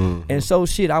 And so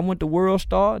shit, I went to World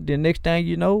Star, then next thing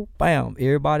you know, bam,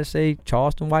 everybody say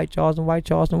Charleston White, Charleston White,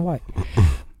 Charleston White.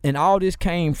 And all this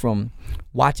came from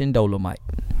watching Dolomite.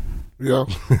 Yeah.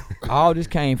 All this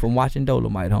came from watching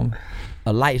Dolomite, homie.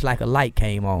 A light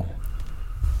came on.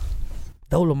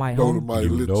 Dolomite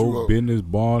lit you up. Business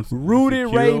born. Rudy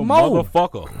Ray Moore.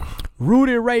 Motherfucker.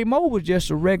 Rudy Ray Moore was just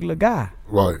a regular guy.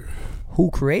 Right. Who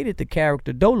created the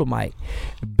character Dolomite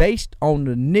based on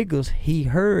the niggas he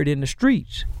heard in the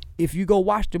streets. If you go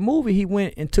watch the movie, he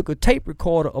went and took a tape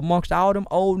recorder amongst all them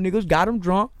old niggas, got them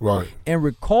drunk, right, and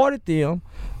recorded them,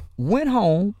 went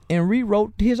home and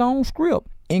rewrote his own script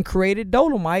and created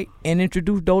Dolomite and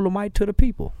introduced Dolomite to the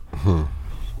people.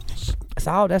 That's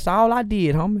all I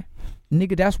did, homie.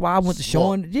 Nigga, that's why I went to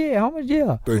showing. Yeah, homie,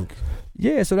 yeah. Thank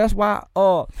you. Yeah, so that's why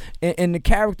and the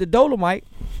character Dolomite,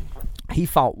 he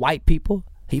fought white people,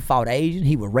 he fought Asian,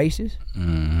 he was racist.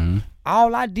 Mm-hmm.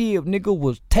 All I did, nigga,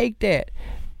 was take that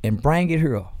and bring it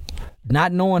here.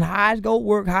 Not knowing how it's gonna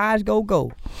work, how it's gonna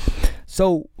go.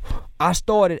 So I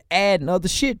started adding other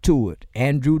shit to it.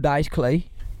 Andrew Dice Clay.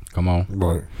 Come on.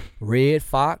 Right. Red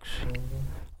Fox.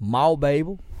 Maul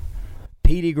Babel.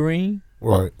 Petey Green.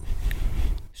 Right.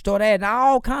 Started adding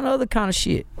all kind of other kind of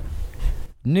shit.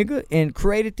 Nigga, and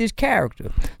created this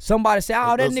character. Somebody said,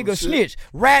 oh, that nigga snitch.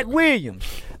 Rat Williams.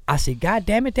 I said, God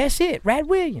damn it, that's it, Rat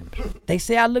Williams. They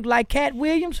say I look like Cat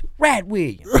Williams, Rat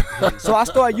Williams. So I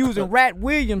started using Rat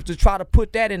Williams to try to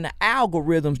put that in the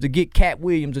algorithms to get Cat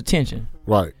Williams' attention.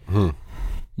 Right.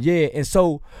 Yeah, and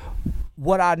so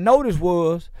what I noticed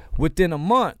was within a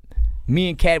month, me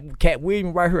and Cat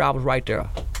Williams right here, I was right there.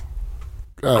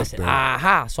 God I said,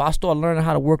 aha. So I started learning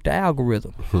how to work the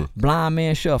algorithm. Blind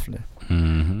man shuffling.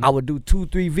 Mm-hmm. I would do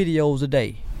 2-3 videos a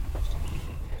day.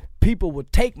 People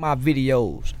would take my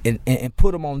videos and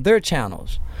put them on their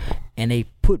channels, and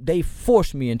they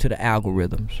forced me into the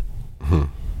algorithms.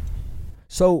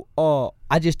 So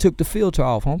I just took the filter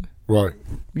off, homie. Right.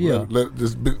 Yeah.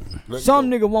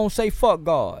 Some nigga won't say fuck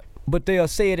God, but they'll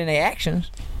say it in their actions.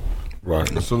 Right.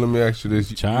 So let me ask you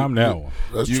this. Chime that one.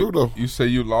 That's true though. You say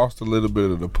you lost a little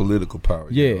bit of the political power.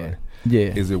 Yeah. Right?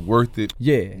 Yeah. Is it worth it?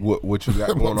 Yeah. What you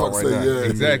got going on right now? Yeah.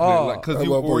 Exactly. Because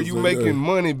were you making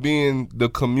money being the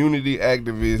community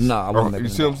activist? Nah, I wasn't. You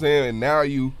see what I'm saying? And now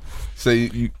you say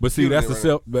you. But see, that's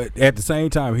But at the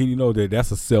same time, he know that that's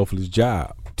a selfless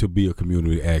job to be a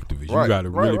community activist. You got to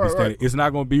really be standing. It's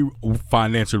not going to be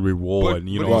financial reward.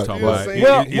 You know what I'm talking about?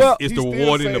 It's the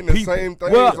reward in the people. Same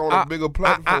things on a bigger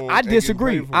platform. I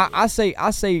disagree. I say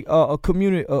a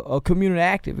community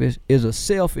activist is a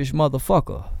selfish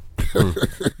motherfucker.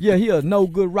 Yeah, he a no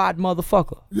good rotten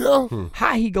motherfucker. Yeah.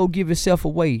 How he go give himself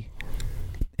away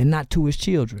and not to his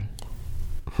children?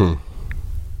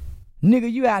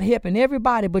 Nigga, you out helping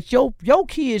everybody, but your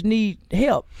kids need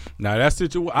help. Now that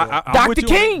situation, Dr.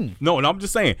 King. No, I'm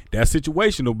just saying that's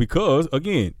situational because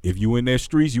again, if you in that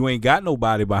streets, you ain't got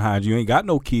nobody behind you, ain't got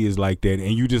no kids like that,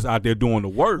 and you just out there doing the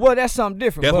work. Well, that's something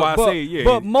different. That's why I say, yeah.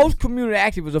 But most community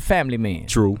activists are family men.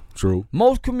 True.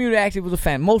 Most community activists are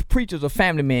family. Most preachers are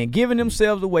family men, giving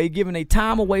themselves away, giving their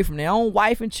time away from their own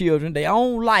wife and children, their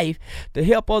own life to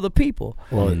help other people.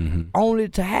 Right. Only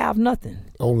to have nothing.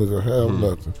 Only to have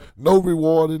nothing. No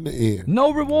reward in the end.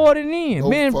 No reward in the end. No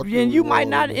Man, fucking and you might reward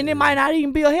not, in the and it end. might not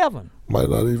even be a heaven. Might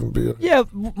not even be. Yeah,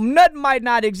 nothing might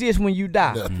not exist when you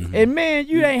die. Nothing. And man,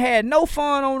 you ain't had no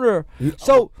fun on earth.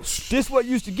 So this what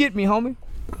used to get me, homie.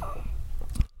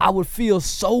 I would feel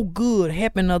so good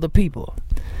helping other people.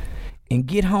 And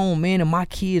get home, man, and my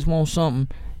kids want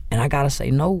something, and I gotta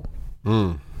say no.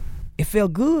 It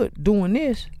felt good doing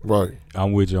this. Right.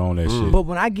 I'm with you on that shit. But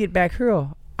when I get back here,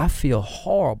 I feel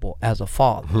horrible as a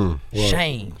father.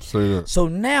 Shame. Say that. So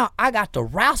now I got to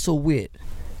wrestle with,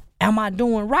 am I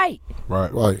doing right?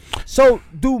 Right. So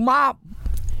do my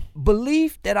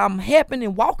belief that I'm helping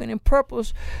and walking in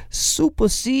purpose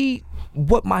supersede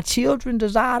what my children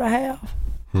desire to have?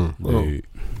 Hey.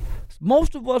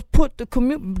 Most of us put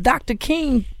Dr.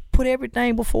 King put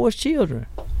everything before his children.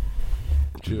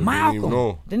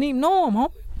 Malcolm didn't even know him,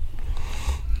 homie.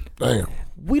 Damn.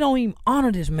 We don't even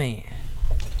honor this man.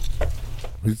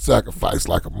 He sacrificed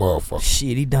like a motherfucker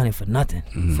Shit, he done it for nothing.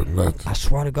 for nothing. I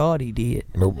swear to God, he did.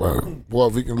 Nobody. Boy,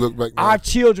 if he can look back now.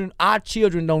 Our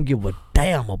children don't give a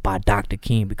damn about Dr.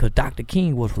 King because Dr.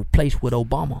 King was replaced with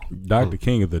Obama. Dr.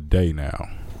 King of the day now.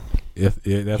 That's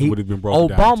what it's been brought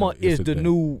down Obama to. is the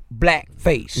new black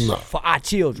face for our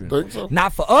children. Think so?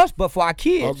 Not for us, but for our I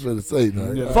kids. was going to say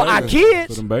that. For our For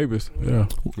kids. them babies. Yeah.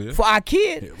 For our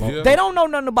kids. They don't know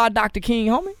nothing about Dr. King,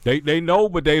 homie. They know,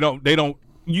 but they don't.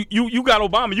 You got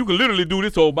Obama. You can literally do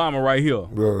this to Obama right here.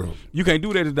 Yeah. You can't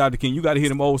do that to Dr. King. You got to hear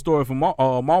them old story from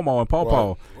Mama and Pawpaw,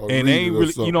 Right. Or and read they ain't it or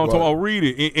really, you know, what I'm talking about, read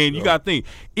it. And you got to think.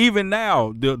 Even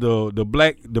now, the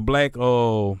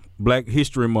Black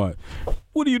History Month.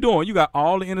 What are you doing? You got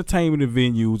all the entertainment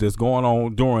venues that's going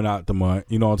on during out the month.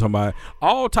 You know what I'm talking about?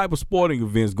 All type of sporting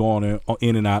events going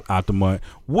in and out the month.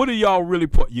 What are y'all really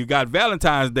put? You got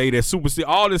Valentine's Day that supersede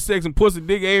all this sex and pussy,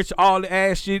 dick, ass, all the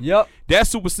ass shit. Yep. That's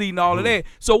superseding all of that.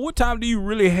 So what time do you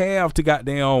really have to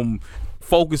goddamn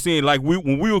focus in? Like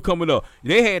when we were coming up,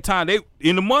 they had time. They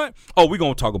in the month. Oh, we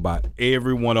gonna talk about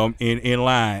every one of them in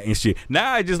line and shit.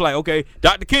 Now it's just like, okay,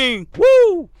 Dr. King,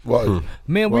 woo. Right.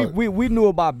 Man, Right. we knew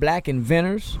about black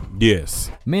inventors. Yes.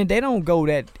 Man, they don't go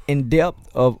that in depth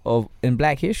of in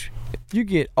black history. You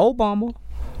get Obama,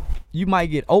 you might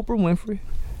get Oprah Winfrey,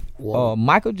 Wow.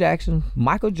 Michael Jackson,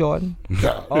 Michael Jordan.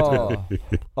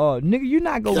 Nigga, you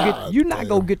not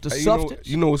gonna get the Hey, substance.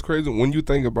 you know what's crazy? When you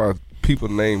think about people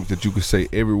names that you could say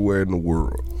everywhere in the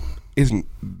world, it's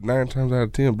 9 times out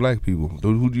of 10 black people.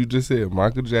 Who you just said,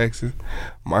 Michael Jackson,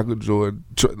 Michael Jordan.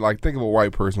 Like, think of a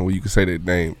white person where you could say their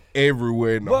name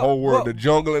everywhere in the whole world. The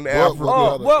jungle in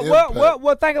Africa.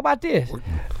 Well, think about this.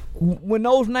 When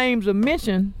those names are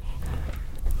mentioned,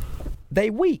 they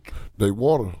weak. They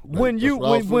water. When you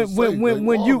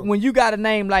got a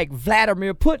name like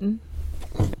Vladimir Putin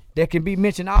that can be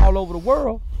mentioned all over the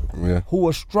world, who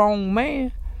a strong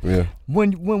man. Yeah.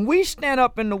 When we stand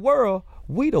up in the world,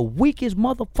 we the weakest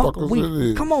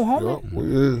motherfucker. Come on, homie. Yep,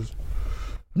 we is.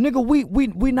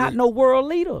 Nigga, we not no world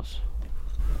leaders.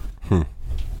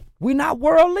 We not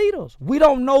world leaders. We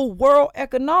don't know world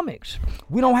economics.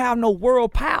 We don't have no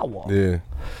world power. Yeah.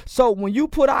 So when you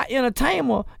put our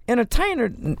entertainer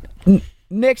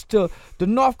next to the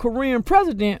North Korean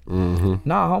president,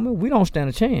 nah, homie, we don't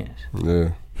stand a chance.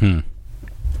 Yeah.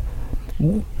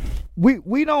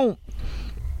 We don't.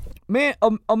 Man,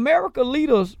 America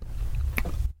leaders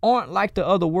aren't like the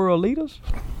other world leaders.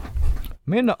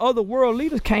 Man, the other world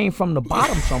leaders came from the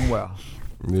bottom somewhere.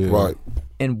 Yeah. Right.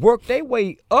 And worked their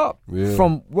way up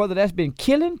from whether that's been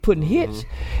killing, putting hits,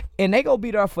 and they gonna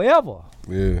be there forever.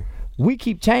 Yeah. We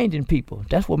keep changing people.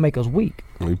 That's what make us weak.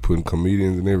 We putting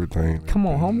comedians and everything. Come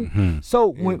on, homie.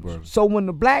 So when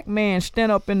the black man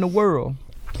stand up in the world,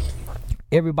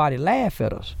 everybody laugh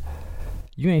at us.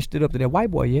 You ain't stood up to that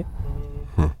white boy yet.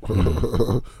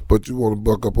 But you want to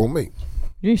buck up on me.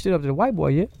 You ain't stood up to the white boy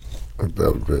yet.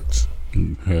 That bitch.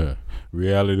 Yeah.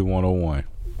 Reality 101.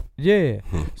 Yeah.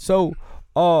 So,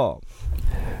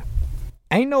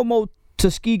 ain't no more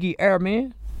Tuskegee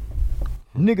Airmen.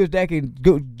 Niggas that can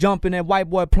go jump in that white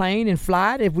boy plane and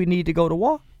fly it if we need to go to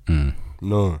war.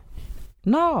 None.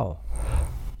 No.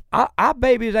 Our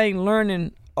babies ain't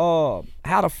learning how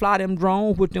to fly them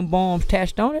drones with them bombs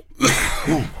attached on it.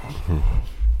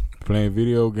 playing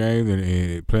video games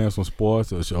and playing some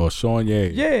sports or showing your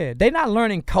age. Yeah, they not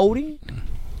learning coding.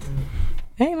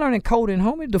 They ain't learning coding,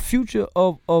 homie. The future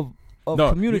of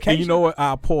communication. And you know what?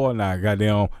 Our poor now,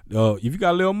 goddamn. If you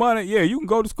got a little money, yeah, you can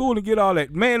go to school and get all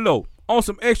that. Man, no, on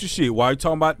some extra shit. While you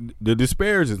talking about the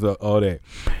disparities of all that.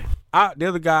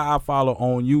 There's a guy I follow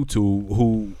on YouTube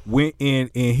who went in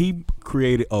and he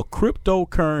created a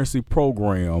cryptocurrency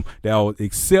program that was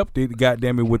accepted,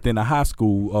 goddamn it, within the high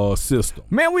school system.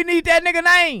 Man, we need that nigga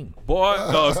name. Boy,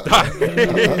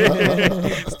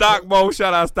 Stockmo,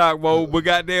 shout out Stockmo, but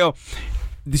goddamn,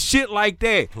 the shit like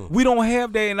that, we don't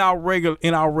have that in our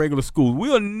regular schools.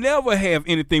 We'll never have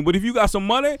anything. But if you got some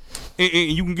money and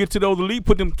you can get to those elite,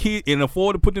 put them kids and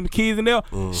afford to put them kids in there,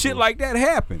 shit like that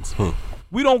happens.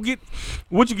 We don't get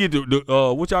what you get.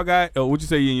 What y'all got? What you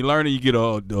say? You learning? You get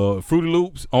Fruity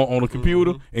Loops on a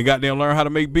computer and goddamn learn how to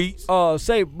make beats.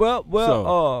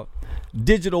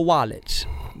 Digital wallets.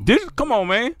 Come on,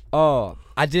 man.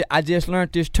 I just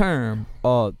learned this term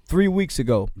 3 weeks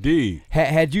ago.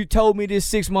 Had you told me this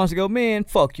 6 months ago, man,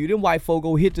 fuck you. Them white folk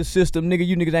go hit the system, nigga.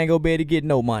 You niggas ain't gonna be able to get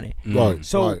no money. Right.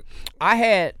 So I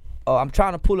had. I'm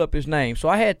trying to pull up his name. So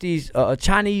I had these a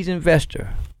Chinese investor.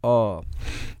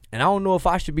 And I don't know if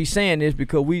I should be saying this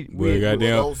because I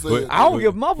don't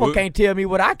give a motherfucker can't tell me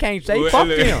what I can't say. Fuck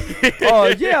them.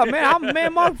 Yeah,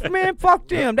 man, fuck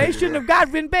them. They shouldn't have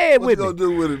got in bed with me. What you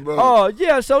gonna do with it, bro?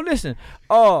 Yeah. So listen.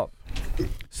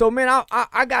 So man,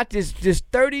 I got this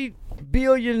 $30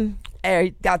 billion.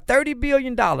 Got $30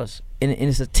 billion, and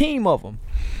it's a team of them.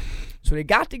 So they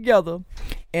got together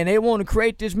and they want to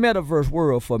create this metaverse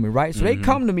world for me, right? So they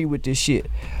come to me with this shit.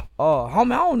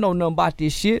 Homie, I don't know nothing about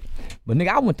this shit, but nigga,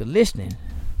 I went to listening.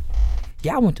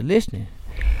 Yeah, I went to listening.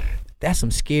 That's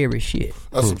some scary shit.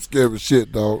 That's some scary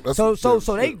shit, dog. So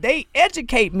they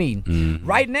educate me.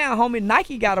 Right now, homie,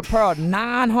 Nike got a pair of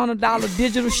 $900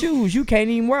 digital shoes you can't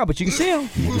even wear, but you can see them.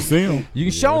 You can see them. You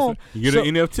can show them. You get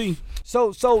an NFT.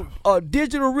 So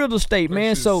digital real estate,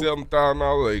 man. So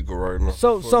 $7,000 acre right now.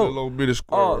 So a little bit of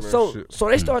square so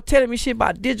they start telling me shit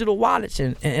about digital wallets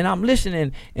and I'm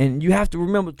listening, and you have to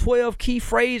remember 12 key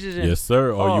phrases. And, yes,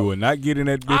 sir. Or you will not get in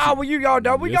that bitch. Well, you y'all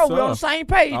we go. We're on the same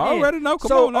page. I already know.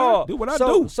 Come on now. Do what I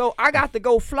do. So I got to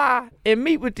go fly and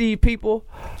meet with these people.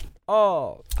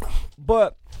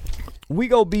 But we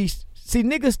go be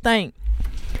niggas think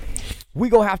we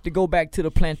gonna have to go back to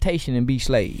the plantation and be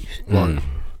slaves. Right.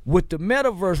 With the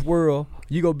metaverse world,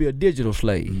 you gonna be a digital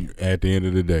slave. At the end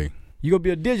of the day, you gonna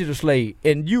be a digital slave,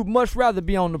 and you much rather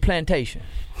be on the plantation.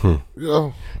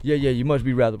 Yeah. Yeah, you must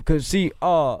be rather because see,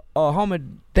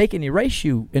 homie, they can erase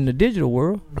you in the digital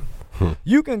world.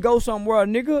 You can go somewhere,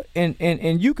 nigga,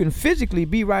 and you can physically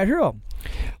be right here,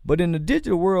 but in the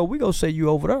digital world, we gonna say you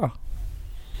over there.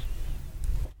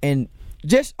 And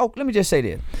let me just say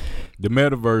this. The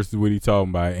metaverse is what he's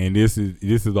talking about, and this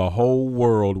is a whole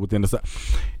world within the.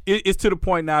 It's to the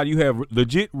point now you have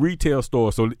legit retail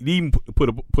stores. So even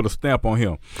put a stamp on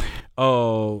him.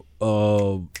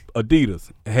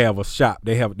 Adidas have a shop.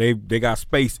 They got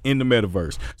space in the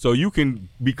metaverse, so you can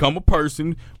become a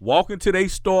person, walk into their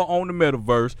store on the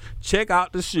metaverse, check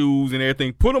out the shoes and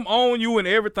everything, put them on you and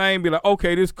everything. Be like,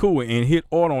 okay, this cool, and hit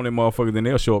order on them motherfuckers, then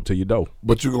they'll show up to your door.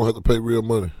 But you're gonna have to pay real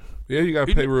money. Yeah, you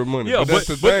gotta pay real money. Yeah, but that's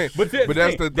the thing. But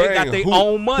that's the thing. They got their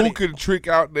own money. Who can trick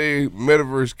out their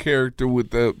metaverse character with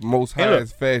the most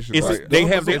highest fashion? Right? They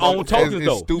have their own tokens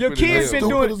though. Your kids been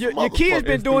doing it. Your kids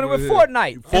been doing it with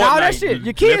Fortnite and all that shit.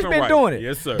 Your kids been doing it.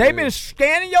 Yes, sir. They been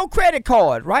scanning your credit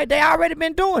card, right? They already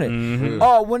been doing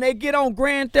it. When they get on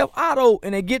Grand Theft Auto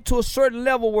and they get to a certain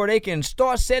level where they can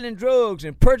start selling drugs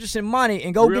and purchasing money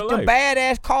and go get them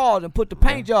badass cars and put the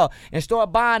paint job and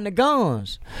start buying the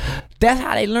guns. That's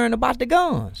how they learn about the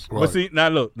guns. Right. But see,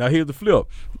 now here's the flip.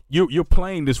 You're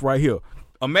playing this right here.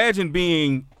 Imagine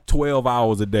being 12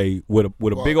 hours a day with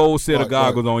a big old set of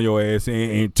goggles on your ass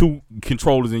and 2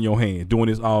 controllers in your hand doing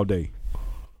this all day.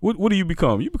 What do you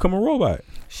become? You become a robot.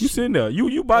 You sitting there.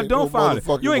 You about dumbfounded.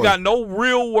 You ain't got no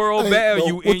real world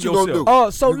value in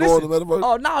yourself. So listen.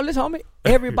 Listen, homie.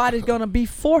 Everybody's gonna be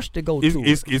forced to go to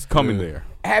it. It's coming there.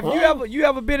 Have you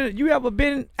ever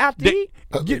been out to eat?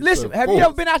 Listen, have you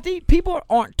ever been out to eat? People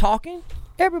aren't talking.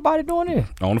 Everybody doing it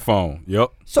on the phone.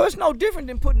 Yep. So it's no different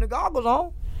than putting the goggles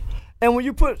on. And when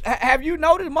you have you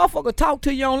noticed motherfuckers talk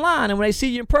to you online, and when they see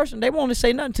you in person, they won't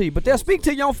say nothing to you, but they'll speak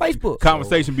to you on Facebook.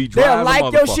 Conversation be dry. They'll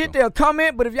like your shit, they'll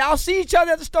comment, but if y'all see each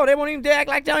other at the store, they won't even act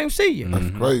like they don't even see you. That's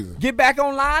crazy. Get back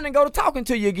online and go to talking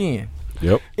to you again.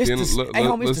 Yep. It's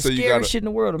the scariest shit in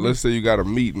the world. Let's say you got a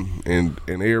meeting and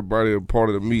everybody a part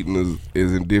of the meeting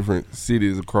is in different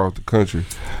cities across the country.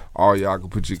 All y'all can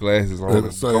put your glasses on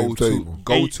and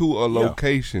go to a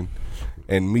location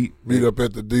and meet up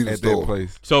at the dealer store. That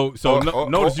place. So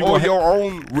notice you gonna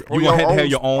have to have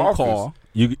your own office. car.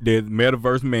 There's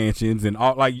metaverse mansions and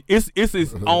all, like it's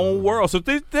its own world. So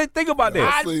think about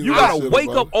that. You gotta wake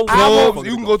up over.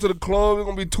 You can go to the club. It's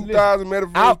gonna be 2,000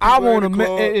 metaverse. I want to.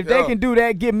 If they can do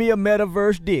that, give me a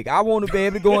metaverse dick. I want to be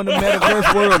able to go in the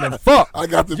metaverse world and fuck. I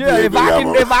got the if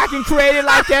I can create it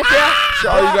like that,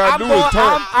 all you gotta do is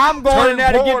turn. I'm going in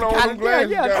there to get the kind of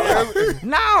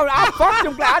No, I fuck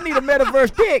them. I need a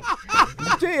metaverse dick.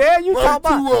 Yeah, you talking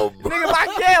about nigga?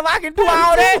 If I can do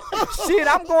all that shit,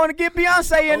 I'm going to get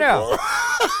Beyonce in there.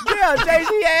 Yeah,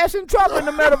 Jay-Z ass in trouble in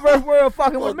the metaverse world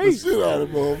fucking with me. Shit out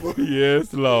of it,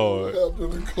 yes, Lord.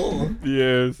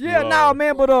 Yes. Yeah, Lord. nah,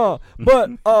 man,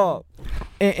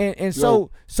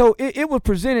 so it was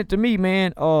presented to me,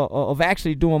 man, of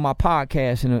actually doing my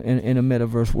podcast in a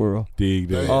metaverse world. Dig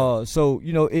that. So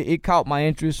it caught my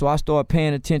interest, so I started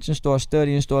paying attention, started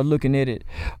studying, started looking at it.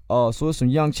 So it's some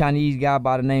young Chinese guy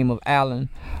by the name of Alan.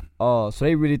 So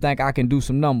they really think I can do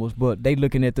some numbers, but they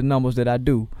looking at the numbers that I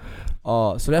do.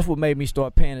 So that's what made me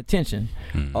start paying attention.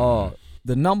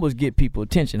 The numbers get people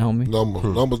attention, homie.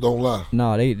 Numbers don't lie.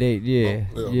 No, they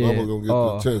Numbers gonna get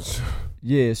the attention.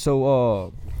 Yeah,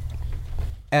 so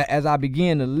as I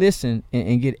began to listen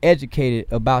and get educated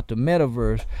about the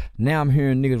metaverse, now I'm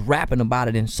hearing niggas rapping about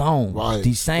it in songs. Right.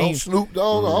 These same Don't Snoop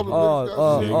Dogg,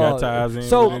 all the got ties in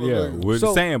with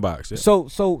the sandbox. Yeah. So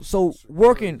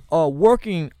working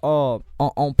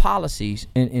on policies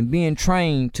and being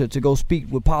trained to go speak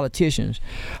with politicians,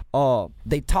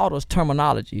 they taught us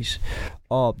terminologies.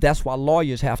 That's why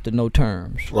lawyers have to know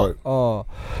terms. Right.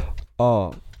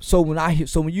 So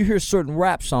when you hear certain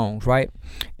rap songs, right,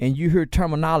 and you hear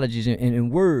terminologies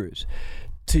and words,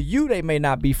 to you they may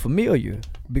not be familiar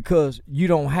because you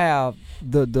don't have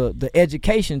the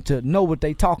education to know what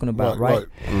they talking about, right?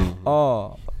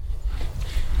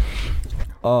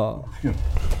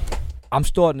 I'm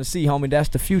starting to see, homie, that's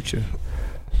the future,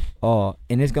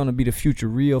 and it's gonna be the future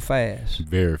real fast,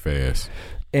 very fast,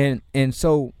 and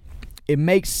so it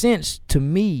makes sense to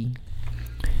me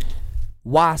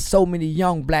why so many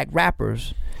young black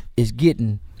rappers is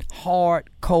getting hard,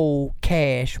 cold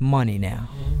cash money now.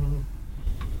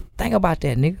 Think about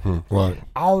that, nigga. Right.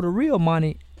 All the real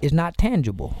money is not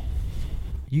tangible.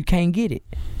 You can't get it,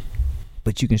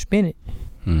 but you can spend it.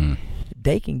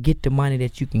 They can get the money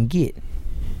that you can get.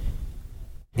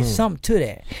 It's something to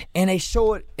that. And they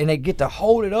show it, and they get to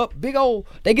hold it up, they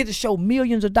get to show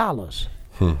millions of dollars.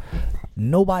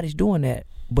 Nobody's doing that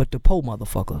but the poor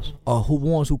motherfuckers, or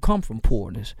ones who come from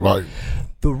poorness. Right.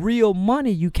 The real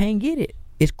money, you can't get it.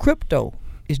 It's crypto.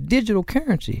 It's digital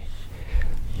currency.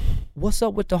 What's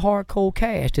up with the hard cold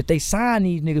cash that they sign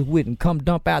these niggas with and come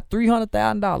dump out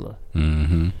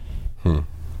 $300,000?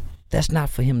 That's not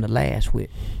for him to last with.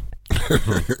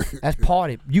 That's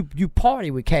party. You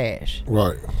party with cash.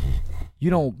 Right. You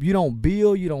don't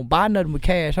bill. You don't buy nothing with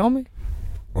cash, homie.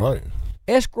 Right.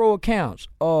 Escrow accounts,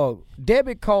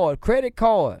 debit card, credit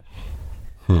card,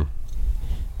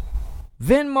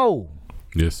 Venmo.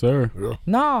 Yes, sir. Yeah.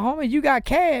 Nah, homie, you got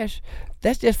cash.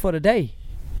 That's just for the day.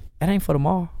 That ain't for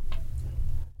tomorrow.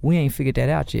 We ain't figured that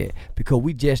out yet because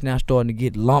we just now starting to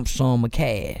get lump sum of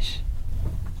cash.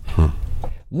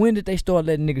 When did they start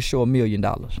letting niggas show $1 million?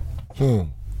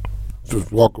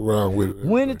 Just walk around with it.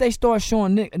 When did they start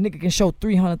showing a nigga can show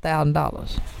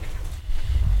 $300,000?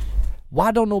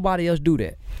 Why don't nobody else do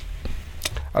that?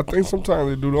 I think sometimes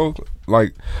they do those,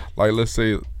 like let's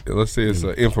say it's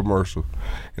an infomercial,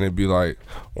 and it'd be like,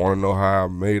 want to know how I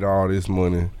made all this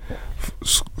money?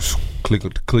 Click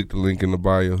the link in the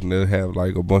bio, and they'll have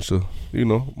like a bunch of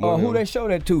money. Who they show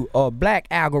that to? Black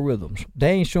algorithms.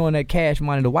 They ain't showing that cash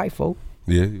money to white folk.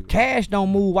 Yeah. Cash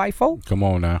don't move white folk. Come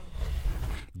on now.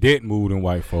 Debt moved in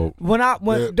white folk. When I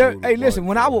was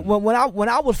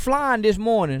flying this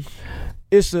morning.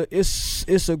 It's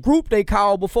a group they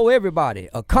call before everybody,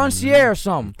 a concierge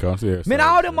something. Concierge. Man,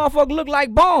 all them motherfuckers look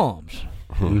like bombs.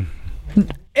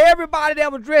 Everybody that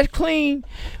was dressed clean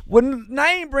with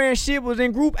name brand shit was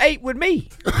in group 8 with me.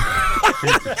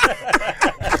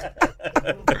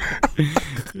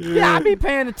 Yeah, I be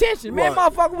paying attention. Man,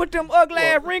 motherfucker with them ugly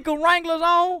ass wrinkled Wranglers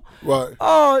on. Right.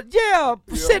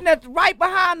 Sitting right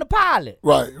behind the pilot.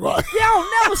 Right. Yeah, I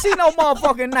don't never see no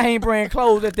motherfucking name brand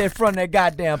clothes at that front of that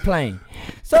goddamn plane.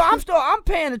 So I'm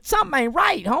paying it. Something ain't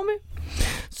right, homie.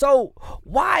 So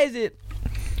why is it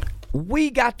we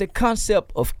got the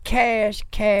concept of cash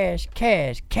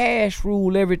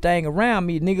rule everything around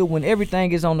me, nigga, when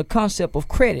everything is on the concept of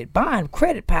credit, buying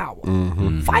credit power,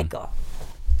 FICA.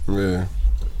 Yeah.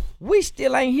 We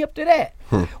still ain't hip to that.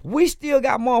 We still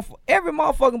got every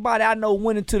motherfucking body I know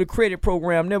went into the credit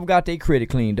program, never got their credit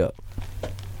cleaned up.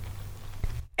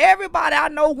 Everybody I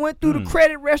know went through the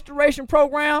credit restoration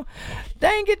program. They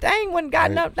ain't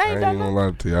got nothing. They ain't done nothing. I ain't gonna lie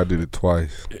to you. I did it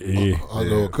twice. Yeah. I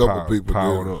know a couple people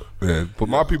powered did. up. Yeah. But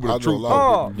my people the truth.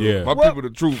 Yeah. My people the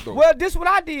truth though. Well, this is what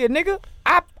I did, nigga.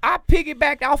 I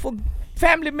piggybacked off of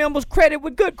family members' credit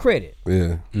with good credit.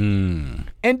 Yeah. And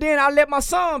then I let my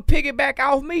son piggyback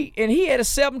off me, and he had a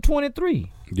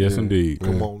 723. Yes, indeed.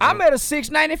 Come on. I'm at a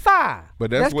 695.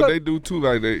 But that's what they do too.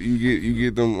 Like that, you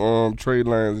get them trade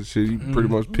lines and shit. You pretty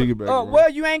much piggyback. Well,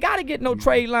 you ain't gotta get no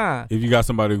trade line. If you got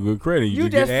somebody with good credit, you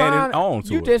just get added on to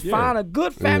it. You just find a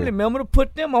good family member to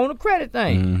put them on the credit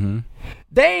thing.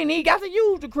 They ain't even got to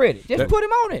use the credit. Just put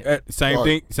them on it. Same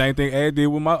thing. Ad did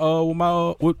with my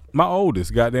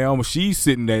oldest. Goddamn, she's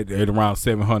sitting at around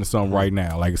 700 something right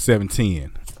now, like a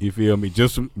 710. You feel me?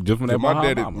 Just when that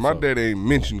my daddy ain't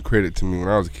mentioned credit to me when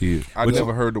I was a kid. I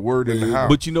never heard the word in the house.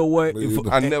 But you know what?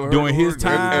 I never heard during the his word.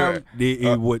 time,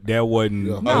 that wasn't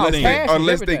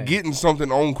unless they getting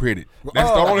something on credit.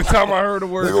 That's the only time I heard the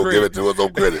word. They gonna give it to us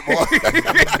on credit, boy.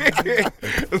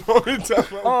 That's the only time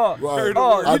I heard the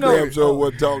word. I damn sure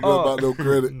wasn't talking about no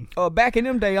credit. Back in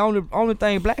them days, only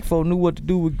thing black folk knew what to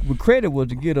do with credit was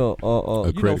to get a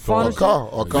credit furniture, car,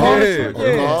 a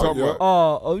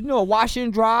wash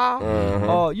and dry.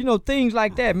 Things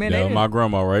like that, man. That was my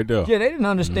grandma right there. Yeah, they didn't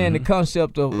understand the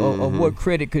concept of what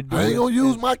credit could do. I ain't gonna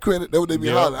use my credit. That's what they be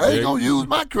hollering. I ain't gonna use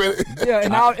my credit. Yeah,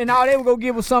 and all they would go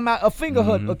give us a finger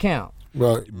hut account.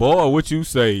 Right. Boy, what you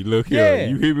say? Look here,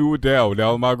 you hit me with that one. That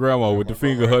was my grandma with the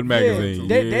Finger Hut magazine.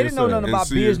 They didn't know nothing about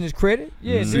business credit.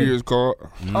 Yeah, Sears card.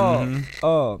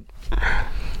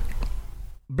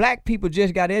 Black people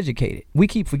just got educated. We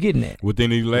keep forgetting that. Within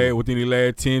the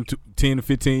last 10 to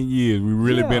 15 years, we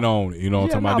really been on it. You know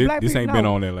what I'm talking about? This ain't been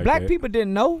on that like that. Black people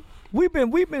didn't know. We've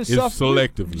been it's suffering.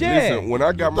 selectively. Yeah. Listen, when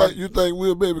I got my, you think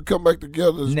we'll be able to come back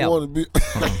together as one and be?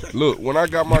 Look, when I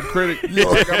got my credit,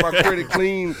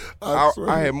 clean,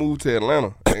 I had moved to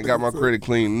Atlanta and got my credit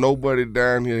clean. Nobody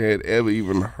down here had ever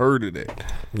even heard of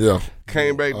that. Yeah.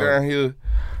 Came back down here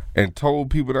and told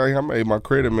people that I made my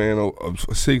credit man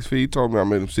 6 figures. He told me I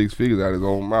made him 6 figures out of his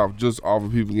own mouth just off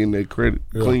of people getting their credit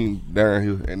clean down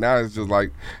here. And now it's just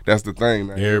like that's the thing.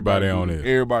 Now. Everybody on it.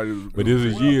 Everybody. But this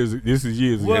is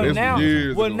years. Well,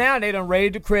 ago. Now they done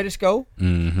raised the credit score.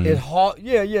 It's hard.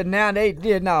 Yeah. Now they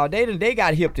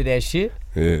got hip to that shit.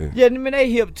 Yeah. I mean they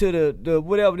hip to the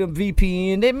whatever them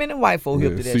VPN. Them white folk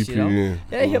hip to that CPN. shit.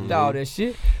 They hip to all that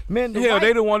shit. Man,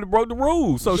 they the one that broke the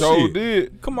rules. So shit.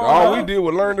 Did. Come on. All we did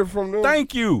was learn it from them.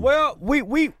 Thank you. Well,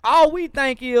 we all we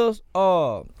think is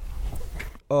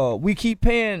we keep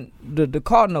paying the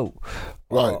car note.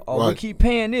 Right. We keep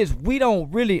paying this. We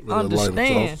don't really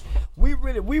understand. We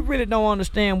really don't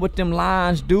understand what them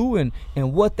lines do and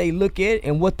what they look at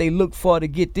and what they look for to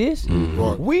get this.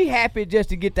 Right. We happy just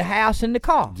to get the house and the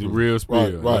car. The real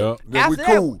spill. Right.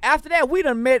 Yep. After that, we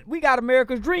got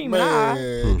America's dream.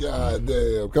 Man,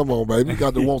 goddamn. Come on, baby. You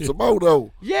got to want some more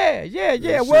though. Yeah.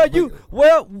 You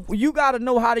got to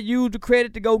know how to use the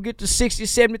credit to go get the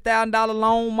 $60,000, $70,000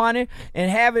 loan money and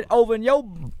have it over in your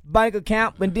bank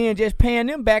account and then just paying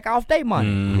them back off their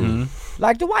money.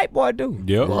 Like the white boy do.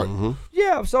 Yep. Right.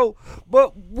 Yeah, so,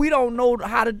 but we don't know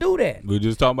how to do that. We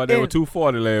just talking about that with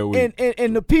 240 last week.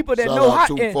 And the people that Shout know out how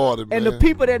 240, and the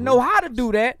people that know how to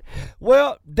do that,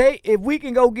 well, if we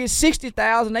can go get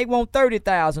 60,000, they want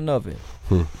 30,000 of it.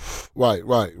 Right.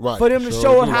 For them to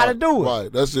show us how to do it.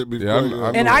 Right. That should be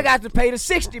and I got to pay the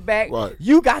 60 back. Right.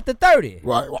 You got the 30.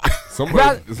 Right.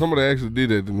 Somebody actually did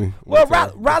that to me. Well,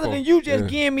 rather than you just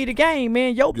giving me the game,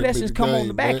 man, your blessings come on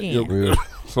the back end. Yeah.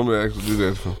 Somebody actually did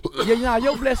that for me. Yeah,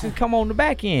 your blessings come on the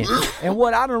back end. And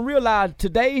what I done realized,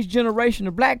 today's generation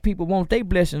of black people want their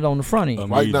blessings on the front end.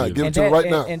 Right now, give it to them right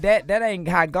now. And that ain't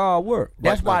how God work.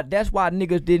 That's why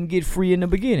niggas didn't get free in the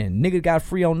beginning. Niggas got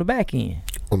free on the back end.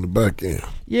 On the back end.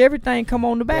 Yeah, everything come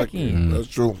on the back end. That's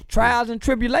true. Trials and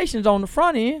tribulations on the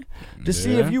front end to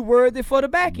see if you worthy for the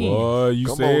back end. Boy, you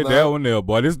said that one there,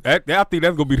 boy. I think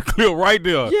that's gonna be the clip right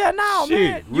there. Yeah, no,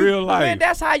 shit, man. Real life. Man,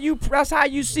 that's how you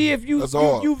see if you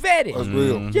vetted. That's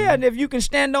real. Yeah, and if you can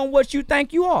stand on what you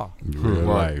think you are. Real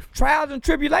life. Trials and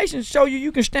tribulations show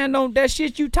you can stand on that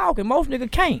shit you talking. Most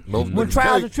niggas can't. When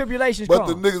trials and tribulations but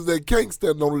come. the niggas that can't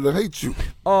stand on it, they hate you.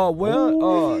 The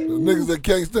niggas that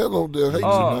can't stand on it, they hate you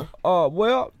now.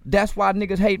 Well, that's why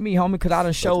niggas hate me, homie, because I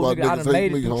done showed niggas I done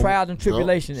made it through trials and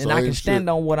tribulations, and I can stand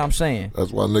on what I'm saying.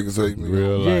 That's why niggas hate me.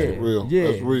 Real life. Real.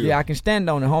 Yeah, That's real. Yeah, I can stand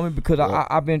on it, homie, because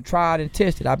I've been tried and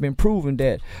tested. I've been proven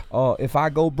that if I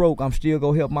go broke, I'm still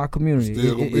gonna help my community.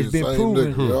 It's been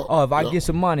proven. If I get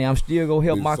some money, I'm still gonna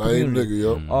help my community.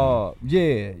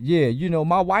 Nigga, yeah. You know,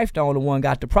 my wife the only one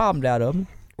got the problems out of me.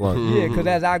 Right. Yeah, because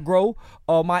as I grow,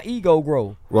 my ego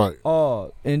grow. Right.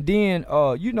 And then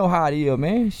you know how it is,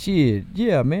 man. Shit,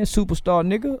 yeah, man, superstar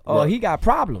nigga. Right. He got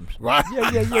problems. Right.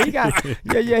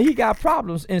 Yeah, he got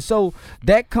problems. And so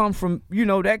that comes from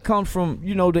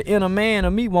the inner man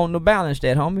of me wanting to balance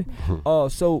that, homie.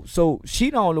 So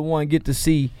she the only one get to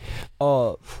see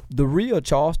the real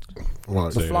Charleston,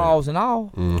 Right. the flaws and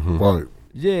all. Right.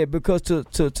 Yeah, because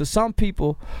to some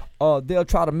people, they'll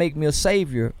try to make me a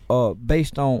savior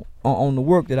based on the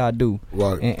work that I do.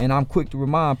 Right. And I'm quick to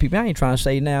remind people, I ain't trying to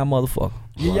say now, motherfucker.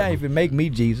 Yeah, you ain't even make me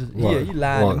Jesus. Right. Yeah, you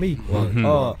lying to me.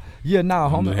 Right. Yeah, nah,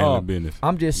 I'm just handling homie. business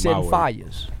I'm just my setting way.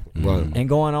 fires. Right. And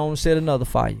going on and set another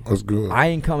fire. That's good. I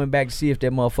ain't coming back to see if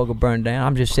that motherfucker burned down.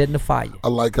 I'm just setting the fire. I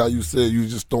like how you said you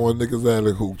just throwing niggas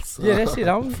alley hoops. Yeah, that's it.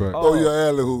 I'm Throw your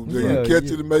alley hoop. Nigga. yeah, You catch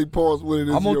yeah. it and make points with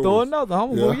it. I'm gonna throw another.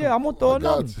 I'm gonna throw I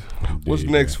got another. you. What's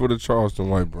next for the Charleston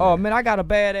White brand? Oh man, I got a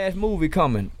badass movie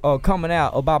coming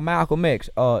out about Malcolm X.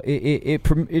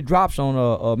 It drops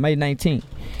on May 19th.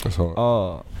 That's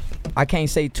hard. I can't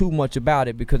say too much about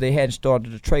it because they hadn't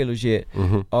started the trailers yet.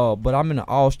 But I'm in an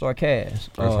all-star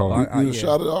cast. That's hard. You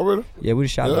shot it already? Yeah, we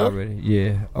shot it already.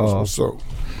 Yeah. That's what's up.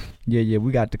 Yeah,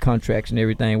 we got the contracts and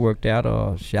everything worked out.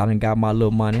 I done got my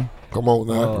little money. Come on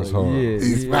now. That's hard. Yeah,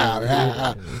 He's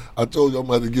yeah. I told you I'm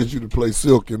going to get you to play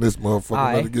Silk in this motherfucker. I'm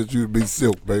Aight. going to get you to be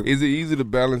Silk, baby. Is it easy to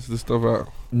balance this stuff out?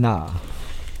 Nah.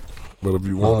 But if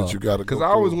you want it, you got to go. Because I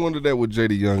always wondered that with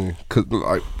J.D. Youngin. Because,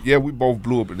 like, yeah, we both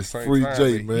blew up at the same Free time.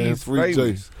 J, but man. he's Free J.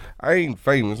 famous. I ain't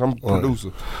famous. I'm a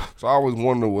producer. So I always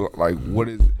wonder, like, what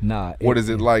is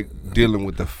it like dealing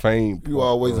with the fame? You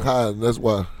always hiding, that's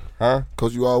why. Huh?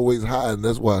 Because you always hiding,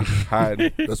 that's why.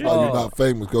 Hiding. That's why you're not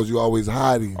famous, because you always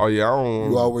hiding. Oh, yeah, I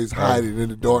don't. You always hiding in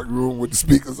the dark room with the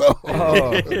speakers on.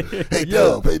 Hey,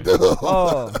 Dub, hey, Dub.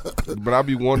 But I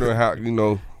be wondering how,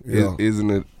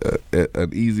 isn't it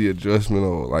an easy adjustment,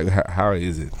 or like how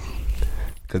is it?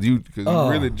 Because you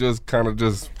really just kind of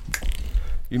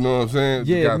you know what I'm saying?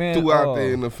 Yeah, you got man, threw out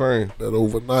there in the fame. That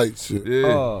overnight shit.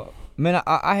 Yeah. Man,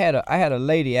 I had a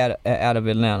lady out of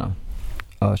Atlanta.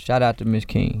 Shout out to Miss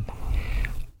King.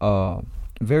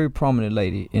 Very prominent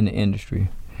lady in the industry.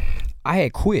 I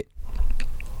had quit.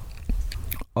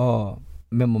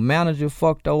 Man, my manager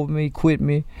fucked over me, quit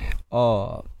me.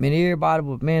 Man, everybody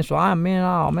was these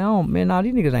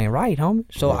niggas ain't right, homie.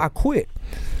 So I quit.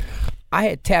 I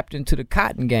had tapped into the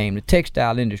cotton game, the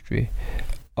textile industry.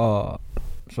 So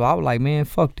I was like, man,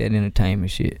 fuck that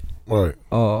entertainment shit. Right.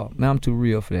 Man, I'm too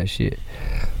real for that shit.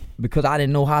 Because I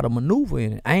didn't know how to maneuver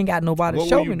in it. I ain't got nobody to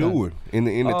show me nothing. What were you doing in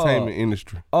the entertainment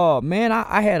industry? Man,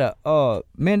 I had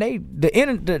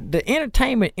the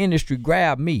entertainment industry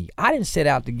grabbed me. I didn't set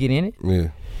out to get in it. Yeah.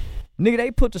 Nigga,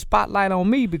 they put the spotlight on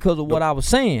me because of what I was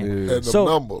saying. Yeah. And the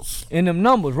numbers. In them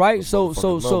numbers, right? So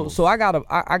numbers. I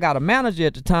got a manager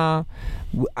at the time.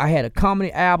 I had a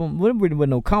comedy album. It really wasn't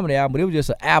no comedy album, but it was just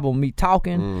an album me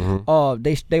talking.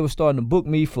 They were starting to book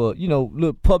me for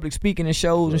little public speaking and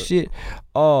shows and shit.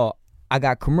 I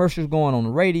got commercials going on the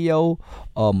radio.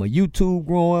 My YouTube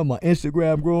growing, my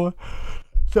Instagram growing.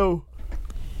 So,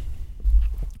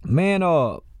 man,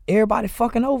 everybody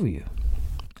fucking over you.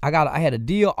 I had a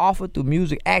deal offered through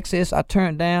Music Access. I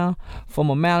turned down from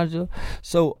a manager.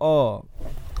 So,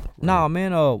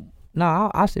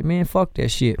 I said, man, fuck that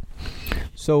shit.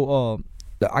 So,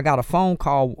 I got a phone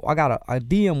call. I got a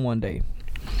DM one day,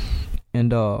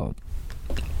 and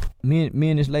me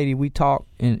and this lady, we talked,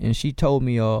 and she told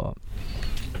me,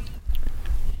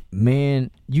 man,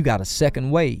 you got a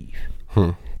second wave.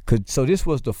 So this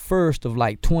was the first of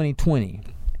like 2020.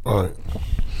 All right.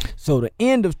 So the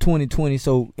end of 2020,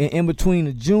 so in between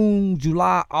the June,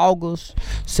 July, August,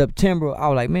 September, I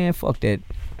was like, man, fuck that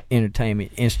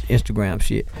entertainment Instagram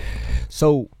shit.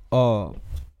 So,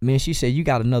 man, she said, you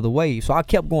got another wave. So I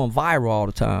kept going viral all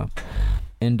the time.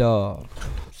 And so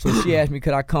she asked me,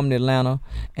 could I come to Atlanta?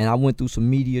 And I went through some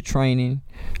media training.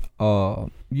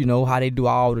 You know how they do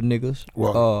all the niggas.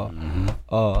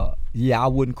 Yeah, I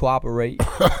wouldn't cooperate.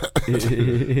 Hey,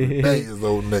 his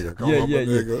old nigga. Come on,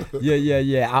 nigga.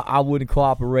 Yeah. I wouldn't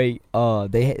cooperate.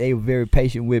 They were very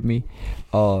patient with me.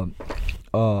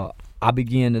 I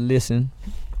began to listen.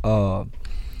 I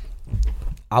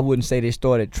wouldn't say they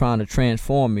started trying to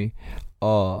transform me,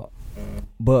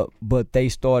 but they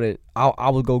started. I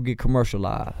would go get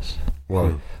commercialized.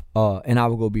 Right. And I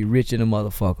would go be rich in a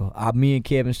motherfucker. Me and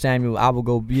Kevin Samuel, I would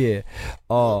go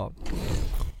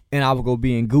and I would go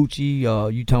be in Gucci.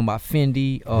 You talking about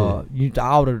Fendi? All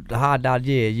the high dollar,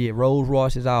 yeah, Rolls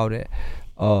Royces, all that.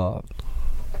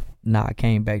 Nah, I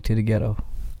came back to the ghetto.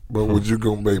 But would you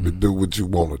gonna maybe do what you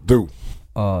want to do?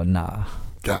 Nah.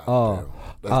 God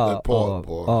that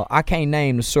part. I can't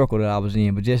name the circle that I was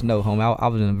in, but just know, homie, I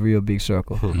was in a real big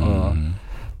circle.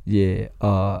 Yeah.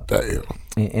 Damn.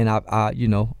 And I you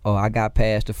know, I got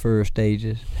past the first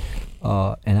stages,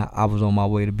 and I was on my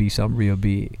way to be something real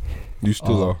big. You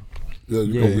still are. Yeah,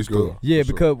 you still are. Yeah,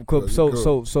 because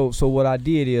so what I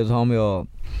did is, homie,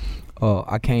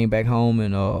 I came back home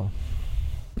and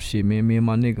shit, me and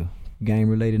my nigga, gang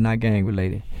related, not gang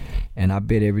related, and I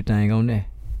bet everything on that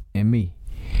and me.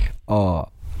 You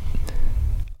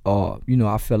know,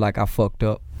 I feel like I fucked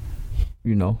up.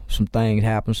 You know, some things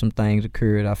happened, some things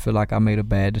occurred. I feel like I made a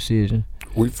bad decision.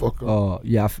 We fuck up.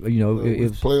 Yeah, you know,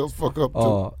 players fuck up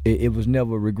too. It was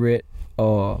never regret.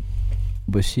 But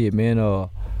shit, man.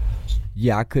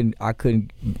 Yeah, I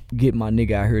couldn't get my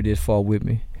nigga out here this far with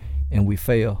me, and we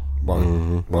failed.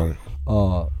 Right.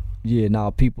 Yeah,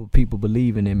 now people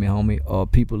believing in me,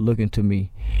 homie. People looking to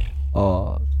me.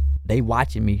 They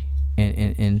watching me,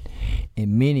 and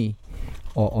many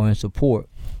are in support.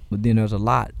 But then there's a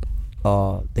lot.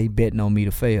 They betting on me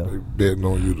to fail. They betting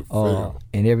on you to fail.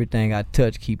 And everything I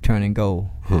touch keep turning gold.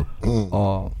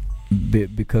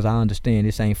 Because I understand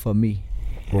this ain't for me.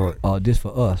 Right. This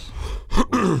for us.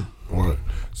 Right.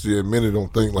 See, many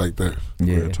don't think like that.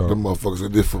 Yeah. Them motherfuckers say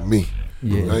this for me.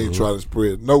 Yeah. I ain't trying to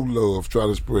spread no love, try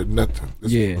to spread nothing.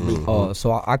 This yeah. is for me.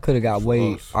 So I could have got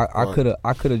way. I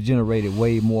could have generated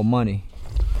way more money.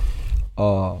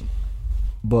 But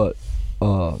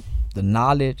the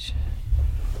knowledge,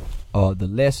 the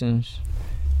lessons,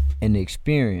 and the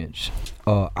experience,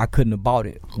 I couldn't have bought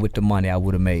it with the money I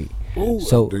would have made. Ooh,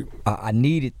 so I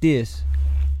needed this.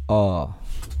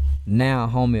 Now,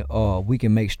 homie, we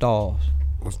can make stars.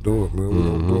 Let's do it, man. We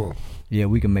gonna do it. Yeah,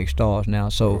 we can make stars now.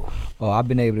 So I've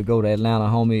been able to go to Atlanta,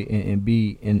 homie, and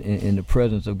be in the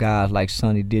presence of guys like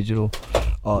Sonny Digital.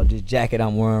 This jacket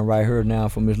I'm wearing right here now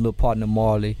from his little partner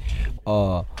Marley.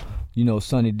 You know,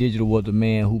 Sonny Digital was the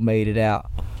man who made it out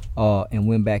and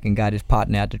went back and got his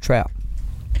partner out the trap.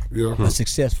 Yeah. A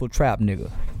successful trap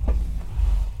nigga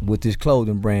with his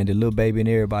clothing brand that Lil Baby and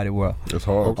everybody wear. It's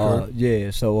hard. Okay. Yeah,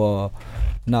 so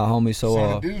nah, homie, so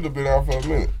Sonny Digital been out for a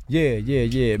minute.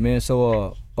 Yeah, man.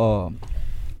 So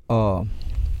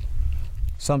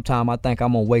sometime I think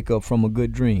I'm gonna wake up from a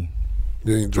good dream.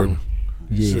 You ain't dreaming.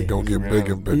 Yeah. Shit gonna get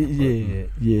bigger and bigger.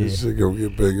 Yeah. This shit gonna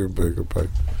get bigger and bigger, baby.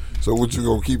 So what you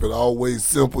gonna keep it always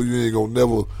simple? You ain't gonna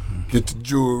never get the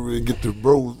jewelry and get the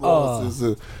Rolls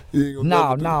Royces. You ain't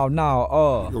gonna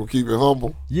No. you gonna keep it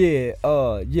humble? Yeah.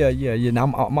 Now,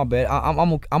 my bad.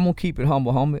 I'm gonna keep it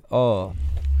humble, homie.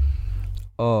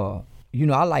 You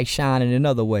know, I like shining in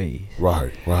other ways.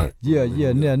 Right. Yeah.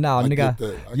 Now, I nigga. get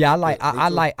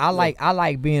that. I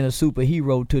like being a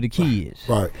superhero to the kids.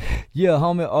 Right. Yeah,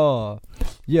 homie.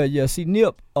 Yeah. See,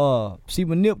 Nip.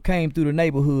 When Nip came through the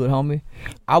neighborhood, homie,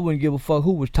 I wouldn't give a fuck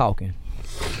who was talking.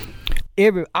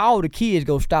 All the kids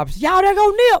go stop and say, y'all, there go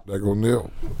Nip. There go Nip.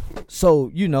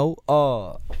 So, you know,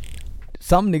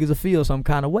 some niggas will feel some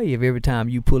kind of way if every time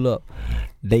you pull up,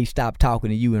 they stop talking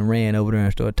to you and ran over there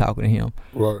and started talking to him.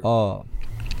 Right.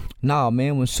 Nah,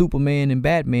 man, when Superman and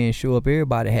Batman show up,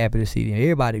 everybody happy to see them.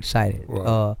 Everybody excited.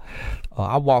 Right.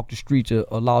 I walked the streets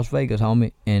of Las Vegas,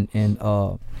 homie, and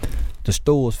the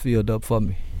stores filled up for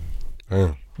me.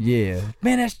 Damn. Yeah,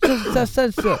 man, that's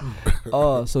such.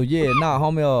 So yeah, nah,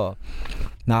 homie.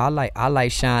 I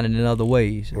like shining in other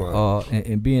ways. Right.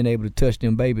 And being able to touch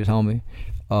them babies, homie.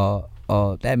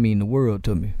 That mean the world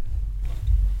to me.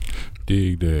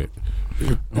 Dig that.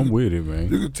 I'm with it, man.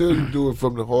 You can tell you do it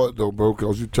from the heart though, bro,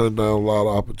 because you turn down a lot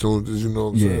of opportunities. You know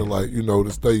what I'm saying? Like, you know, to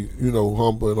stay, you know,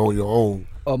 humble and on your own.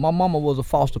 My mama was a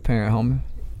foster parent,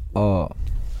 homie.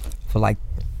 For like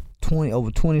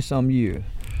 20 something years.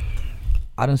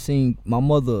 I done seen my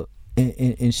mother,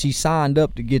 and she signed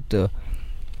up to get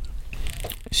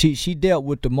she dealt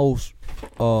with the most,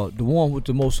 the one with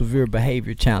the most severe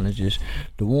behavior challenges,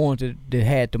 the ones that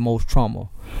had the most trauma.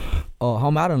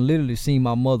 Homie, I done literally seen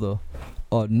my mother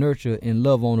nurture and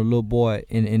love on a little boy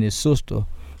and his sister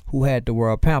who had to wear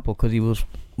a pamper because he was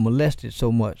molested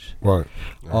so much. Right.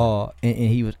 And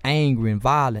he was angry and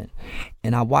violent.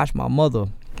 And I watched my mother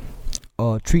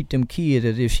treat them kids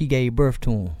as if she gave birth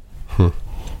to them.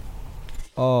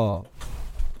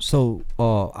 So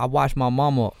I watched my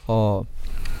mama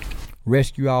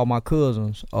rescue all my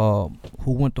cousins who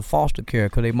went to foster care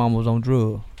because their mama was on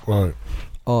drugs. Right.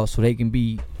 So they can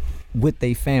be with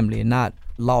their family and not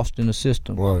lost in the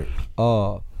system. Right.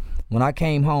 When I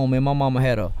came home, man, my mama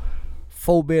had a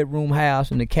 4-bedroom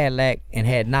house in the Cadillac and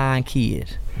had 9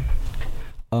 kids.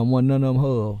 One none of them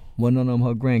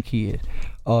her grandkids.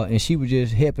 And she was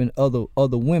just helping other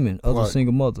women, other right.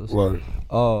 single mothers. Right.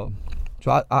 So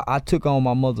I took on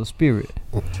my mother's spirit.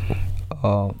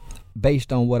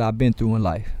 based on what I've been through in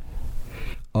life.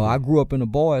 I grew up in a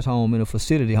boys' home in a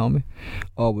facility, homie,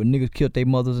 where niggas killed their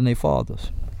mothers and their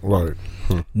fathers. Right.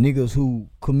 Niggas who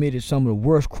committed some of the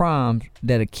worst crimes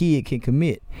that a kid can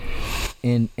commit.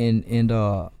 And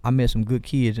I met some good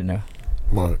kids in there.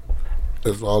 Right.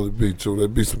 That's all it be, too. There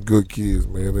be some good kids,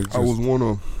 man. They just... I was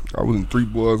in 3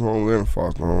 boys' homes and a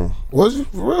foster home. Was you?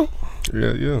 For real?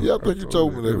 Yeah. Yeah, I think you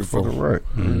told me that before. Right.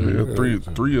 Yeah,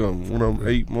 three of them. One of them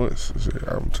 8 months.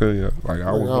 I'm telling you, like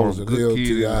I was an good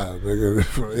kid. LTI, nigga,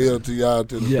 from LTI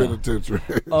to the penitentiary.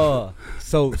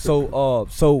 So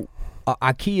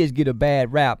our kids get a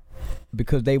bad rap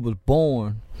because they was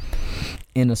born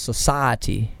in a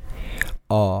society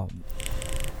who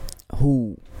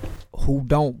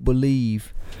don't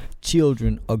believe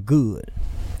children are good.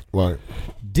 Right.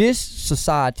 This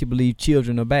society believes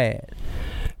children are bad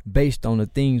based on the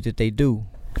things that they do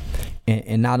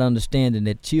and not understanding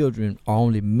that children are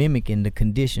only mimicking the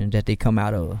conditions that they come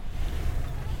out of.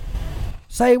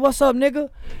 Say, what's up, nigga?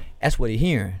 That's what they're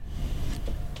hearing.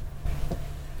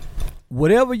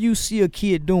 Whatever you see a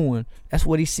kid doing, that's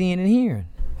what he's seeing and hearing.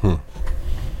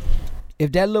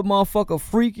 If that little motherfucker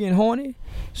freaky and horny,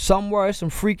 somewhere some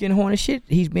freaky and horny shit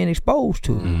he's been exposed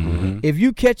to. Mm-hmm. If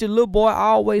you catch a little boy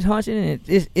always hunching, and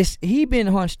it's he been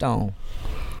hunched on.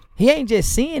 He ain't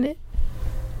just seeing it.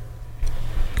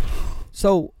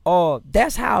 So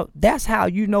that's how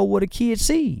you know what a kid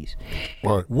sees.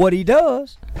 Right. What he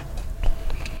does.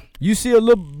 You see a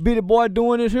little bitty boy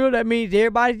doing this here, that means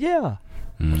everybody, yeah.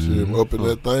 See him up in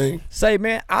that thing. Say,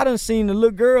 man, I done seen the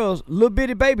little girls, little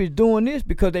bitty babies doing this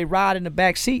because they ride in the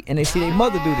back seat and they see their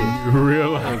mother do this.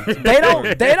 Real life.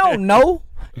 They don't know.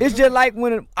 It's just like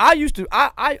when I used to,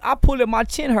 I pull at my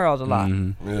chin hairs a lot.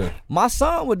 Mm-hmm. Yeah. My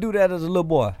son would do that as a little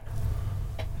boy.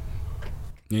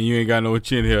 And you ain't got no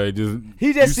chin hair.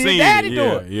 He just see his daddy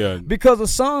do it. Yeah. Because a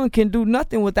son can do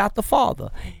nothing without the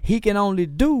father. He can only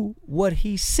do what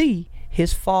he see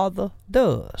his father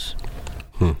does.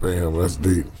 Damn, that's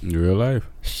deep. Real life.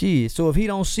 Shit. So if he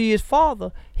don't see his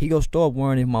father, he gonna start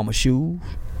wearing his mama's shoes.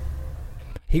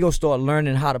 He gonna start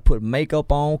learning how to put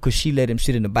makeup on because she let him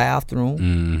sit in the bathroom.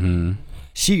 Mm-hmm.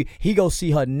 He gonna see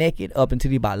her naked up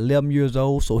until he about 11 years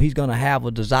old. So he's gonna have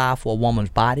a desire for a woman's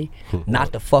body,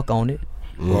 not to fuck on it.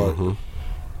 Mm-hmm.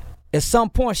 At some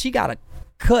point, she gotta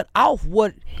cut off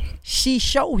what she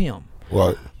show him.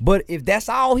 Right. But if that's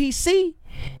all he see,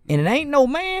 and it ain't no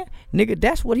man, nigga,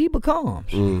 that's what he becomes.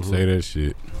 Mm-hmm. Say that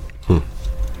shit.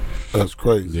 That's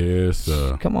crazy. Yes,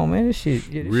 sir. Come on, man, this shit.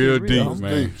 Real deep, real,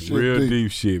 man. Real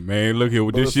deep shit, man. Look here,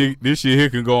 this shit here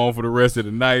can go on for the rest of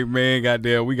the night, man.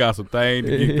 Goddamn, we got some things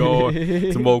to get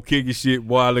going. Some more kicky shit,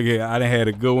 boy. Look here, I done had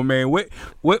a good one, man.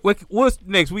 What's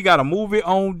next? We got a movie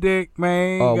on deck,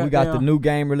 man. We got the new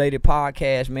game-related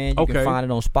podcast, man. You can find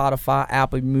it on Spotify,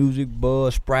 Apple Music,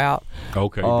 Buzzsprout.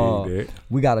 Okay, dig that.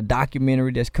 We got a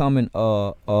documentary that's coming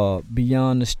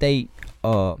Beyond the State.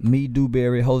 Me,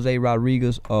 Dewberry, Jose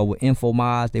Rodriguez with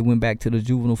Infomaz. They went back to the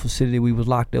juvenile facility we was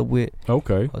locked up with.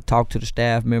 Okay. Talked to the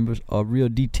staff members, real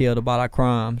detailed about our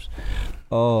crimes.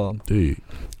 Man,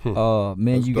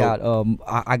 That's you dope. got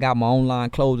I got my online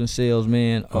clothing sales,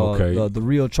 man. Okay. The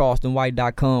real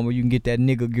CharlestonWhite.com where you can get that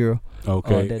nigga girl.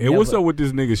 Okay. And what's up with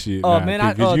this nigga shit?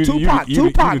 Man,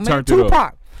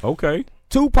 Tupac. Okay.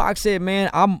 Tupac said,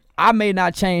 man, I may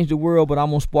not change the world, but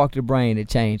I'm gonna spark the brain to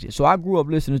change it. So I grew up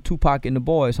listening to Tupac in the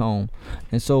boys' home,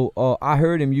 and so I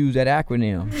heard him use that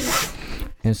acronym,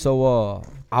 and so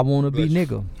I wanna be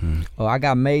nigga. I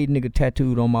got made nigga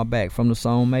tattooed on my back from the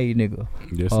song Made Nigga.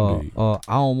 Yes, indeed. I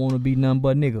don't wanna be nothing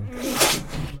but nigga.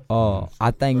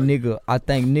 I think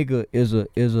nigga is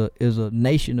a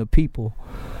nation of people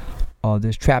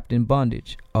that's trapped in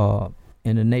bondage,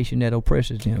 in a nation that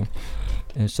oppresses them.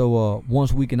 And so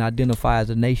once we can identify as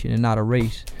a nation and not a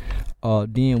race,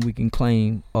 then we can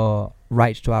claim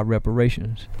rights to our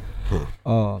reparations.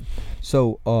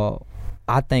 So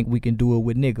I think we can do it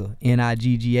with nigga,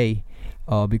 N-I-G-G-A,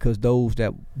 because those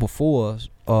that before us,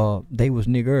 they was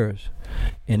niggers,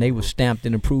 and they was stamped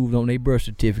and approved on their birth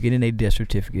certificate and their death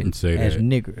certificate as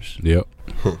niggers. Yep.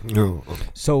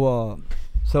 So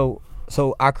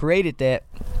I created that.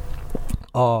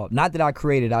 Not that I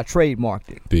created, I trademarked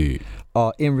it. Big.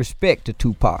 In respect to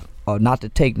Tupac, not to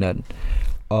take nothing.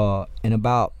 And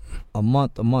about a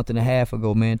month and a half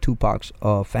ago, man, Tupac's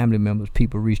family members,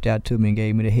 people reached out to me and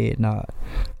gave me the head nod.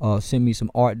 Sent me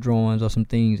some art drawings or some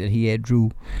things that he had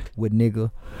drew with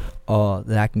nigga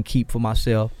that I can keep for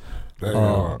myself.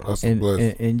 That's a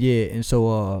blessing. And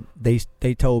so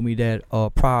they told me that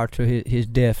prior to his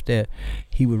death that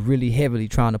he was really heavily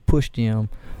trying to push them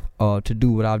to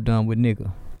do what I've done with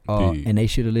nigga. And they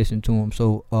should have listened to him.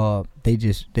 So they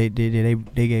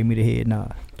gave me the head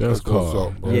nod. That's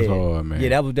hard. That's hard, man.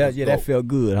 Yeah, that felt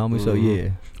good, homie. So yeah.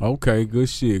 Okay, good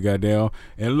shit, goddamn.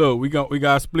 And look, we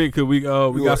got split because we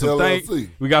got some things.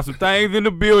 We got some things in the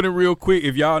building real quick.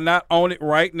 If y'all not on it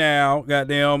right now,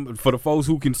 goddamn, for the folks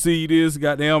who can see this,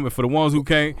 goddamn, and for the ones who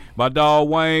can't, my dog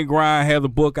Wayne Grind has a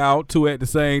book out too at the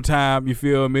same time. You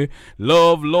feel me?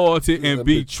 Love, Loyalty, and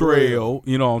Betrayal.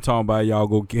 You know what I'm talking about? Y'all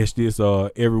go catch this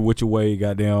every which way,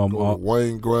 goddamn.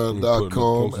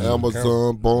 WayneGrind.com,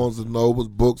 Amazon, Barnes and Nobles,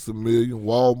 Books a Million,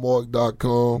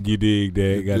 Walmart.com. You dig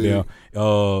that, goddamn.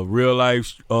 Real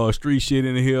life street shit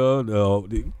in here.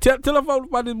 Tell us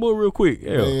about this book real quick.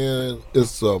 Yeah. Man,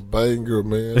 it's a banger,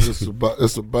 man.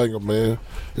 It's a banger, man.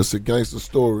 It's a gangster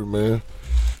story, man.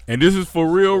 And this is for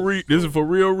real. This is for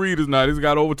real readers now. This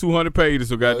got over 200 pages.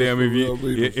 So goddamn, if you,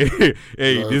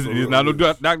 hey, this is not no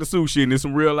Dr. Seuss shit. There's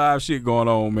some real live shit going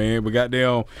on, man. But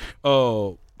goddamn,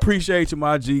 appreciate you,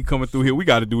 my G, coming through here. We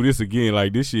got to do this again.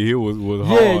 Like, this shit here was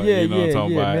hard. You know what I'm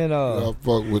talking about? Man, I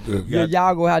fuck with this. Yeah,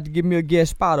 y'all gonna have to give me a guest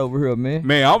spot over here, man.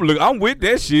 Man, I'm with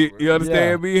that shit. You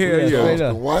understand me? Hell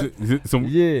yeah. What? Down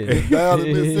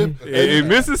in Mississippi. In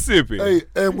Mississippi. Hey,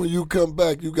 and when you come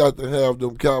back, you got to have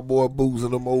them cowboy boots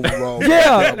and them overalls.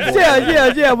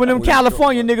 Yeah. When them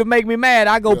California niggas make me mad,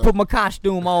 I go put my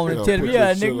costume on and tell them,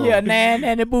 nigga,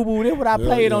 Nan boo boo. That's what I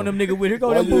played on them niggas with. Here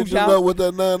go them boots, y'all. With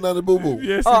that Nan boo boo.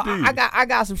 Yes. I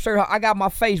got some shirt. I got my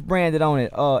face branded on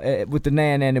it with the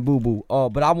Nan and the Boo Boo.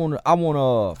 But I wanna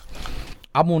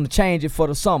change it for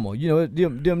the summer. You know,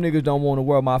 them niggas don't want to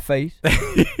wear my face.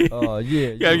 You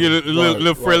gotta get a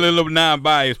little friendly, little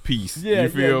non-biased piece. You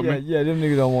feel me? Yeah, them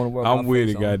niggas don't want to wear my face. I'm with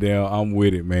it, goddamn. I'm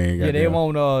with it, man. Yeah, they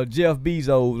want Jeff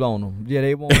Bezos on them. Yeah,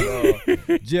 they want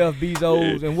Jeff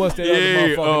Bezos and what's that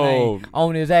other motherfucker name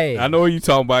on his ass. I know what you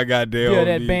talking about, goddamn. Yeah,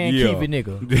 that Ban Keefe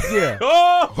nigga. Yeah.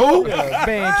 Who? Yeah,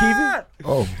 Ban Keefe.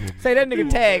 Oh. Say that nigga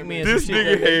tag me and this some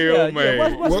nigga shit. Hell,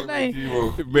 man. What's his name?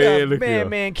 Man, look here.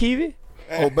 Man Keefe.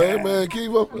 Oh, Bandman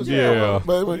Kiva? Yeah.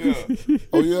 Oh, yeah?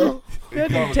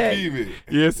 That nigga tag.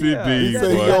 Yes, indeed. He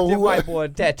said he got that white boy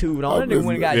tattooed on. That nigga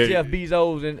went and got Jeff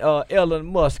Bezos and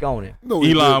Elon Musk on it. No,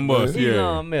 Elon Musk, yeah.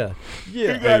 Elon Musk.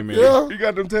 Yeah. He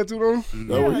got them tattooed on?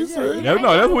 That's what he said.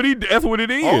 No, that's what it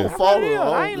is. I don't follow him.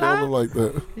 I ain't lying. Like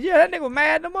that. Yeah, that nigga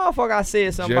mad the motherfucker. I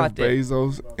said something about that. Jeff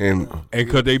Bezos and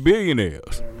because they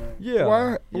billionaires. Yeah.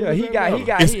 Why? Yeah, he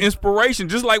got it's inspiration,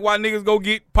 just like why niggas go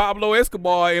get Pablo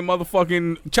Escobar and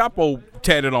motherfucking Chapo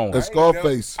tatted on. And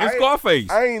Scarface. And Scarface.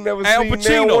 I ain't never Al seen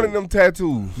Pacino. one of them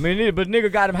tattoos. But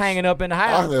nigga got him hanging up in the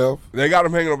house. I have. They got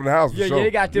them hanging up in the house for sure. Yeah, they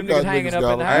got them niggas hanging up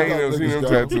in the I house. ain't never seen them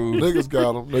tattoos. Niggas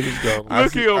got them. Look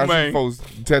here, I man. see folks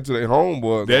tattoo their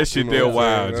homeboys. That shit there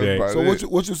wild, Jay. So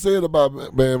what you said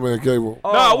about Bandman Cable?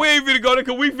 Nah, we ain't finna go there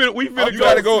because we finna you go.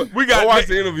 gotta go. We got go watch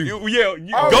the interview. Go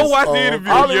watch the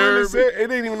interview. All he really said,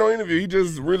 it ain't even no interview. He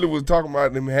just really was talking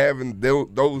about them having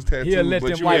those tattoos.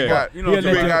 But you ain't got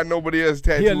nobody else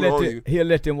tattooed on you. He'll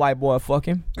let them white boy fuck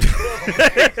him.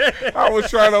 I was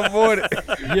trying to avoid it.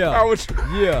 Yeah. I was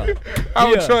trying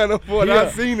to avoid it. I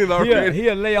seen it already.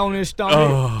 He'll lay on his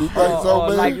stomach.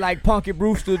 Like Punky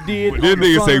Brewster did. This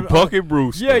nigga say Punky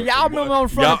Brewster. Yeah, y'all remember on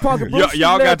the front of Punky Brewster?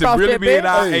 Y'all got to really be in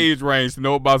our age range to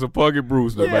know about some Punky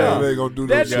Brewster, man. They ain't gonna do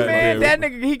that shit. Man, that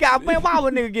nigga, he got, man, why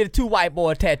would nigga get two white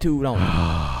boys tattooed on him?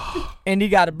 And he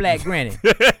got a black granny.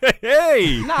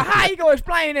 Hey. Now, how you gonna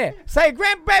explain that? Say,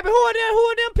 grandbaby, who are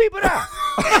them people there?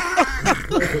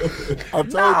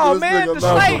 No, man,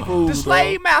 the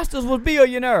slave masters was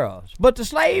billionaires. But the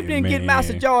slave didn't get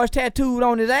Master George tattooed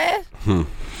on his ass.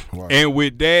 Wow. And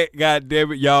with that,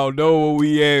 goddamn it, y'all know where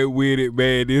we at with it,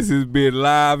 man. This has been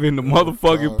live in the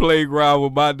motherfucking playground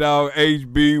with my dog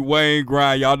HB Wayne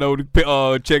Grind. Y'all know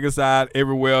to check us out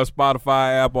everywhere: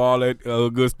 Spotify, Apple, all that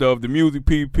good stuff. The Music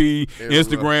PP,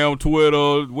 Instagram,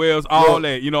 Twitter, Wells, all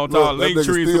that. You know what I'm talking?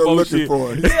 Linktree, some more shit.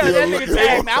 Yeah, that nigga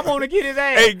tagged me. I want to get his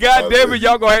ass. Hey, goddamn it,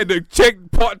 y'all gonna have to check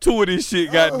part 2 of this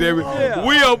shit. Goddamn it,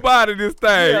 we up out of this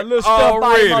thing little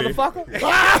already. Stuff by motherfucker.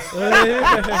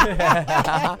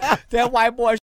 That white boy